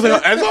gay. He was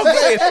like, as I'm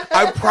saying,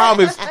 I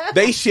promise.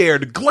 They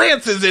shared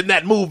glances in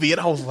that movie, and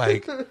I was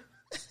like,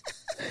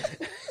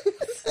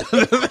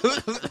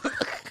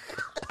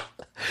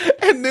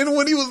 and then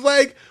when he was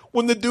like,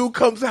 when the dude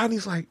comes out, and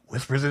he's like,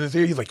 whispers in his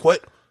ear, he's like,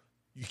 what?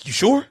 You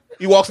sure?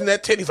 He walks in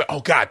that tent, he's like,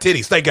 oh God,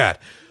 titties, thank God.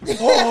 And then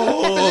he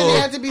Oh.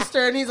 had to be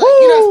stern. He's like,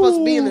 you're not supposed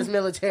to be in this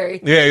military.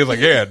 Yeah, he was like,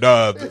 yeah,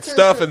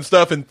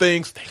 stuff and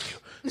things. Thank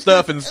you.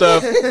 Stuff and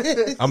stuff.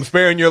 I'm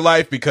sparing your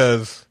life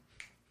because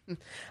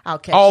I'll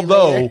catch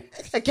Although- you later.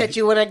 I'll catch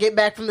you when I get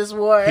back from this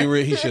war.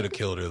 he should have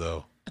killed her,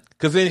 though.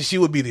 Because then she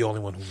would be the only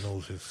one who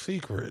knows his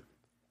secret.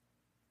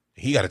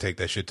 He got to take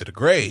that shit to the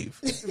grave.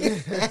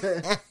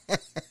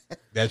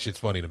 That shit's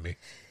funny to me.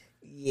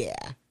 Yeah.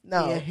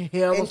 No. Yeah, he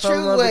in almost fell in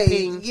true love with way,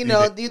 Ping. you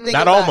know, He did. do you think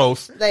Not about,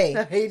 almost. Hey,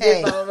 He did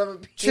hey, fall in love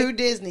with Ping. true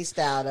Disney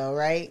style though,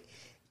 right?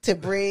 To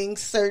bring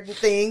certain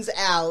things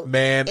out.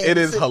 Man, and it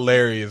is to-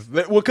 hilarious.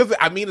 Well, because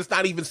I mean, it's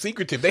not even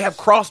secretive. They have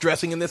cross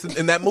dressing in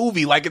that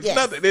movie. Like it's Yes.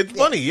 nothing. It's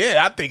funny.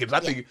 Yeah, I think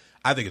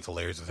it's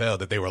hilarious as hell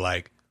that they were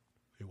like,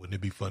 hey, wouldn't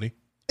it be funny?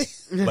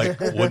 Like,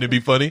 wouldn't it be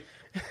funny?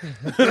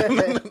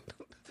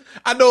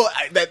 I know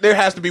that there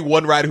has to be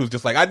one writer who's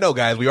just like, I know,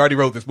 guys, we already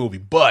wrote this movie,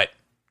 but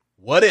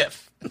what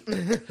if?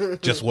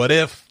 Just what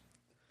if?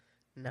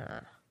 Nah.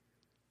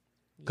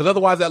 Because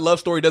otherwise, that love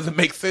story doesn't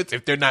make sense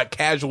if they're not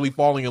casually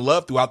falling in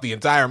love throughout the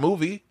entire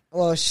movie.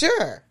 Well,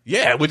 sure.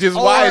 Yeah, which is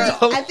why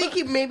it's I think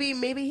he maybe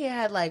he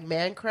had like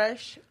man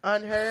crush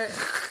on her,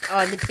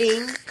 on the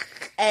Ping,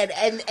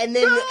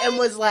 and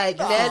was like,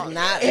 man,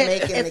 not if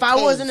making the I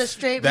case. wasn't a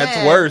straight man,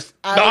 that's worse.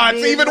 I No, would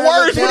it's be even in love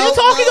worse. with What are you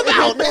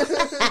talking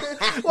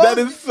about? That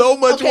is so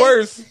much Okay.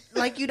 worse.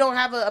 Like, you don't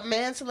have a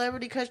man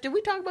celebrity crush. Did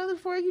we talk about this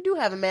before? You do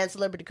have a man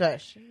celebrity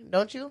crush,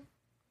 don't you?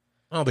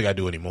 I don't think I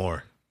do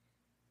anymore.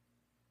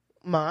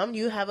 Mom,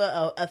 you have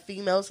a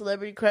female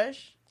celebrity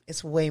crush?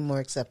 It's way more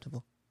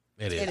acceptable.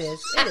 It is. It is.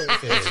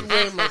 It's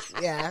way much.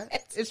 Yeah,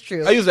 it's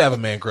true. I used to have a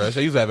man crush. I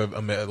used to have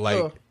a man, like,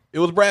 Oh. it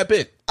was Brad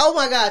Pitt. Oh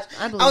my gosh!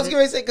 I I believe was it.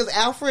 going to say because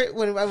Alfred,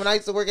 when I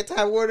used to work at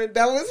Time Warner,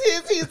 that was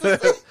his.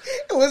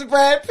 It was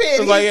Brad Pitt. It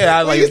was like, yeah,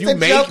 I was like, we if used you to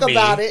make joke me.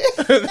 about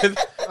it.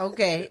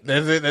 Okay.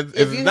 It's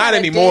If you not had a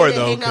anymore, day to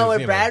though. hang out 'cause,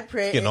 with you know, Brad it's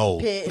Pitt, getting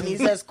old. and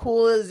he's as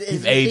cool as He's you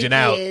think aging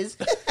out. He is,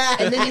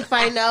 and then you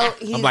find out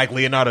he's I'm like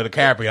Leonardo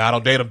DiCaprio. I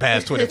don't date him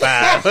past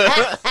 25.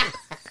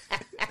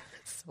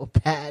 so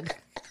bad.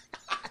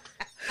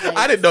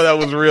 I didn't know that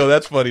was real.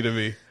 That's funny to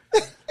me.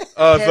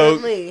 So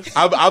Apparently.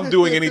 I'm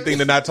doing anything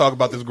to not talk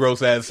about this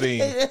gross ass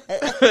scene.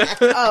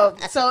 Oh,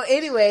 so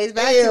anyways,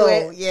 back to Ew,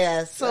 it.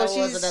 yes. So that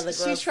was another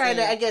she's gross trying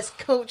to, scene. I guess,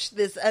 coach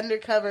this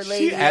undercover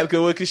lady. She asked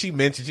her because she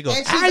mentioned, she goes,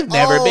 And she's I've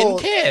never been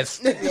old.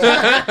 kissed.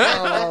 Yeah.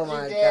 Oh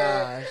my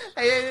Yeah.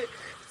 gosh!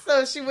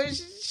 So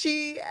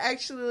she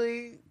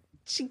actually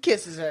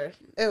kisses her.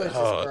 It was just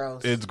Oh,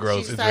 gross. it's gross. She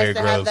It's decides very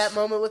to gross. have that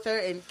moment with her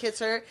and kiss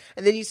her,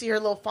 and then you see her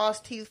little false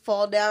teeth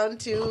fall down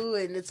too,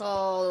 and it's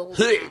all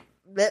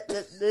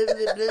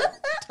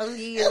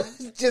tonguey.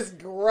 And just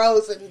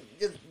gross and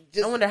just.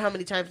 I wonder how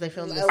many times they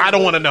filmed this. I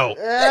don't want to know.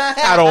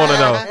 I don't want to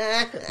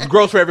know. It's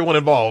gross for everyone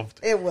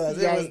involved. It was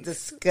Yikes.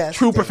 disgusting.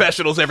 True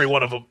professionals, every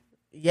one of them.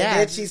 Yeah, And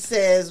then she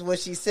says what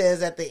she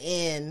says at the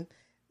end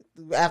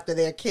after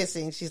they're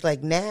kissing. She's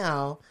like,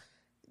 "Now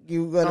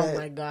you gonna." Oh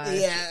my god!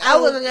 Yeah, I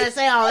wasn't gonna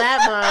say all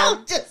that, Mom.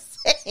 I'm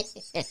just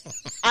saying.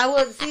 I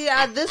would see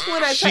this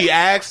one. She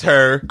asked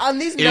her on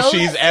these if notes.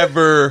 she's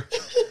ever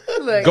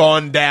Look,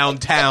 gone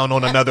downtown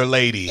on another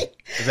lady.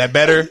 Is that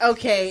better?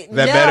 okay,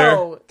 that no.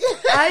 better?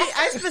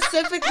 I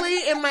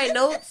specifically in my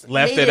notes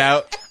Left made it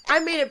out. I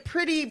made it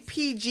pretty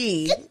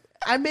PG.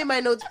 I made my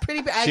notes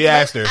pretty. She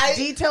asked her.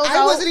 Details I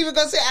out. wasn't even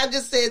gonna say. I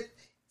just said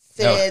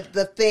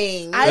the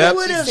thing. I Yep,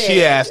 would've-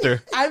 she asked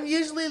her. I'm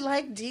usually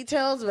like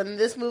details, but in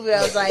this movie,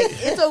 I was like,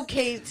 it's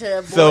okay to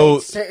avoid So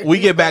certain we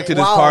get back to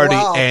this Wow, party,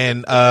 wow.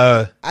 and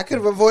I could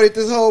have avoided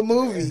this whole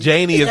movie.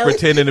 Janie is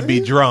pretending to be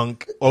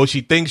drunk. Oh,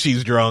 she thinks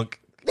she's drunk.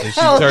 And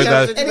she Oh, turns yeah.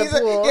 out And in the he's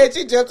like, pool. yeah,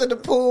 she jumped in the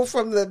pool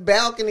from the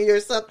balcony or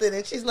something,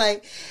 and she's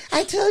like,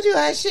 "I told you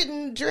I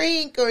shouldn't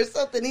drink or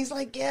something." He's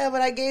like, "Yeah,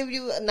 but I gave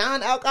you a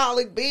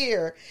non-alcoholic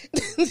beer."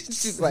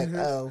 She's like,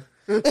 "Oh,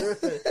 And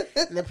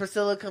then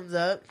Priscilla comes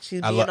up.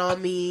 She's being all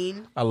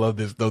mean. I love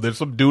this though. There's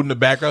some dude in the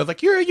background. It's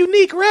like, you're a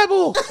unique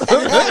rebel.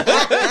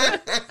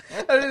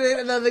 And then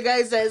another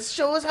guy says,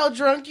 "Show us how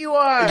drunk you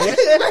are."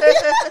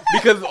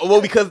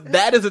 because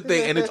that is the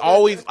thing, and it's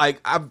always like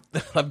I've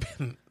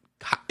been,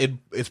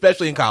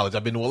 especially in college,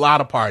 I've been to a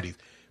lot of parties.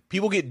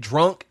 People get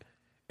drunk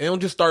and they'll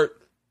just start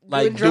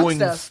like Doing drunk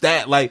doing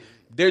stuff. like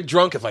they're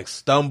drunk. It's like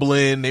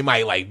stumbling. They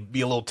might like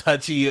be a little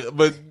touchy,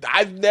 but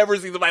I've never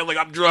seen somebody like,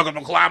 I'm drunk. I'm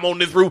gonna climb on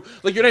this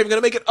roof. Like, you're not even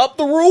gonna make it up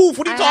the roof.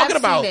 What are you talking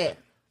about? Seen it.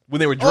 When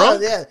they were oh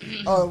drunk? yeah."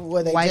 Or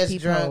were they White just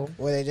people. drunk?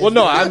 Were they just Well,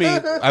 no, drunk? I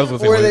mean, I was gonna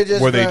say, Were they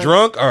just were they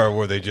drunk? drunk or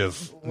were they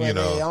just, Were you they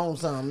know? on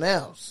something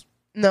else?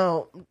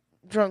 No,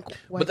 drunk.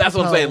 White But that's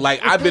what I'm people. saying.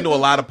 Like, I've been to a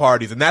lot of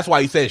parties, and that's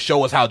why he said,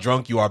 "Show us how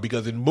drunk you are."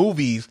 Because in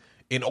movies,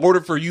 in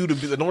order for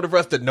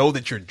us to know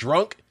that you're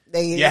drunk,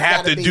 you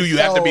have to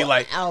be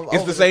like,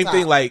 it's the same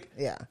thing. Like,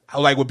 how,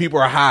 like when people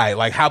are high,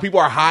 like how people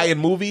are high in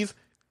movies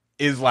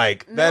is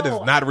like that is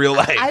not real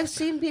life. I've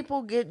seen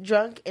people get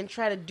drunk and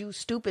try to do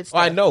stupid stuff.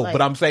 I know, like,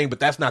 but I'm saying, but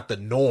that's not the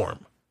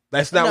norm.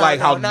 That's not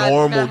not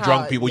normal how-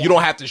 drunk people. You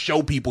don't have to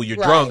show people you're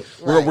drunk.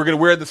 right.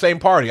 We're at the same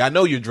party. I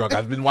know you're drunk.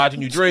 I've been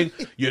watching you drink.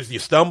 You're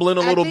stumbling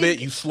a little bit.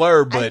 You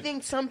slur, but I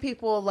think some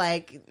people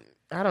like,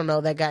 I don't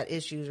know, that got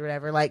issues or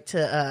whatever, like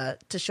to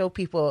show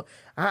people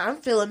I'm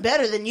feeling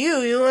better than you.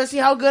 You want to see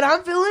how good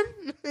I'm feeling?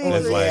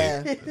 that's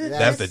like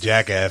that's the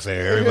jackass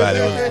there. Everybody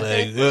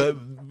was like,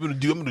 I'm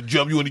gonna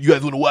jump you, and you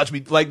guys want to watch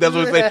me. Like that's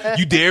what I'm saying.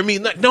 You dare me?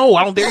 Like, no,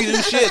 I don't dare you to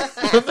do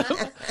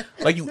shit.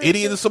 Like you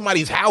idiot in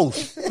somebody's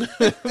house.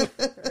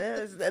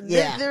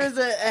 There is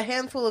a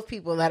handful of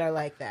people that are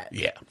like that.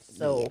 Yeah.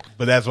 So,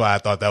 but that's why I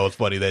thought that was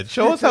funny. That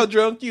show us how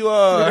drunk you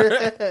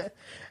are.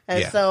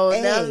 and so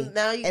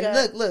now you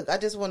got, look. I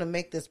just want to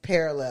make this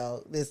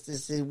parallel. This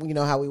is, you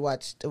know, how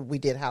we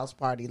did House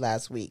Party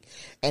last week,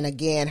 and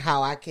again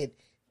how I could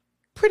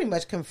pretty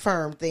much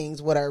confirm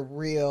things what are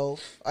real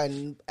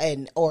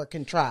and or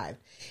contrived.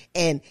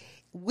 And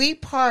we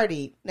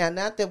partied. Now,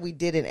 not that we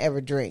didn't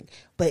ever drink,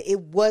 but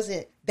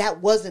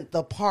that wasn't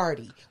the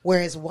party.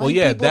 Whereas white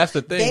people, that's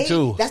the thing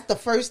too. That's the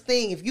first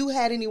thing. If you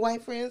had any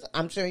white friends,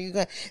 I'm sure you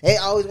got. They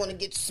always want to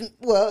get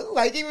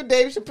like even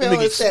Dave Chappelle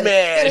has said,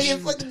 smashed. Get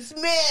fucking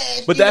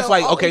smashed. But that's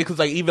like okay, because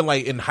like even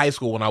like in high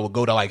school when I would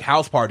go to like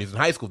house parties in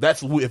high school,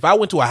 that's if I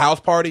went to a house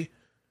party,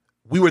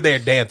 we were there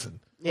dancing.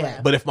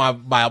 Yeah. But if my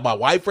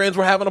white friends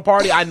were having a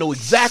party, I know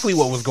exactly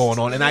what was going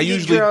on, and I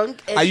usually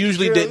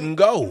didn't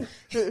go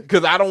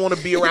because I don't want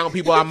to be around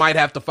people I might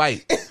have to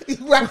fight.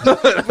 Right.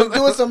 We're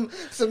doing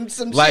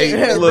some Like,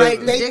 shit. look,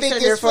 they dicks think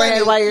on your it's funny.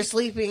 forehead while you're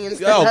sleeping and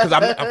Yo, stuff.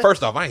 because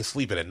first off, I ain't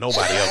sleeping at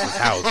nobody else's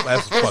house.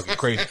 That's fucking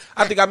crazy.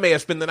 I think I may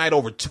have spent the night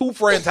over 2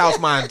 friends' house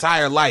my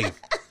entire life.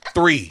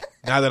 3.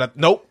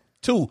 Nope,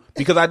 2.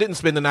 Because I didn't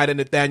spend the night at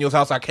Nathaniel's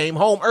house. I came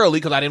home early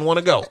because I didn't want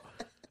to go.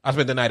 I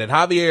spent the night at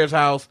Javier's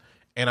house.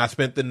 And I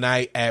spent the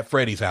night at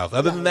Freddie's house.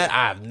 Other than that,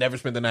 I've never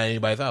spent the night at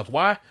anybody's house.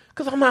 Why?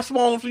 Because I'm not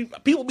small.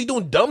 People be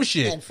doing dumb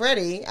shit. And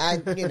Freddie, I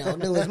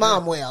knew his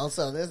mom well,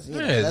 so this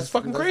It's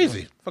fucking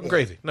crazy. Fucking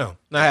crazy. No,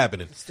 not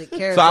happening. Take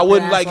care of So I your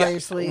wouldn't ass like while you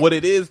sleep. what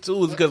it is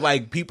too is because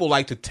like people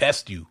like to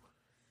test you.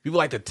 People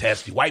like to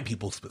test you. White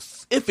people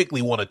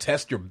specifically want to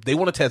test they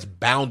want to test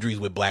boundaries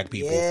with black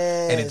people.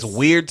 Yes. And it's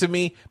weird to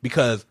me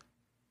because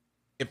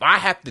if I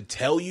have to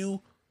tell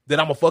you that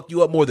I'm gonna fuck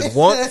you up more than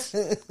once,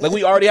 like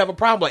we already have a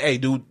problem. Like, hey,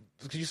 dude,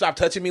 can you stop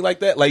touching me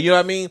like that? Like, you know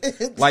what I mean?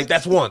 Like,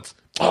 that's once.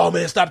 Oh,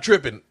 man, stop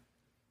tripping.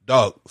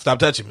 Dog, stop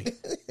touching me.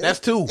 That's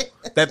 2.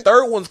 That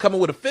third one's coming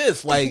with a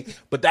fist. Like,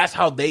 but that's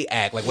how they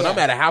act. Like, when I'm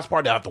at a house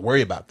party, I don't have to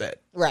worry about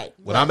that. Right.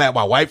 When I'm at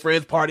my white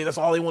friend's party, that's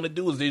all they want to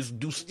do is they just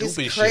do stupid Just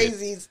shit.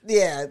 crazy.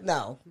 Yeah,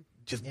 no.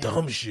 Just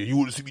dumb shit. You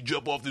want to see me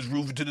jump off this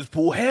roof into this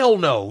pool? Hell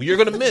no. You're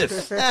going to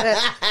miss.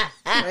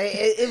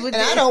 It would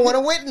And I don't want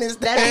to witness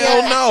that.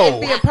 Hell no.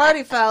 It'd be a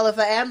party foul if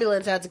an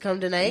ambulance had to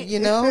come tonight. You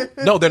know?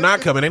 No, they're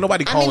not coming. Ain't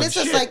nobody I calling mean, it's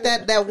shit. just like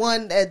that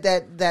one,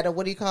 that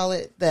what do you call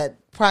it?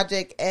 That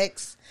Project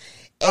X.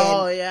 And,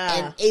 Oh,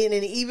 yeah. and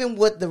even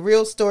with the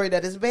real story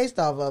that it's based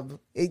off of,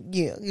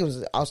 he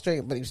was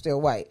Australian, but he was still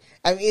white.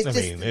 I mean,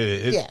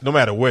 it's no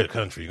matter what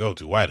country you go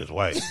to, white is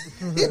white.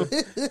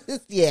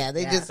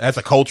 That's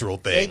a cultural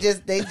thing.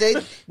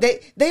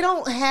 They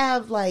don't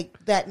have like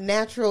that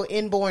natural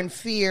inborn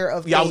fear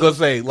of. Yeah, I was gonna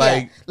say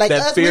like that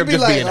us, fear of we'd be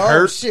just like, being oh,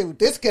 hurt. Shoot,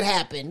 this could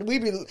happen.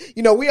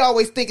 We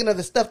always thinking of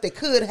the stuff that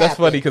could happen. That's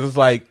funny because it's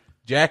like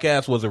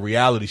Jackass was a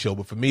reality show,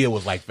 but for me it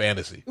was like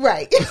fantasy.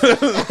 Right.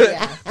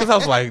 Because I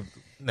was like,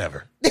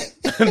 never,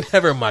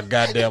 never in my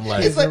goddamn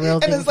life. It's like, real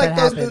and things it's like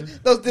that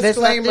those happen.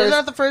 disclaimers. They're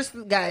not the first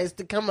guys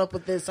to come up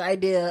with this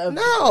idea of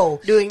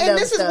And doing dumb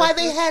this stuff. is why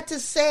they had to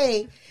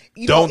say,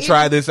 Don't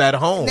try this at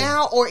home.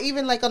 now, or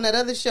even like on that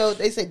other show,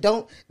 they say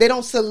they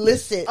don't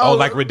solicit. Oh,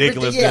 like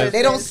ridiculousness. Yeah,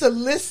 they don't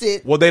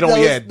solicit. Well, they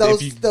don't.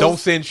 those- if you those- don't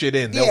send shit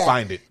in, they'll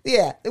find it.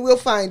 Yeah, we'll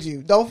find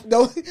you. Don't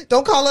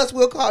call us.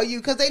 We'll call you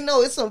because they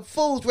know it's some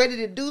fools ready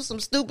to do some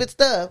stupid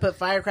stuff. put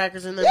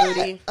firecrackers in their Yeah.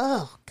 booty.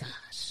 Oh gosh.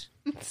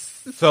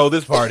 So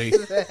this party,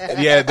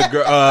 the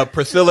girl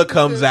Priscilla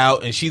comes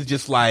out and she's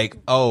just like,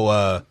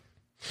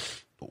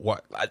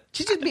 what?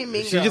 She's just being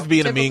mean. She's just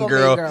being a mean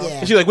Typical girl. Yeah.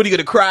 And she's like, "What are you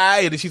gonna cry?"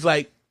 And then she's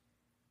like,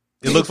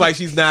 "It looks like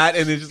she's not."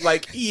 And it's just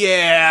like,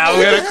 "Yeah,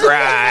 I'm gonna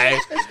cry."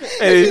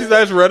 And then she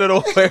starts running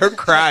away. Her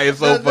cry is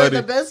so funny.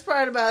 The best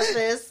part about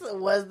this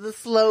was the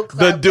slow The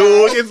clap.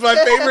 dude is my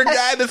favorite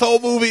guy in this whole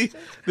movie.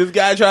 This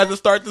guy tries to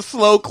start the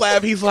slow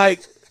clap. He's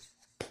like,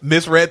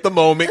 misread the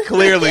moment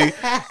clearly.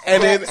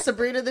 And then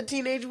Sabrina the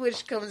Teenage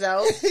Witch comes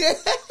out.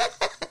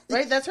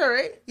 Right? That's her,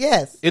 right?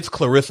 Yes. it's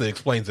Clarissa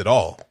explains it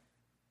all.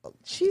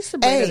 She's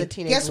Sabrina Hey, the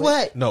Teenage guess Witch.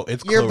 what? No,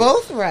 it's You're Clarissa.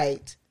 both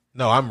right.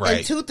 No, I'm right.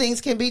 And 2 things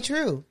can be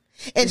true.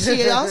 And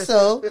she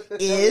also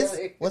is,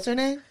 what's her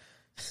name?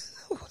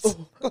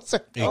 What's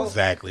her?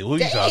 Exactly. What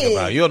are you Dang. talking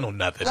about? You don't know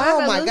nothing. Why am Oh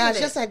I my losing gosh, it?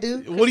 yes I do.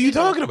 What are you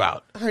talking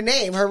about? Her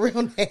name, her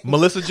real name.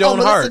 Melissa Joan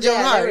Melissa Hart. Joan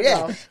Yeah, Hart, there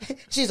yeah. we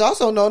She's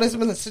also known as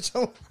Melissa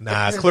Joan.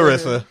 Nah, it's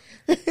Clarissa.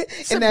 And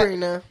that-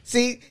 Sabrina.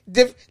 see,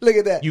 look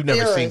at that. You've never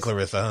Eras. seen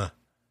Clarissa, huh?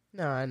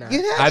 No, I know.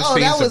 You have? I've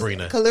seen that was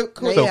Sabrina.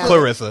 So yeah.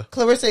 Clarissa.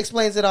 Clarissa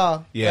Explains It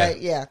All. Yeah. Right?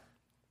 Yeah.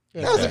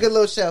 Yeah, That was a good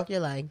little show. You're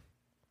lying.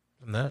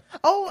 I'm not.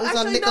 Oh, It was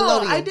on actually, no.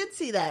 Nickelodeon. I did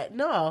see that.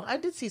 No, I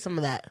did see some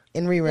of that.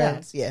 In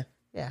reruns, yeah.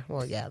 Yeah,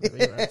 well, yeah, the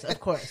reruns, of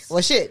course.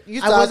 Well, shit,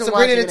 you I saw wasn't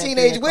Sabrina the watching it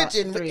at Teenage 3 Witch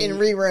o'clock, in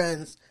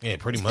reruns. Yeah,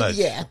 pretty much.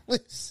 Yeah,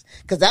 because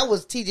that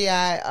was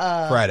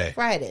TGI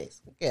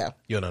Fridays. Yeah,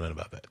 You don't know nothing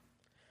about that.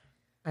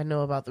 I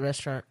know about the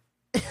restaurant.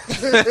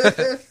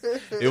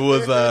 It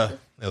was a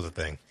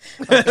thing.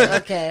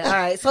 Okay, all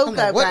right. Slow I'm like,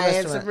 clap what guy and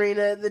restaurant?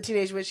 Sabrina the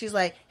Teenage Witch. She's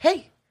like,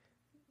 "Hey,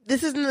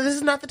 this is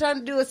not the time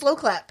to do a slow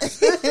clap."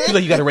 She's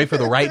like, you got to wait for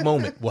the right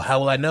moment. Well, how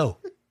will I know?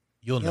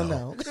 You'll know. you'll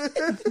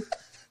know.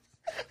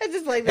 I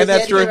just like And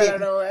that's this true. out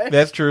of nowhere.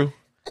 That's true.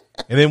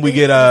 And then we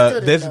get still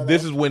didn't this. know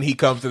This that. is when he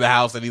comes to the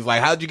house and he's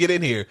like, "How'd you get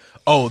in here?"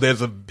 Oh,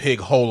 there's a big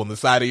hole in the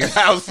side of your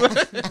house.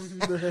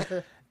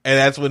 And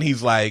that's when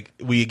he's like,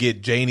 we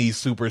get Janie's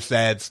super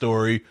sad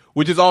story,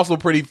 which is also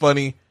pretty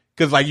funny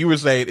because, like you were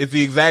saying, it's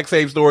the exact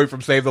same story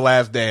from Save the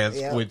Last Dance,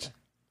 Yep. which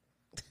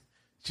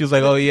she was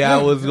like, "Oh yeah,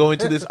 I was going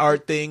to this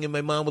art thing and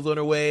my mom was on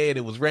her way and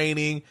it was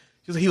raining."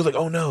 He was like,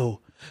 "Oh no,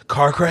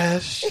 car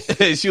crash?"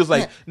 And she was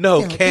like,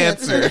 "No,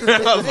 cancer."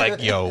 I was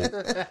like, "Yo,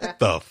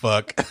 the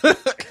fuck."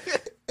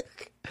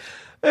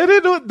 And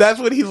then that's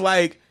when he's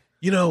like,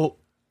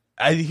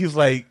 he's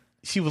like,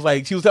 she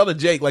was telling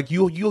Jake, like,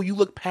 you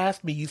look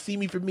past me. You see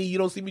me for me. You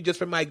don't see me just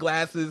for my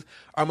glasses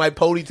or my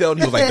ponytail. And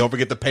he was like, "Don't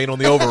forget the paint on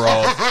the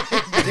overalls."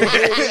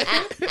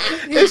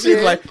 And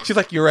she's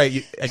like, "You're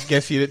right. I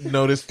guess you didn't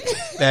notice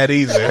that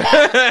either."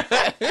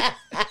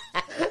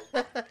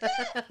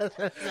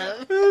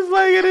 It's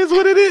like, it is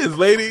what it is,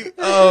 lady.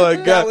 Oh my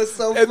god, That was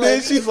so And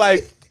then funny. she's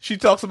like, she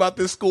talks about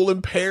this school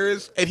in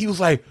Paris, and he was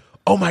like,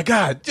 "Oh my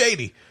god,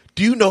 JD,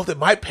 do you know that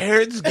my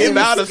parents give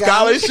out a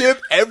scholarship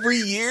every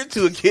year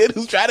to a kid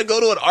who's trying to go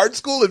to an art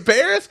school in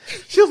Paris?"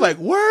 She was like,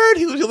 "Word?"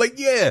 He was like,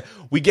 "Yeah,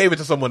 we gave it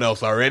to someone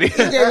else already." He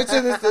gave it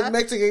to this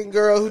Mexican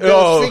girl who does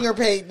Oh. finger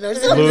painting or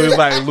It something. was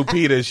like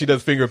Lupita, she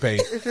does finger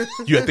paint.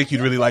 I think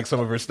you'd really like some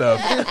of her stuff.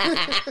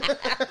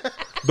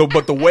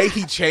 But the way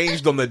he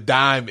changed on the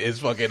dime is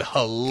fucking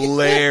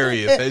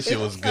hilarious. That shit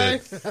was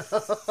good.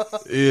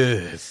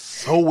 It's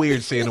so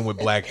weird seeing him with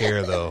black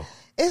hair, though.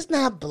 It's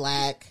not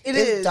black. It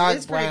it's is. dark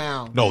It's pretty-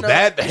 brown. No, No,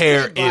 that it's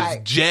hair pretty is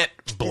black. jet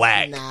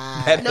black.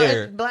 not. That No,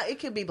 hair. it's black. It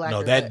could be black.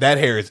 No, that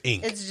hair is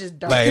ink. It's just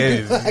dark. Like, it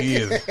is, he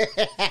is.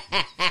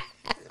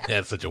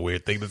 That's such a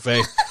weird thing to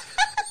say.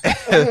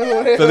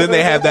 So then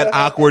they have that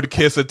awkward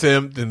kiss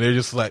attempt, and they're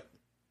just like,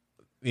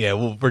 "Yeah,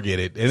 we'll forget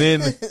it." And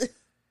then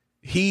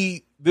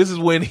this is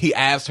when he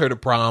asked her to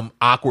prom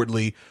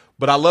awkwardly.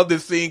 But I love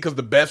this scene because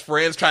the best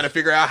friend's trying to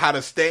figure out how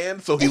to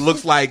stand, so he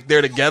looks like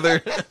they're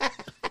together.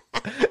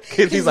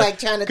 He's like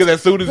trying to because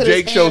as soon as put his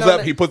Jake hand shows on up,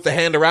 it. he puts the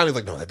hand around. He's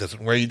like, "No, that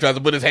doesn't work." He tries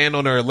to put his hand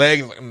on her leg.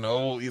 He's like,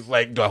 "No." He's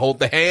like, "Do I hold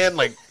the hand?"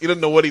 Like, he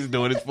doesn't know what he's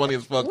doing. It's funny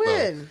as fuck though.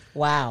 When?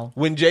 Wow.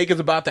 When Jake is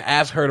about to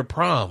ask her to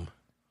prom.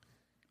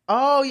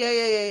 Oh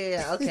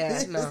yeah.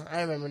 Okay, no,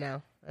 I remember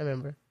now. I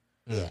remember.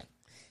 Yeah.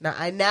 Now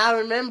I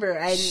remember.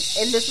 And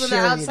this was Sure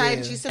you outside, do.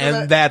 and she's sitting. on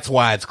And the, that's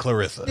why it's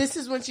Clarissa. this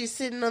is when she's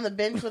sitting on the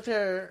bench with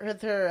her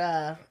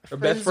Her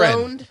best friend.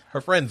 friend-zoned-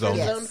 Her friend zone.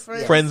 friend-zoned Yes.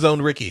 friend. Friend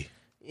zone Ricky.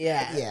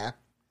 Yeah, Yeah.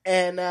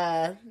 And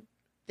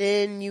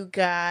then you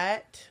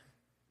got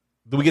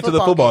Then we get to the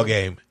Football football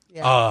game. game.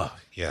 Yeah. Oh,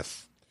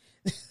 yes.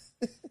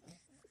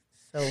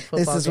 so football.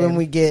 This is game. when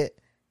we get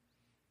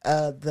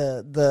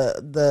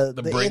the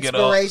bring it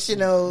on-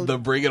 inspirational. The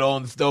Bring It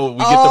On stove. We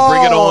get the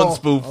Bring It On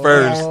spoof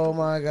first. Oh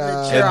my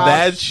god. And drop.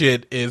 that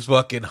shit is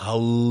fucking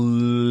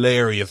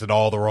hilarious in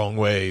all the wrong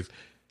ways.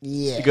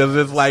 Yeah. Because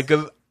it's like,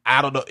 cause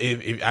I don't know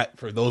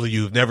for those of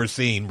you who've never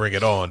seen Bring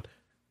It On,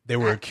 they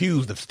were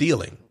accused of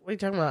stealing. What are you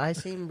talking about? I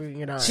seen Bring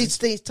It On. She's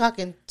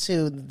talking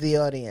to the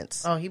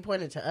audience. Oh, he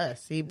pointed to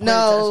us. He pointed to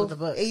us No, with the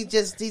book.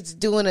 he's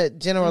doing a Look,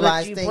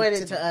 generalized you thing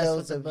pointed to to us with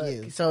those the of book.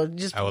 you. So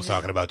just I was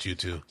talking about you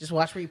too. just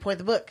watch where you point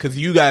the book. Because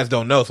you guys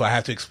don't know, so I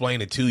have to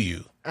explain it to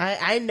you.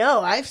 I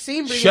know. I've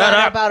seen Bring Shut It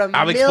On up. about a I'm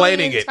million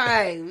explaining it.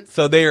 times.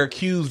 So they are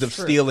accused of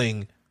True.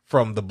 stealing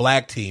from the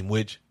black team,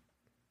 which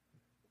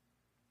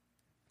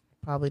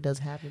Probably does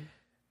happen.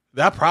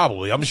 that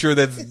probably, I'm sure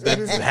that's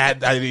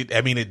had,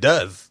 I mean, it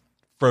does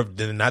for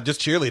not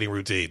just cheerleading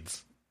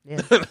routines.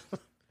 Yeah.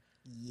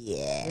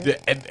 Yeah.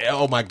 And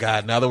oh my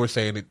God, now that we're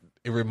saying it,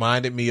 it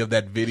reminded me of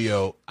that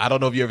video. I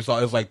don't know if you ever saw it.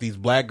 It was like these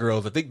black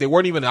girls. I think they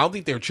weren't even, I don't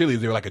think they were cheerleaders.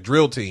 They were like a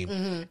drill team.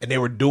 And they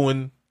were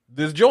doing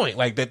this joint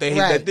like that they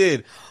Right. that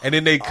did. And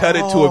then they cut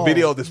it to a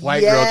video of this white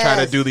girl trying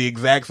to yes. do the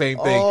exact same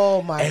thing.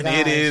 Oh, my And gosh.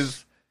 it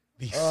is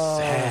the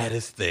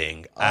saddest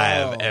thing I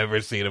have ever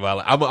seen in my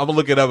life. I'm gonna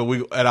look it up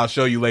and I'll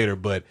show you later,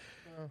 but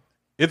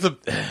it's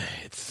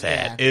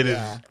sad. Yeah, It is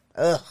yeah.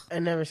 Ugh. I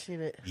never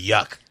seen it.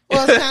 yuck.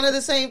 Well, it's kind of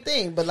the same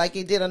thing, but like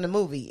he did on the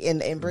movie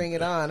and Bring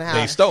It On, how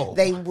They stole.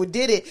 They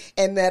did it,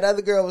 and that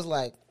other girl was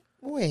like,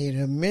 "Wait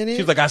a minute."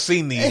 She's like, "I've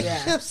seen these."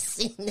 Yeah. I've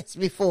seen this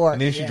before.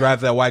 And then she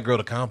drives that white girl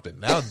to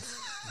Compton. That was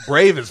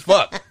brave as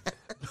fuck.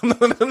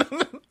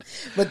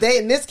 But they,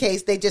 in this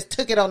case, they just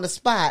took it on the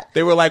spot.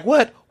 They were like,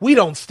 "What? We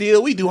don't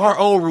steal. We do our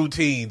own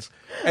routines."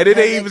 And then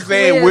they even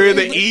saying we're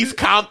the East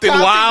Compton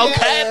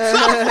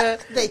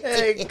Wildcats.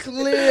 They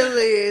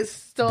clearly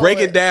stole Break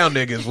it it down,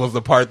 niggas, was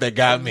the part that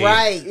got me.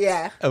 Right.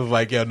 Yeah. I was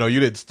like, "Yo, no, you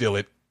didn't steal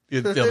it.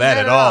 You didn't steal that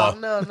at all."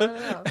 No,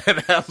 no. And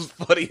that was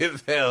funny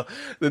as hell.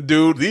 The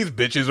dude, these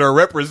bitches are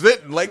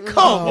representing. Like,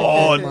 come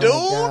on, my dude.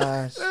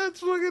 gosh. That's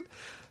fucking.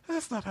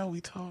 That's not how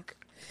we talk.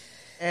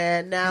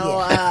 And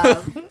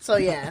now, so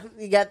yeah,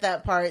 you got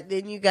that part.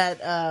 Then you got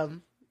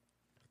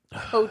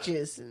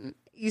coaches. And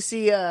you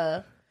see,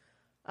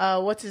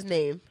 what's his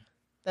name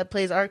that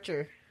plays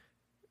Archer?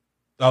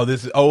 Oh,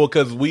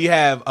 because we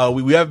have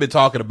we haven't been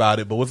talking about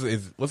it. But what's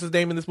his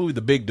name in this movie?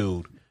 The big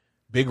dude,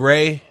 Big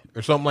Ray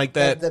or something like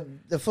that.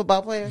 The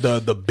football player.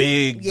 The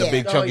big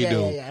chunky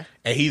dude. Yeah.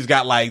 And he's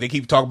got they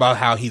keep talking about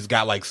how he's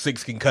got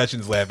 6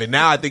 concussions left. And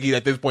now I think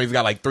at this point he's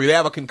got 3. They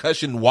have a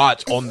concussion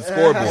watch on the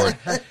scoreboard.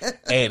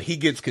 And he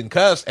gets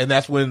concussed. And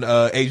that's when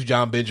H.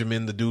 John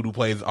Benjamin, the dude who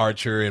plays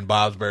Archer and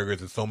Bob's Burgers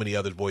and so many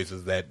other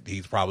voices that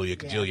he's probably a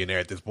cajillionaire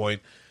at this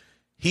point.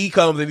 He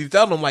comes and he's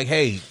telling him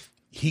hey,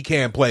 he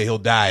can't play. He'll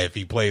die if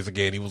he plays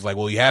again. He was like,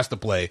 well, he has to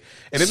play.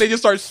 And then they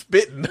just start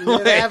spitting.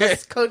 They have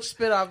his coach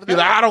spit off. He's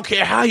like, I don't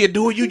care how you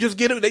do it. You just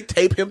get him. They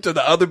tape him to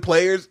the other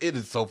players. It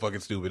is so fucking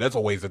stupid. That's a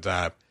waste of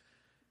time.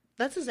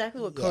 That's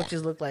exactly what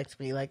coaches look like to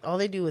me. All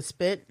they do is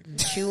spit and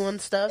chew on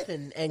stuff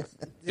and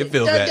It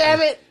feels that.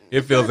 Damn it.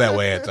 It feels that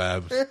way at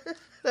times.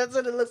 That's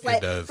what it looks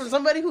like. does. From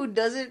somebody who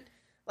doesn't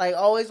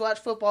always watch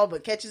football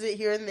but catches it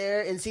here and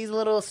there and sees a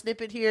little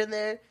snippet here and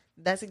there.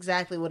 That's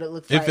exactly what it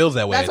looks like. It feels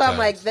that way. That's at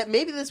why I'm times. that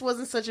maybe this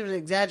wasn't such an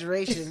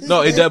exaggeration.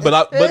 No, it does.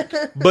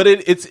 But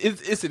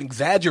it's an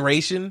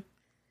exaggeration,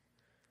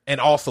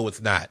 and also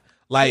it's not.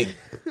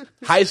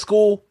 High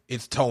school,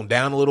 it's toned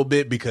down a little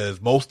bit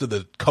because most of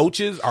the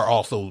coaches are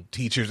also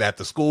teachers at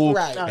the school,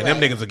 Right. and them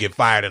niggas will get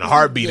fired in a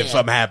heartbeat if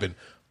something happened.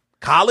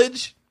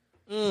 College,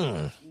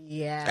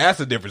 Yeah, that's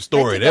a different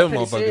story. They take that Them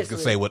pretty motherfuckers can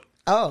seriously. say what.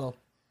 Oh,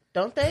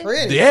 don't they?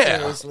 pretty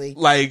Seriously.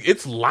 seriously.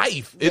 It's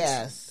life. It's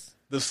Yes.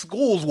 the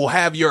schools will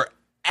have your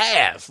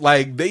ass.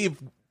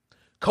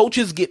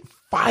 Coaches get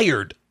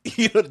fired.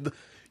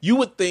 You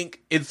would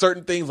think in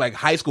certain things like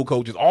high school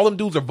coaches, all them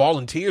dudes are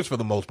volunteers for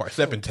the most part,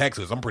 except in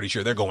Texas. I'm pretty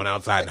sure they're going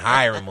outside and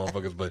hiring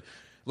motherfuckers. But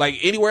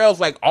anywhere else,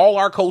 all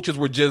our coaches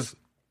were just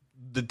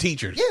the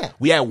teachers. Yeah.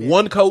 We had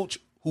one coach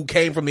who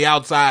came from the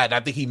outside. I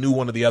think he knew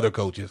one of the other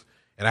coaches,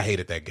 and I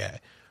hated that guy.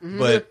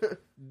 But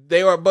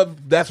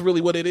but that's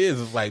really what it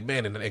is. It's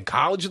man, in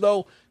college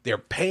though, they're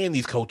paying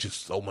these coaches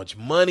so much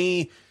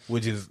money,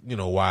 which is,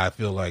 why I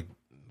feel like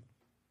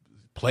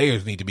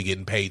players need to be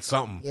getting paid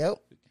something. Yep.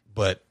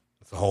 But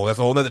that's a whole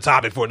other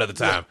topic for another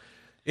time.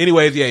 Yeah.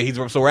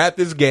 Anyways, so we're at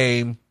this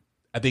game.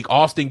 I think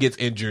Austin gets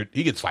injured.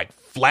 He gets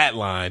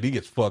flatlined. He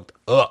gets fucked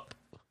up.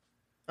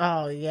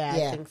 Oh yeah,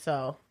 Yeah. I think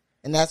so.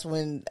 And that's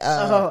when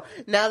Now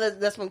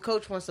that's when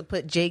Coach wants to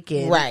put Jake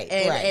in, Right,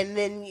 And, right. and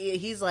then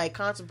he's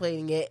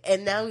contemplating it,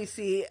 and now we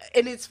see,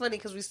 and it's funny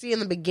because we see in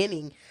the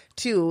beginning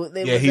too.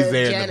 He's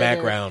there in the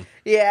background.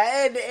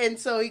 Yeah, and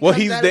so he Well,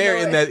 comes he's out of there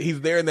in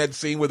nowhere. that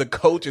scene where the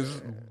coach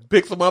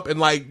picks him up and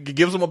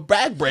gives him a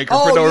backbreaker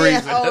for no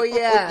reason. Oh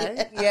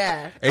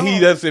yeah. And he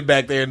does sit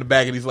back there in the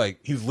back, and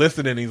he's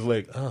listening. He's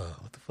like, oh,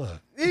 what the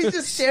fuck? He's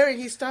just staring.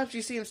 He stops.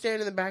 You see him staring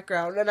in the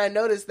background, and I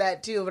noticed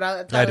that too. But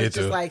I thought it was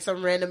just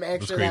some random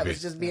extra that was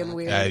just being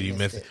weird. Yeah, you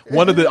missed it.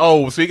 One of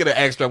the speaking of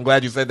extra, I'm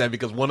glad you said that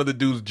because one of the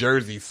dude's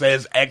jersey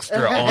says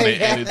extra on it,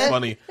 and it's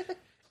funny.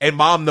 And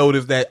Mom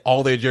noticed that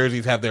all their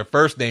jerseys have their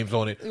first names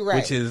on it, Right.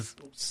 which is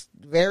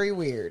very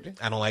weird.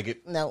 I don't like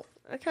it. No.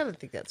 I kind of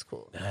think that's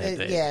cool.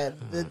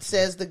 It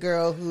says the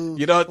girl who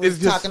it's was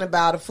just talking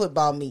about a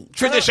football meet.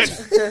 tradition.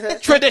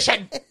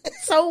 Tradition.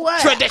 So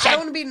what? Tradition. I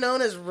want to be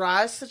known as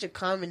Ross. Such a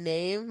common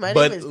name. My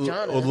But name is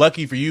Jonah.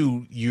 lucky for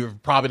you, you're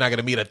probably not going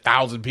to meet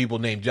 1,000 people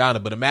named Jonah.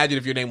 But imagine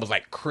if your name was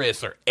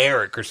Chris or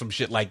Eric or some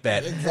shit like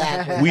that.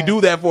 Exactly. We do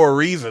that for a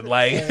reason.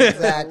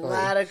 Exactly. A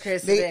lot of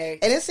Chris And Nick.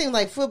 it seemed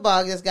like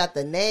football just got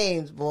the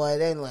names, boy.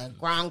 They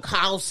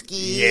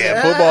Gronkowski.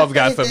 Yeah, football's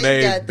got some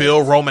They names. got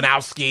Bill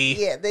Romanowski.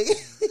 Yeah,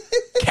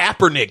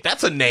 Kaepernick.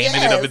 That's a name in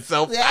and of Yes,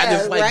 itself. I yeah,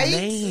 just like right?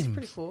 names.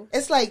 Pretty cool.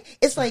 It's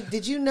like,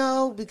 did you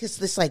know?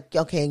 Because it's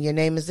okay, and your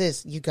name is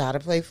this. You got to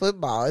play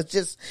football. It's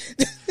just,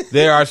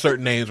 There are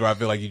certain names where I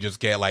feel like you just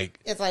can't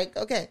it's like,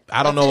 okay.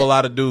 I don't know a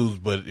lot of dudes,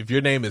 but if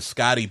your name is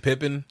Scottie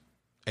Pippen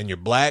and you're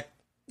black,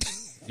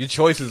 your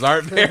choices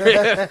aren't very.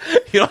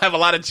 You don't have a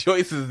lot of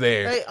choices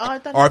there. Wait, I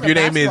thought Or he if was your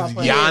a name is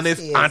basketball player. Giannis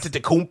Yes, yes.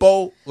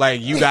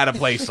 Antetokounmpo, you got to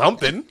play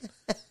something.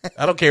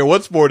 I don't care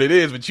what sport it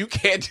is, but you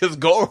can't just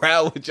go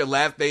around with your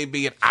last name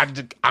being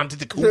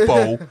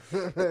Antetokounmpo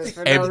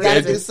and,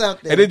 gotta do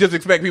something. and then just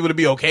expect people to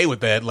be okay with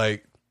that.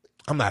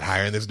 I'm not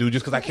hiring this dude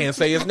just because I can't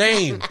say his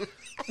name.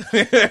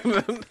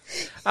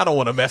 I don't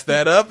want to mess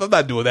that up. I'm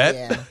not doing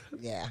that.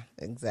 Yeah,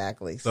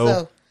 exactly.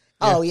 So,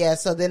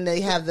 So then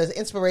they have the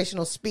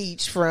inspirational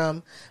speech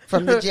from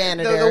the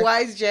janitor. The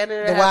wise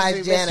janitor. The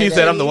wise janitor. She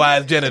said, "I'm the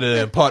wise janitor and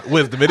impart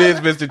wisdom." It is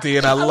Mr. T,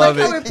 and I love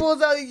like how it. he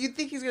pulls out. You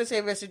think he's gonna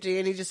say Mr. T,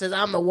 and he just says,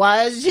 "I'm the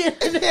wise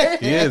janitor."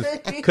 He is,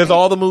 because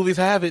all the movies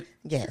have it.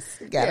 Yes,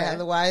 gotta have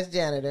the wise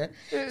janitor.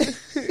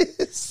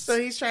 So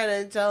he's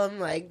trying to tell him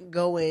like,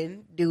 go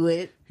in, do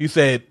it. He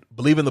said,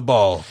 "Believe in the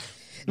ball."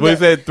 What he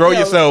said, "Throw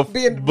yourself."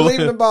 Believe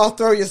in the ball,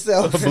 throw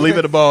yourself. Believe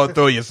in the ball and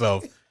throw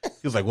yourself. He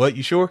was like, "What?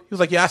 You sure?" He was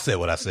like, "Yeah, I said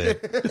what I said."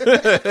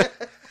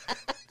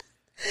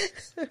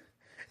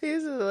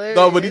 He's hilarious.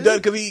 No, but he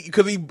does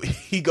because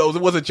he goes,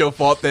 "It wasn't your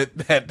fault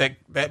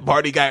that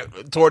party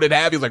got torn in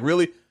half." He was like,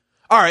 "Really?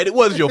 All right, it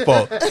was your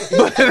fault."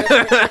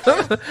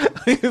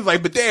 He was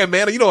like, "But damn,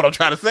 man, you know what I'm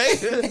trying to say."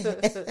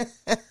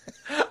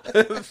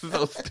 This is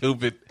so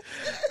stupid.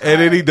 And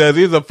then he does.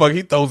 He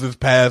throws his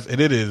pass, and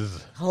it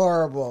is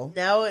horrible.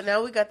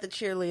 Now we got the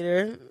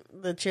cheerleader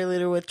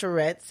with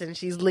Tourette's, and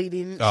she's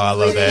leading. Oh, I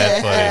love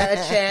that. A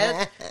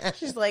chant.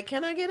 She's like,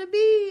 "Can I get a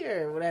B?"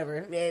 or whatever,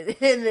 and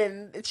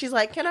then she's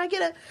like, "Can I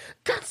get a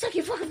God suck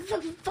you fucking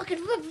fuck?"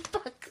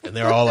 And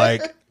they're all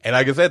like, and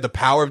like I said, the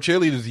power of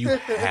cheerleaders, you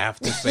have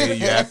to say,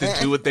 you have to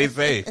do what they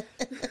say.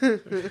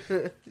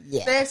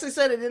 Yeah, they actually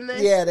said it, didn't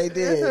they? Yeah, they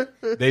did.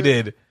 They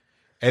did.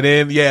 And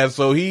then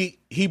so he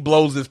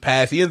blows his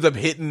pass. He ends up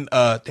hitting.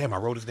 Damn, I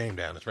wrote his name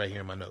down. It's right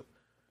here in my note.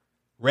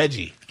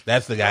 Reggie,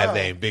 that's the guy's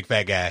name. Big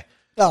fat guy.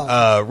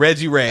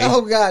 Reggie Ray.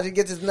 Oh God, he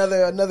gets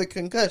another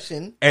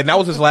concussion, and that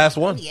was his last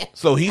one. Yeah.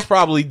 So he's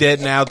probably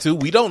dead now too.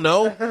 We don't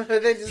know.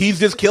 He's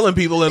just killing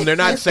people, and they're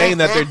not saying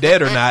that they're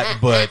dead or not.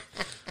 But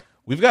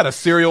we've got a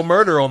serial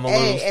murder on the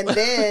loose. And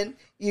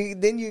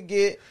then you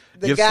get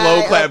the Get guy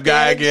slow clap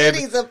guy again.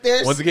 He's up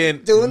there once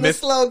again doing the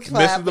slow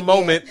clap. Misses the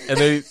moment, and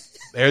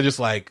they're just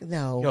like,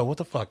 no, yo, what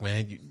the fuck,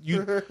 man?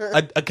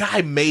 A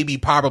guy maybe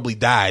probably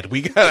died.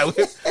 We got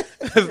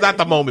it's not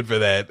the moment for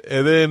that.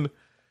 And then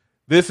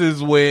this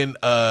is when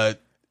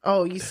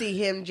you see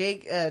him.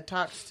 Jake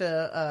talks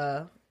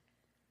to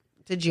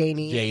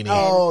Janie.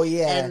 Oh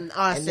yeah, and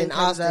Austin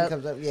comes up.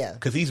 Yeah,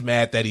 because he's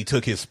mad that he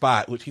took his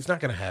spot, which he's not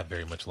going to have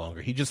very much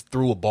longer. He just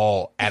threw a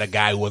ball at a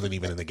guy who wasn't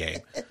even in the game.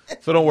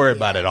 So don't worry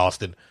about it,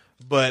 Austin.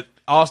 But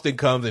Austin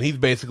comes and he's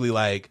basically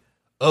like,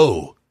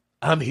 "Oh,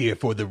 I'm here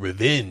for the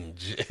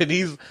revenge."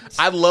 And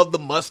I love the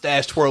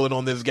mustache twirling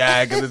on this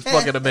guy because it's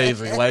fucking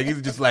amazing. Like,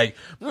 he's just like,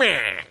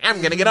 "I'm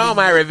going to get all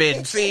my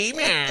revenge, see?"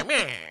 And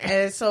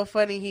it's so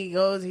funny.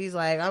 He's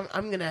like,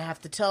 I'm going to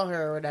have to tell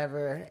her or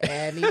whatever.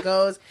 And he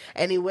goes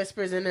and he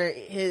whispers in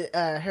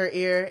her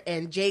ear,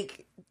 and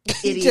Jake,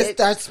 idiot, just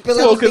starts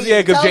spilling.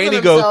 Because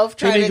Janie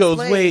goes,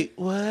 "Wait,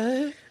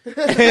 what?" and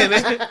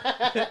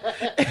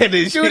then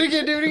do it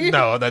again.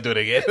 No, I'm not doing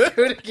it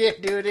again.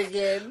 Do it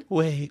again.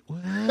 Wait,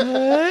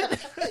 what?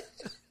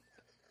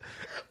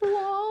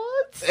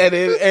 What?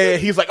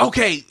 And he's like,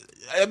 "Okay,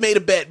 I made a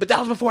bet, but that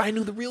was before I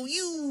knew the real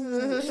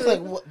you." She's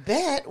like, "What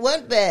bet?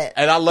 What bet?"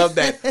 And I love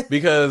that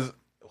because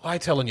why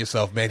telling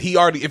yourself, man?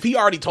 If he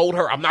already told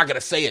her, I'm not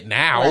gonna say it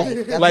now.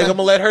 Right. Like, I'm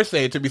gonna let her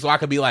say it to me so I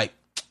can be like,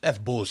 "That's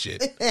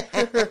bullshit.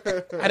 I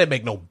didn't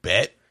make no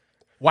bet.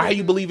 Why are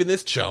you believing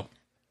this chump?"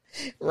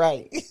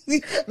 Right.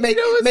 Make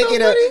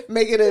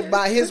it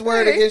by his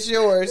word against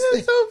yours.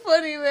 That's so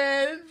funny,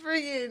 man.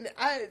 Freaking,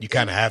 you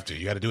kind of have to.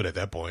 You got to do it at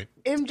that point.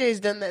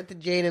 MJ's done that to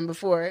Jaden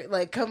before.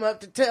 Like, come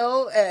up to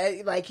tell,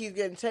 like he's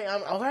gonna say,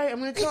 "All right, I'm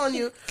gonna tell on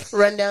you."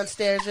 Run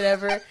downstairs,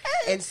 whatever,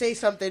 and say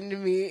something to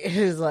me.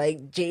 It's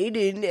like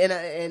Jaden,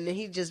 and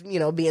he just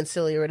being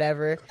silly or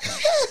whatever,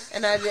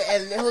 and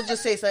he'll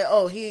just say like,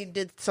 "Oh, he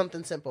did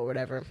something simple, or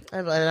whatever,"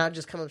 and I'll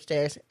just come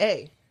upstairs,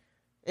 "Hey."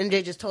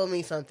 MJ just told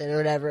me something or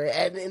whatever,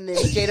 and then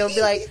Jada will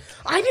be like,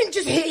 "I didn't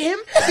just hit him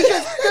because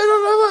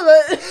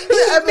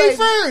hit me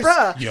first,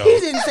 bruh. He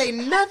didn't say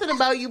nothing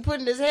about you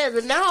putting his hands,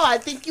 and now I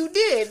think you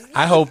did."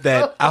 I hope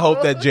that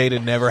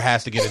Jada never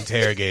has to get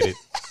interrogated.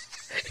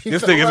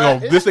 This thing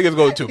is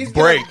going to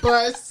break.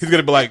 He's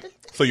gonna be like,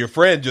 "So your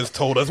friend just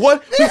told us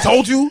what? He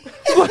told you?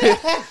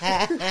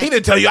 He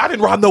didn't tell you. I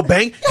didn't rob no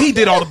bank. He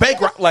did all the bank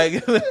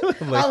like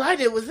all I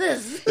did was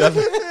this."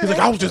 He's like,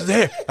 "I was just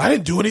there. I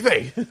didn't do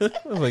anything." I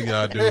was like,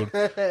 "Nah,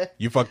 dude,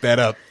 you fucked that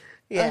up."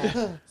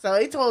 Yeah. So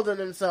he told on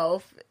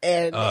himself,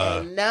 and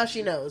now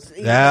she knows.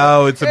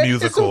 Now it's a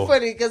musical. It's so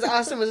funny because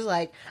Austin was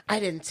like, "I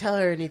didn't tell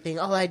her anything.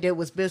 All I did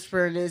was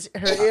whisper in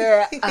her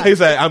ear."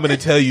 He's like, "I'm going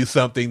to tell you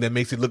something that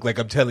makes it look like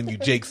I'm telling you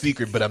Jake's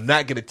secret, but I'm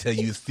not going to tell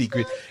you his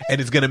secret, and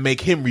it's going to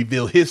make him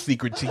reveal his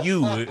secret to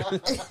you."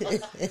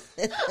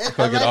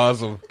 Fucking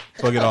awesome.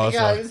 Fucking awesome.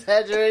 How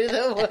exaggerated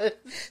that was.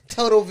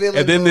 Total villain.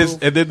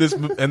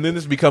 And then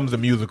this becomes a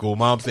musical.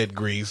 Mom said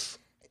Grease.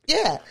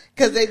 Yeah,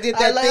 because they did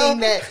that thing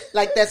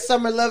that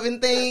summer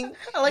loving thing.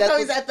 I like how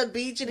he's at the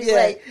beach and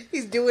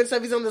he's doing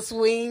stuff. He's on the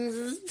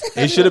swings.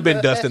 It should have been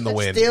Dust in the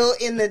Wind. Still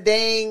in the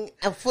dang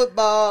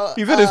football.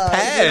 He's in his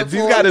pads.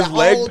 He's got his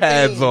leg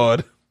pads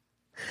on.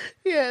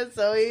 Yeah,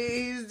 so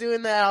he's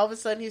doing that. All of a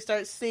sudden, he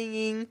starts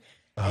singing,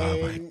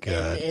 Oh my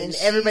God. And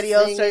she's everybody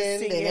else starts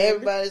singing. And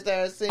everybody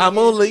starts singing. I'm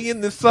only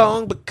in this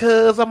song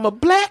because I'm a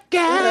black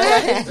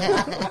guy.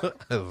 That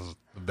was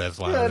the best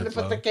line of To the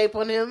put the song. cape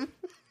on him.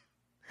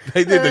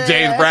 They did the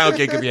James Brown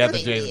cake because he had the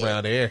James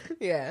Brown hair.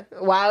 Yeah.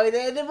 Wow. It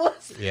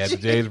was. He had the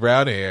James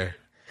Brown hair.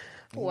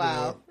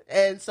 Wow.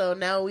 And so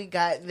now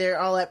they're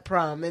all at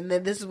prom. And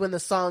then this is when the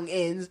song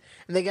ends.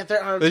 And they got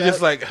their arms They're up.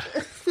 just like,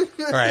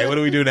 all right, what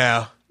do we do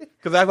now?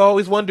 Because I've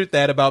always wondered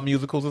that about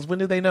musicals is when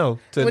do they know?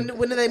 When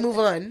do they move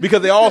on?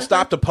 Because they all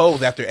stop to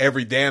pose after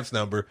every dance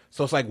number.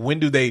 So it's like, when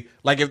do they,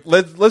 like,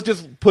 let's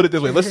just put it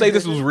this way. Let's say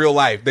this was real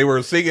life. They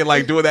were singing,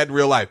 like, doing that in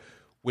real life.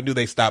 When do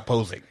they stop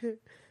posing? And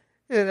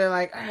they're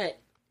like, all right.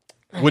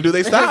 When do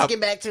they stop? Let's get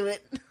back to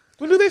it.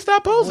 When do they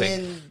stop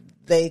posing? When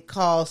they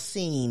call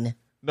scene.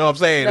 No, I'm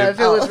saying, No, if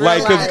it was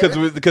like, real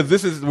life. because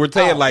this is, we're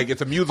saying, Oh. like,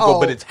 it's a musical, Oh.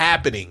 but it's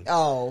happening.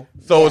 Oh.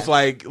 So yeah. it's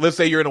like, let's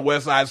say you're in a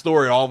West Side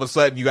Story, and all of a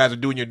sudden you guys are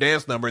doing your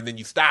dance number, and then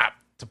you stop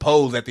to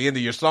pose at the end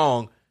of your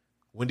song.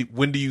 When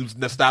do you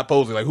stop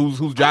posing? Like,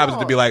 whose job is it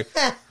to be like,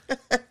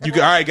 you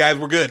can, all right, guys,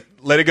 we're good.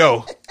 Let it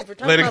go. If we're Let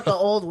talking it about go. the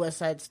old West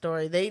Side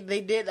Story, they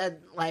did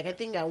like I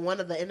think at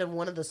the end of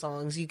one of the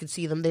songs you could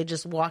see them. They're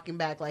just walking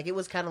back, like it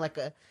was kind of like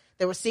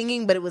they were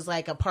singing, but it was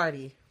like a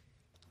party.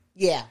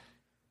 Yeah.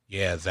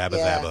 Yeah, Zabba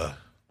Yeah. Zabba.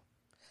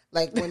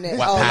 Like when they,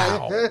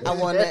 Wow. like, I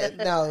want to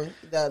know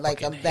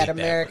like Fucking hate that that.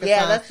 American Yeah,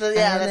 song. that's the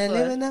I live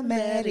one. in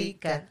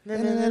America.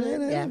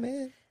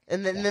 Yeah.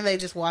 And then they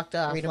just walked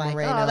off. Rita Like,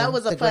 Moreno, oh, that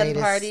was a the fun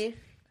greatest. party.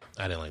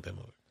 I didn't like that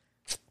movie.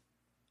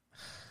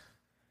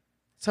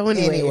 So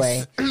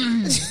anyways,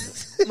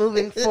 Anyway,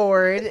 moving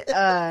forward,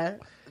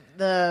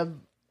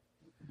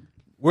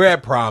 We're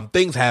at prom.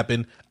 Things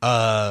happen.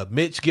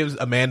 Mitch gives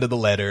Amanda the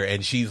letter,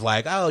 and she's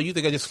like, "Oh, you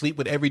think I just sleep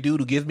with every dude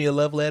who gives me a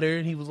love letter?"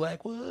 And he was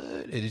like, "What?"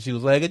 And she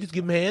was like, "I just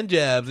give him hand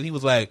jobs." And he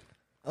was like,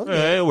 "All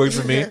right, it works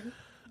for me.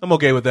 I'm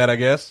okay with that, I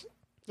guess."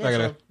 Yeah, Not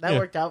gonna- so that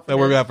worked out for That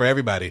worked them. out for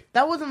everybody.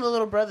 that wasn't the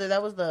little brother.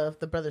 That was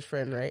the brother's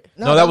friend, right?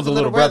 No, that was the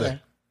little brother.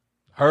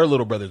 Her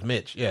little brother's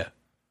Mitch. Yeah,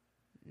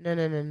 No.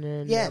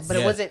 Yes. But it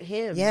Yeah. wasn't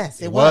him.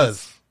 Yes, it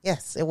was.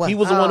 Yes, it was. He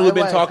was the Oh, one who had it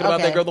been was. talking about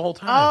that Okay. girl the whole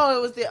time. Oh,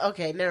 it was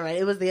never mind.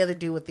 It was the other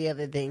dude with the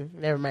other thing.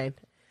 Never mind.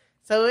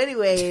 So,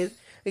 anyways,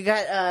 we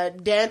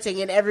got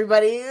dancing, and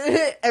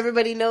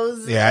everybody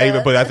knows. Yeah,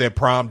 I said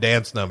prom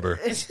dance number.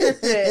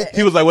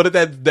 He was like, "What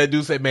did that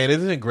dude say? Man,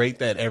 isn't it great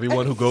that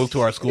everyone who goes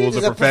to our school is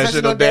He's a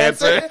professional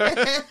dancer?"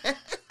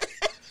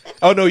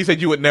 Oh no, he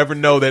said you would never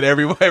know that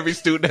every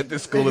student at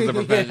this school is a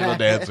professional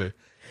dancer,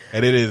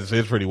 and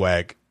it's pretty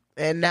whack.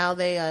 And now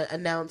they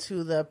announce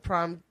who the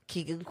prom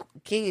king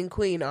and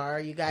queen are.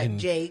 You got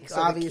Jake, So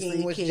the obviously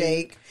king was king.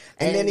 Jake,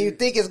 and then you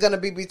think it's gonna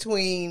be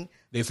between.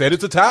 They said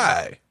it's a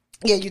tie.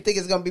 Yeah, you think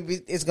it's gonna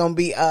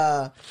be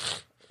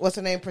what's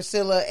her name,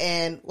 Priscilla,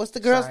 and what's the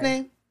girl's Sorry.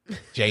 name?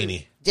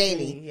 Janie,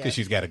 Janie. Yeah. because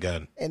she's got a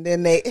gun. And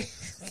then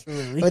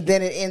but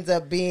then it ends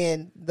up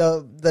being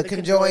the conjoined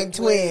conjoined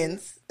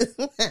twins.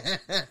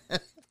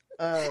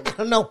 I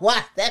don't know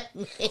why that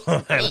made.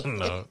 I don't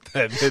know.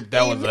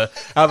 That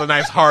was a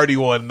nice hearty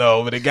one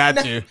though, but it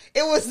got you.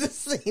 It was the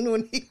scene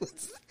when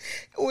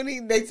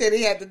they said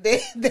they had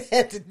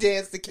to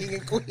dance the king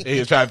and queen. He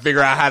was trying to figure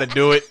out how to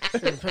do it.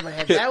 Put my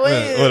head that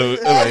way.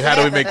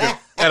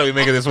 How do we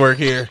make this work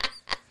here?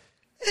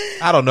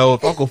 I don't know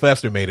if Uncle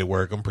Fester made it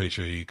work. I'm pretty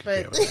sure you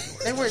could. But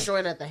they weren't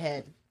joined at the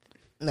head.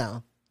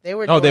 No, They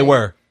were. Oh, they joined-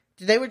 were.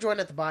 They were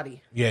joined at the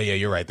body, Yeah,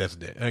 you're right. That's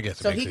it. I guess.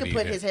 It so makes he it could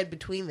put easier. his head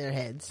between their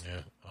heads.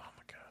 Yeah. Oh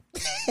my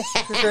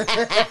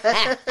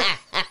god.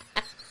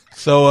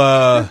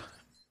 So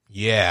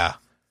yeah.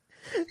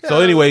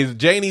 So anyways,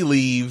 Janie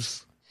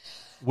leaves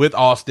with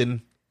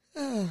Austin,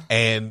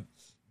 and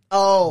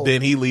oh,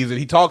 then he leaves and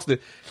he talks to,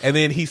 and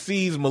then he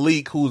sees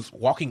Malik who's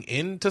walking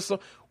into some.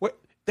 Where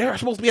they're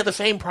supposed to be at the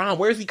same prom.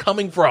 Where is he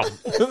coming from?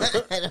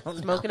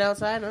 Smoking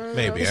outside. I don't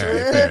Maybe. know. All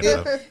right,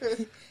 fair enough.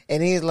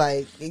 and he's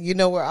like, you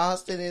know where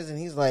Austin is, and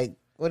he's like,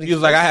 what? He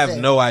was like, I have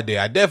no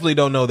idea. I definitely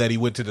don't know that he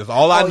went to this.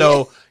 All I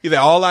know, he said,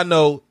 all I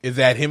know is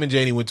that him and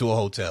Janie went to a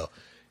hotel.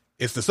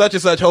 It's the such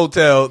and such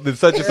hotel, the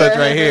such and such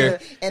right here.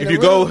 And If the you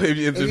go, room- if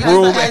if it's you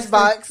room, That's the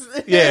ice box.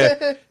 yeah,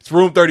 it's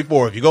room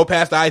 34. If you go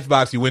past the ice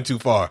box, you went too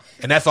far.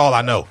 And that's all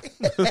I know.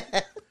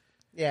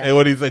 Yeah. And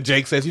what he said,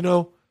 Jake says,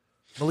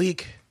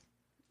 Malik,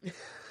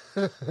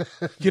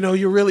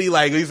 you're really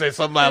like, he said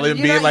something about him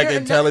You're being not- like you're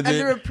intelligent.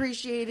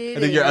 underappreciated.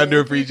 And then you're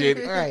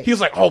underappreciated. Right. He was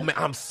like, "Oh man,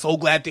 I'm so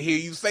glad to hear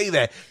you say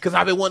that because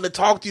I've been wanting to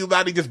talk to you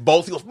about it." He just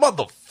boasts. He goes,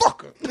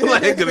 "Motherfucker!"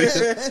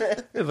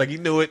 It's like he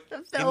knew it.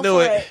 He fell knew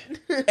for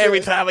it.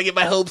 Every time I get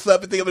my hopes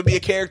up and think I'm gonna be a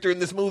character in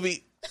this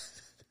movie.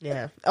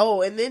 Yeah.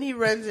 Oh, and then he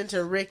runs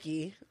into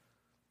Ricky.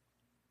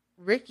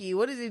 Ricky,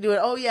 what is he doing?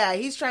 Oh yeah,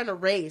 he's trying to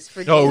race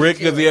for. No, Janie Rick,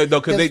 too.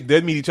 because they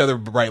did meet each other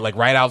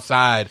right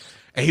outside,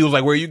 and he was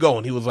like, "Where are you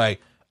going?" He was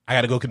like, "I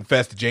got to go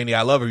confess to Janie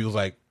I love her." He was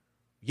like,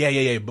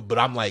 "Yeah, but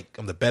I'm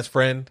the best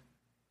friend,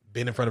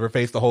 been in front of her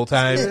face the whole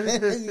time.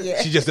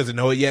 Yeah. She just doesn't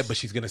know it yet, but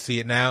she's gonna see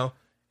it now."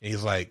 And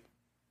he's like,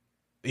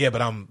 "Yeah,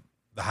 but I'm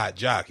the hot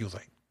jock." He was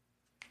like,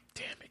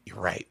 "Damn it, you're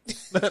right."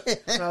 So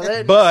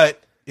then-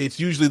 But it's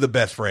usually the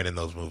best friend in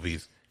those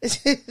movies.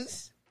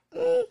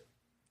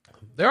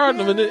 There are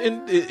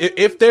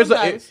if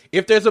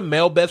there's a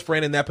male best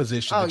friend in that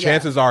position, the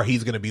chances are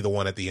he's going to be the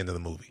one at the end of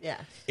the movie. Yeah.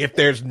 If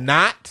there's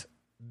not,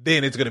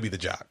 then it's going to be the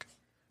jock.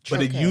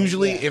 But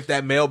usually, if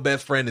that male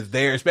best friend is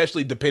there,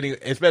 especially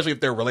if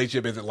their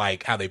relationship isn't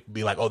like how they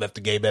be like, oh, that's the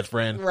gay best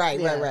friend, right.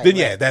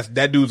 Then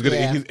that dude's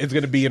gonna it's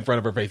gonna be in front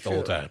of her face the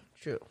whole time.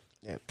 True.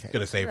 Okay.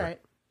 Gonna save her.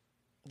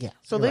 Yeah.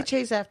 So they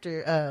chase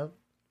after.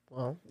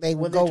 They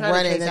when go they're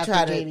running chase and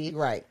try after to Katie.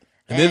 right.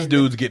 And this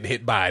dude's getting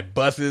hit by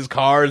buses,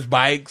 cars,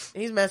 bikes.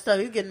 He's messed up.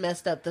 He's getting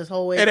messed up this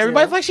whole way. And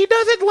everybody's like, she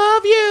doesn't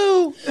love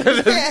you.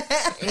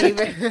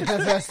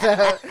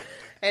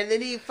 And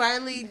then he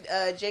finally,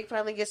 Jake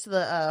finally gets to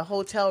the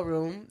hotel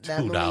room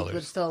that Malik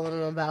was telling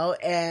him about,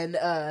 and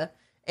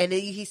then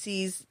he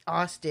sees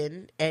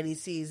Austin and he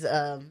sees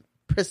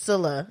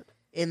Priscilla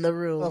in the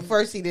room. Well,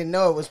 first he didn't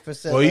know it was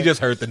Priscilla. Well, he just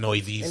heard the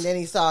noises. And then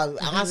he saw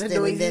Austin,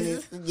 and then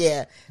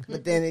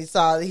but then he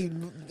saw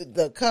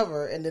the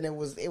cover, and then it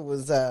was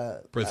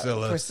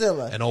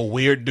Priscilla, an old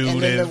weird dude.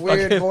 And then the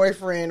weird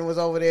boyfriend was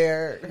over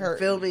there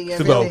filming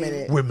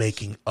it. We're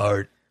making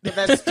art. With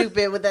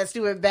that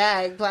stupid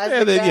bag,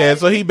 plastic bag.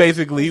 So he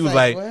was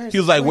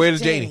like,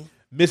 where's Janie?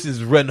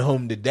 Mrs. Run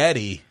Home to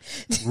Daddy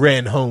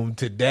ran home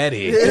to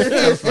Daddy.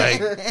 I was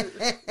like,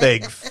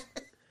 thanks.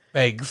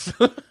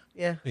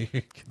 Yeah,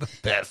 you're the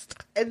best.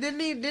 And then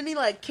he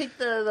like kick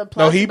the plastic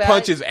No, he bag.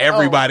 punches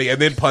everybody and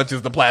then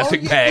punches the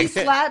plastic bag. He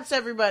slaps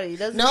everybody.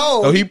 Doesn't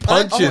no, he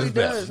punches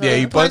them. does, Yeah,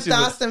 he punched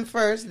punches Austin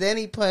first, then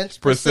he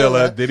punched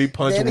Priscilla, then he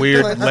punched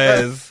weird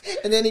Les,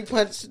 and then he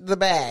punched the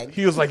bag.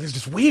 He was like, it's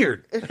just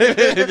weird.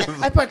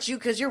 I punch you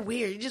because you're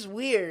weird. You're just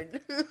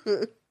weird.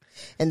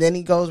 And then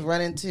he goes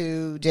running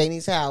to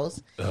Janie's house.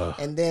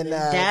 And then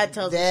Dad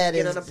tells him to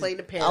get on a plane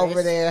to Paris.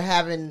 Over there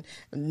having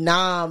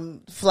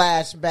Nam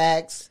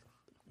flashbacks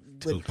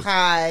with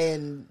pie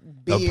and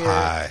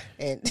beer.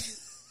 And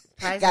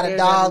got a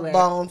dog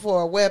bone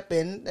for a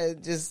weapon. It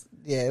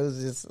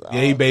was just...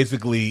 he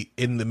basically,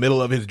 in the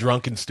middle of his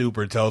drunken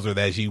stupor, tells her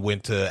that she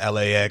went to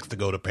LAX to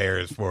go to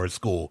Paris for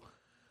school.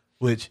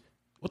 Which,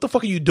 what the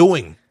fuck are you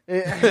doing?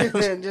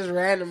 Just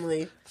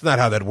randomly. It's not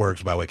how that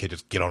works, by the way. Can't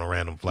just get on a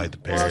random flight to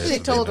Paris. Well, she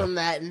told him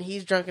that, and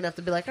he's drunk enough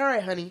to be like, all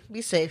right, honey,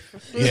 be safe.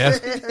 Yeah.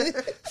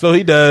 So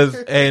he does,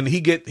 and he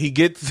gets he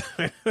gets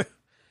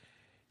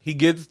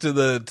to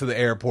the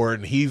airport,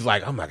 and he's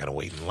like, I'm not gonna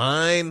wait in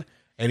line.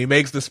 And he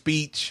makes the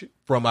speech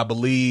from, I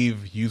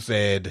believe you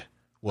said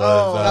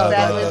was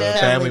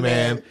Family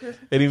Man.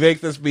 And he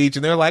makes the speech,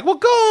 and they're like, well,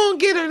 go on,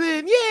 get her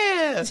then,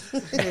 yeah.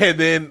 And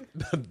then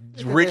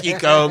Ricky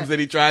comes, and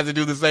he tries to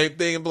do the same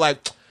thing, and be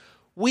like,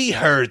 we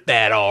heard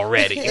that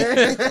already.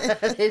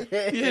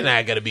 We're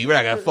not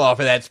gonna fall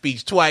for that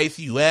speech twice,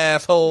 you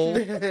asshole.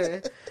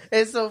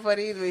 It's so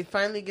funny when he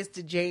finally gets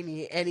to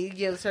Janie and he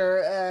gives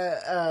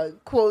her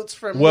quotes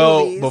from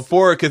movies.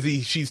 Before, because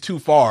she's too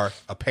far.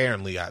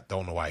 Apparently, I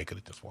don't know why he could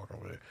have just walked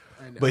over there.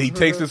 But he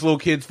takes this little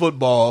kid's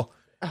football,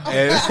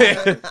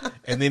 and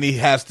then he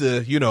has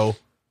to,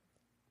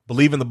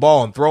 believe in the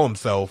ball and throw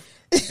himself,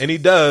 and he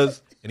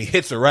does, and he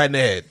hits her right in the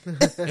head,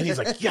 and he's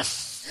like,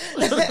 yes.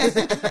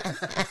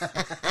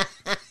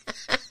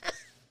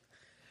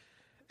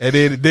 And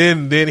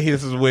then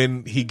this is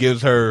when he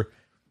gives her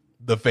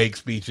the fake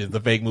speeches,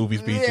 the fake movie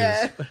speeches.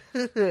 Yeah.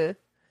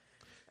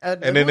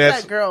 And then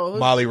that's that girl?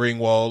 Molly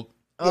Ringwald.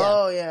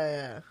 Oh,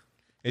 yeah.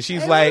 And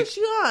she's like, what is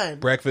she on?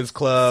 Breakfast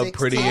Club,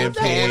 Pretty in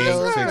Pink,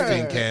 16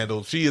 her.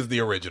 Candles. She is the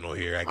original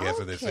here, I guess,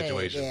 in this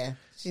situation. Yeah.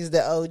 She's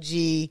the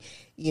OG,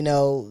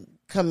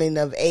 coming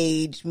of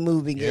age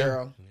movie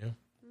girl. Yeah.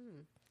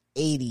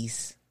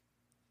 80s.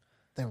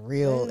 The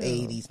real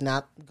 80s,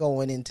 not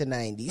going into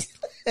 90s.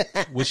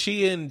 Was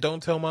she in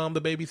Don't Tell Mom the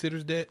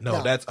Babysitter's Dead?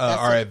 No, that's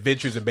Our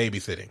Adventures in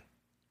Babysitting.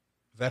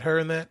 Is that her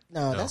in that?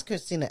 No, that's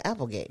Christina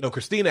Applegate. No,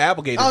 Christina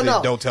Applegate is in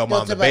Don't Tell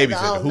Mom the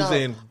Babysitter. Who's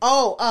in?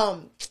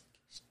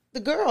 The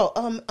girl.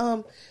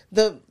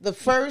 The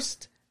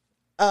first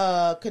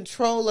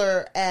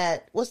controller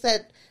at what's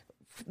that?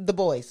 The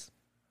Boys.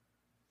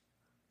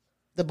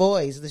 The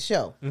Boys, the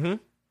show. Mm-hmm.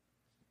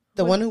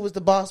 The one who was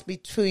the boss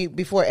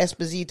before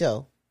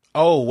Esposito.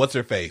 Oh, what's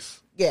her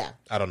face? Yeah.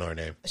 I don't know her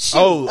name.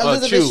 Shue.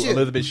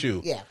 Elizabeth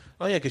Shue. Yeah.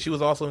 Oh, yeah, because she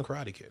was also in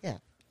Karate Kid. Yeah.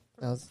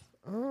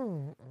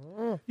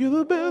 You're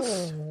the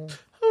best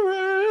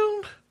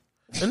around,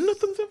 and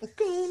nothing's ever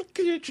gonna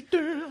get you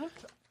down.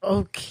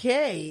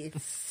 Okay,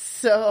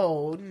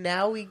 so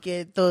now we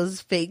get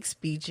those fake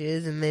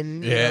speeches, and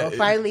then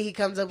finally he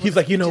comes up with he's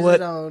like, you know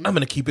what? I'm going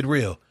to keep it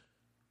real.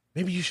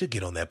 Maybe you should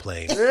get on that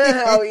plane.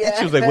 Oh, yeah.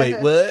 She was like, wait,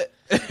 what?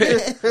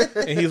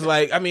 And he's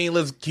like, I mean,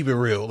 let's keep it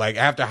real. Like,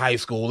 after high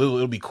school,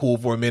 it'll be cool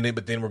for a minute,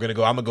 but then I'm going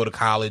to go to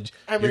college.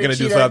 You're going to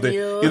do something.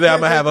 He's like,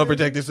 I'm going to have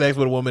unprotected sex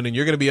with a woman, and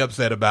you're going to be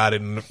upset about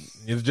it. And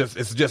it's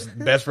just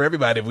best for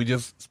everybody if we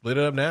just split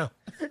it up now.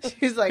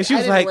 She's like, And she I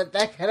was didn't like- want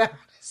that kind of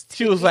honesty.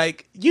 She was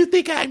like, "You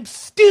think I'm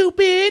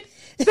stupid?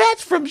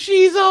 That's from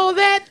She's All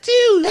That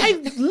too. I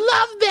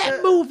love that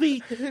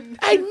movie.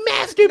 I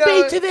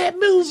masturbate to that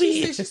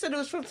movie." She said it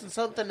was from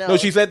something else. No,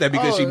 she said that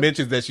because she Oh.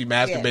 mentions that she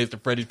masturbates to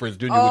Freddie Prinze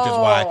Jr., which is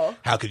why. Oh.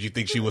 How could you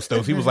think she was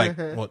stoned? He was like,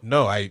 "Well,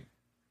 no, I."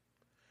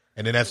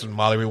 And then that's when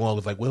Molly Ray Wong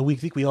was like, "Well, we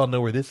think we all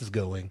know where this is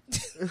going,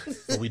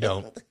 but we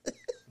don't.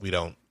 We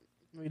don't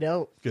We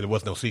don't. because there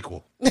was no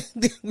sequel."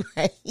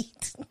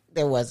 Right.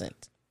 There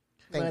wasn't.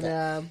 Thank But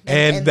God.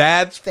 And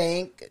that's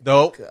Thank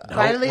nope.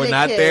 Finally we're they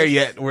not kiss. there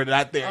yet. We're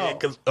not there yet.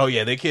 Oh. Cause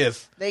they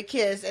kiss. they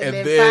kiss, and,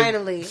 And then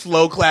finally,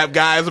 slow clap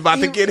guy is about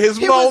to get his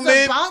he moment.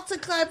 was about to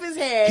clap his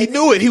hands. He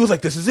knew it. He was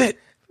like, "This is it.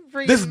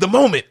 This is the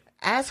moment."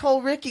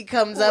 Asshole Ricky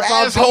comes up.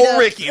 all beat Asshole up.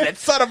 Ricky, that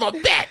son of a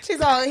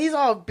bitch. He's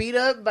all beat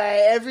up by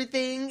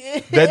everything.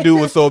 That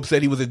dude was so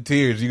upset he was in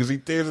tears. You can see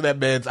tears in that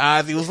man's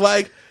eyes. He was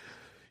like,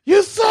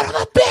 "You son of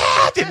a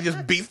bitch!" And he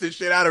just beats the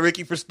shit out of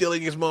Ricky for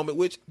stealing his moment,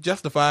 which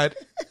justified.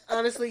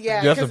 Honestly, yeah,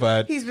 'cause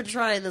Justified. He's been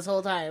trying this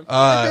whole time,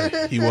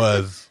 He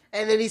was.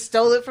 and then he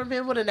stole it from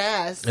him with an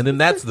ass. And then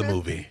that's the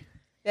movie.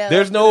 Yeah,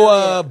 There's that's no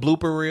literally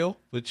blooper reel,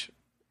 which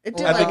it. It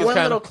did I think like it's one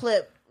kinda- little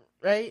clip,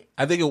 right?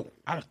 I don't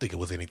think it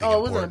was anything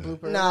Oh, it important. wasn't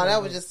a blooper. No,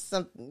 that was just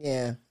something.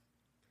 Yeah,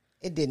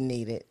 it didn't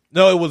need it.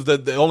 No, it was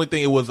the only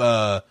thing. It was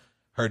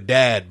her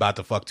dad about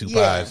to fuck two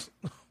Yeah. pies.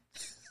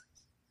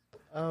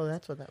 Oh,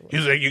 that's what that was. He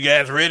was like, "You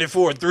guys ready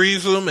for a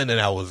threesome?" And then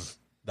that was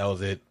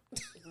it.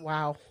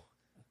 Wow.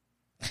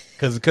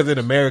 Because in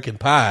American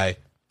Pie,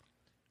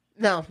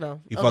 No.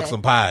 he fucked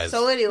some pies.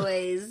 So,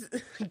 anyways,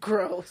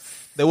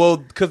 gross.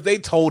 Because they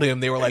told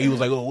him, he was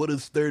like, "Oh, what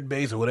does third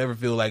base or whatever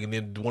feel like?" And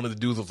then one of the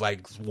dudes was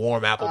like,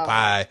 "Warm apple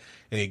pie,"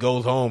 and he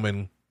goes home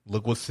and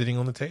look what's sitting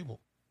on the table,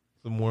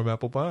 some warm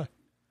apple pie.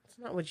 That's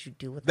not what you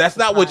do with. That's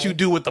apple not what pie. you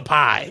do with the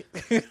pie.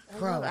 I love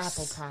Gross.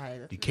 apple pie.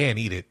 You can't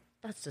eat it.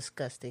 That's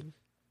disgusting.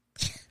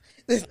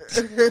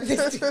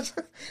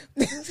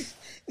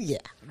 Yeah.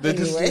 They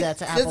just do that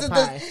to apple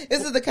pie.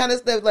 This is the kind of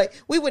stuff like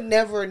we would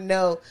never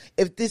know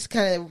if this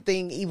kind of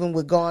thing even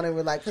would go on in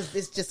real life because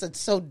it's just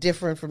so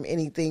different from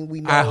anything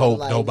we know. I hope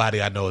like,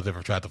 nobody I know has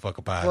ever tried to fuck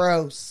a pie.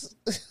 Gross.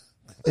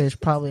 There's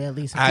probably at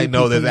least. I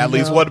know there's at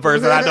least one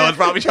person I know is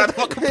probably trying to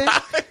fuck a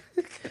pie.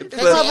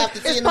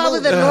 It's probably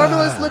the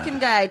normalest looking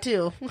guy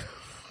too.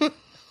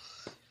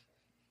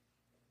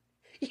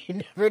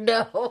 You never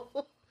know.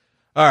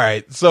 All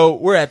right, so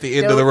we're at the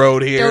end of the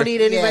road here. Don't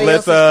eat anybody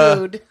Let's else's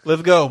food.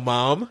 let's go,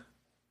 Mom.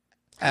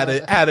 How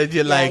did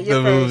you like the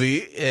you're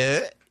movie?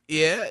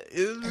 Yeah,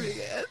 it was pretty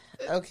good.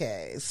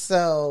 Okay,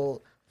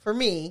 so for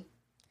me,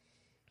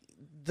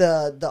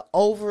 the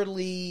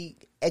overly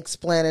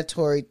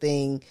explanatory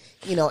thing,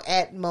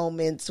 at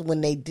moments when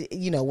they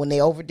when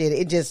they overdid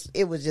it,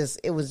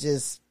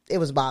 it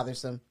was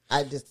bothersome.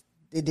 It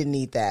didn't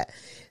need that.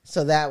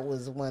 So that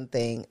was one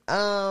thing.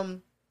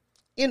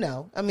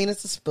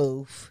 It's a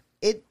spoof.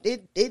 It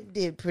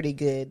did pretty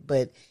good,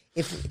 but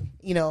if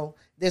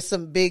there's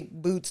some big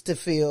boots to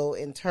fill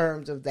in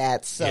terms of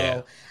that. So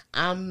Yeah.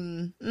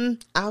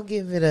 I'll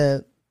give it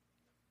a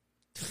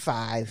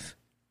 5.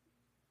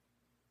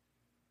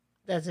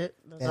 That's it.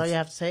 That's all you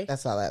have to say.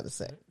 That's all I have to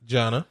say.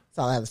 Jonna. That's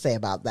all I have to say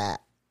about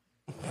that.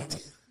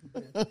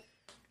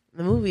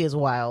 The movie is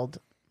wild.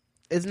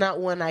 It's not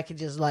one I could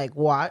just like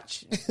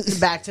watch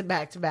back to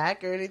back to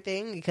back or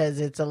anything because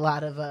it's a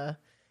lot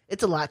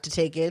to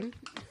take in.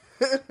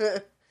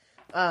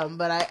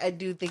 But I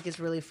do think it's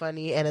really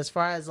funny. And as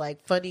far as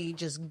like funny,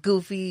 just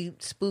goofy,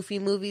 spoofy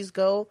movies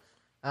go,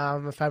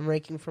 if I'm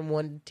ranking from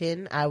 1 to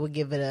 10, I would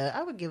give it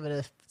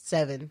a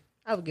 7.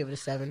 I would give it a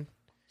 7.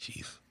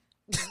 Jeez.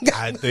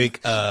 I think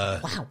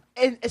Wow.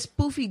 And a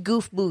spoofy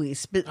goof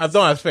movies. I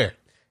thought that's fair.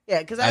 Yeah,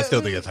 because I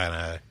still think it's kind of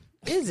high.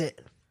 Is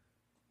it?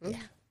 Yeah.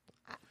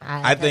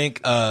 I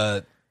think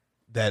that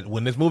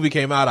when this movie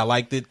came out, I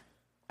liked it.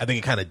 I think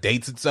it kind of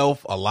dates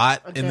itself a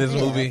lot in this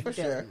Yeah, movie. for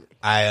sure.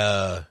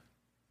 I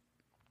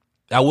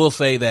will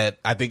say that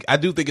I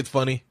do think it's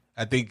funny.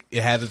 I think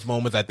it has its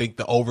moments. I think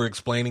the over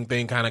explaining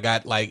thing kind of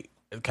got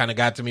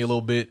to me a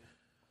little bit.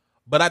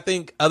 But I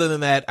think other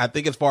than that, I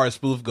think as far as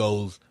spoof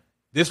goes,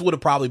 this would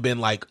have probably been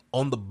like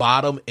on the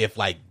bottom if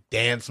like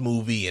dance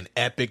movie and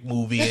epic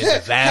movie and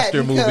disaster Had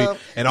to movie come.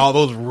 and all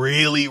those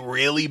really,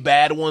 really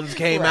bad ones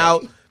came Right.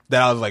 out.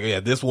 That I was like,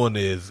 yeah, this one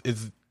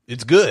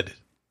it's good.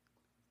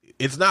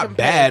 It's not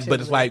bad, but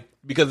it's Comparatively. like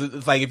because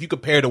it's like if you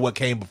compare to what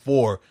came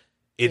before,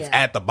 it's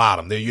Yeah. at the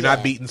bottom. There, you're Yeah.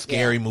 not beating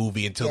Scary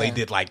Movie until they Yeah.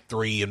 did like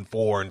 3 and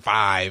 4 and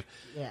 5,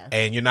 Yeah.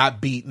 and you're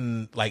not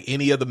beating like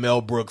any of the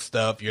Mel Brooks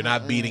stuff. You're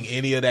not beating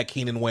any of that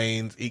Keenan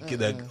Wayne's,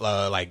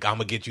 like I'm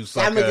gonna get you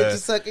sucker, I'ma get you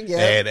sucker, yeah.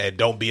 and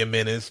Don't Be a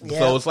Menace. Yeah.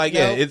 So it's like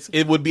Nope.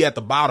 it would be at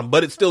the bottom,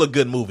 but it's still a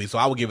good movie. So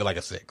I would give it like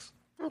a 6.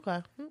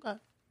 Okay.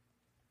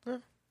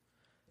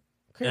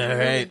 All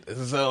right,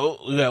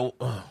 so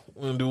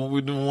we're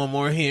doing one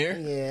more here.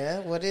 Yeah.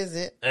 What is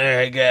it? All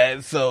right,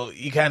 guys. So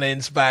you kind of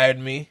inspired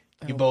me.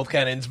 You both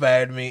kind of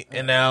inspired me,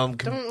 and now I'm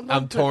Don't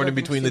I'm put torn in nothing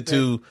between the stupid.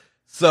 two.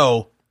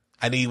 So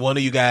I need one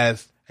of you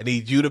guys. I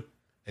need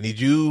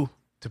you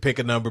to pick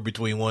a number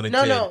between 1 and No,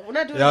 10. no, we're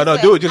not doing No, this.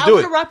 no, do it. Just do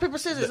it. Rock, paper,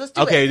 scissors. Let's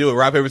do it. Okay, do it.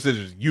 Rock, paper,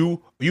 scissors.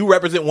 You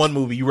represent one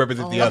movie. You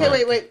represent the other.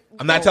 Okay, wait.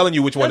 I'm not telling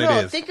you which one it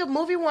is. Think of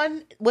movie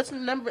one. What's the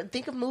number?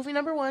 Think of movie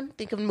number one.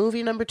 Think of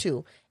movie number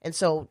two. And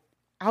so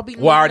I'll be.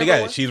 Well, I already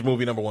got one. it. She's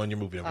movie number 1. You're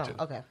movie number 2.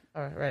 Okay.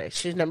 All right.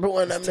 She's number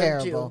 1. I'm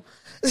terrible.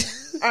 number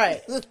 2. All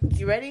right.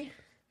 You ready?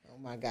 Oh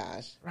my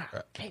gosh.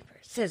 Rock, paper,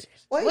 scissors.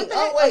 Wait, What the oh,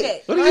 heck? wait.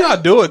 Okay. What are you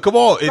not doing? Come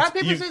on. Rock,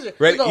 paper, scissors.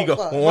 Ready? We You go.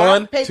 go.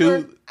 1, Rock, paper,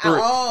 2, 3.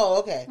 Oh,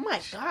 okay. Oh my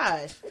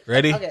gosh.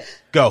 Ready? Okay.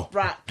 Go.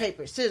 Rock,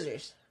 paper,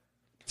 scissors.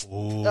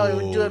 Ooh. Oh,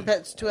 we're doing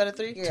pets 2 out of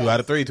 3? 2 out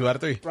of 3. 2 out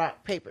of 3.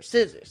 Rock, paper,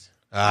 scissors.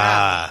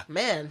 Ah.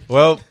 Man.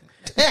 Well,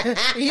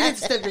 You need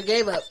to step your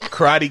game up.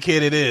 Karate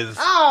Kid it is.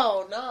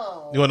 Oh,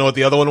 no. You want to know what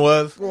the other one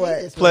was?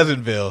 What?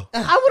 Pleasantville.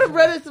 I would have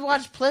rather to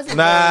watch Pleasant.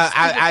 Nah, than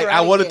I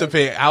Karate wanted to Kid.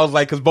 pick. I was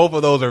like, because both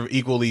of those are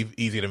equally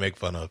easy to make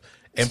fun of.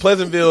 And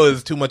Pleasantville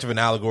is too much of an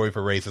allegory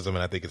for racism, and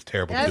I think it's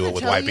terrible And I to do have it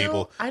with tell white you,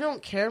 people. I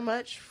don't care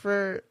much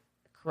for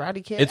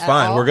Karate Kid. It's at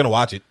fine. all. We're going to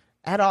watch it.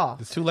 At all.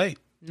 It's too late.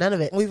 None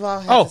of it. We've all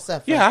had Oh, to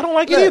suffer. yeah, I don't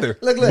like it Look, either.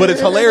 Look, But it's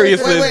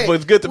hilarious, Wait. but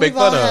it's good to make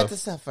We've all fun had of. to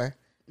suffer.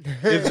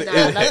 It's-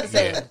 Nah, not the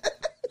same. yeah.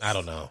 I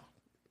don't know.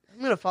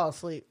 I'm gonna fall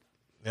asleep.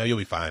 No, you'll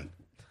be fine.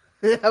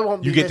 I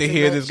won't. You be get to missing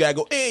hear much. this guy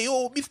go, "Hey,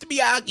 yo, Mr.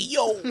 Miyagi,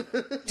 yo."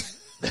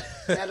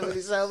 That's what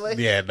he sounds like.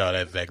 Yeah, no,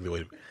 that's exactly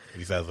what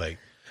he sounds like.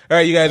 All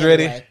right, you guys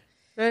ready? Anyway,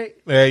 Right.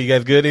 All right, you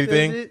guys good?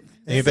 Anything? That's it.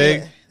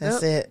 Anything?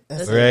 That's it.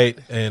 That's All right,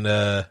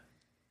 and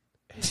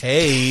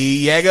hey,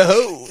 Yaga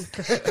ho.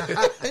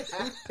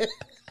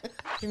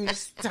 Can you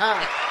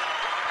stop?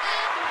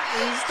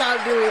 Can you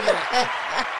stop doing that?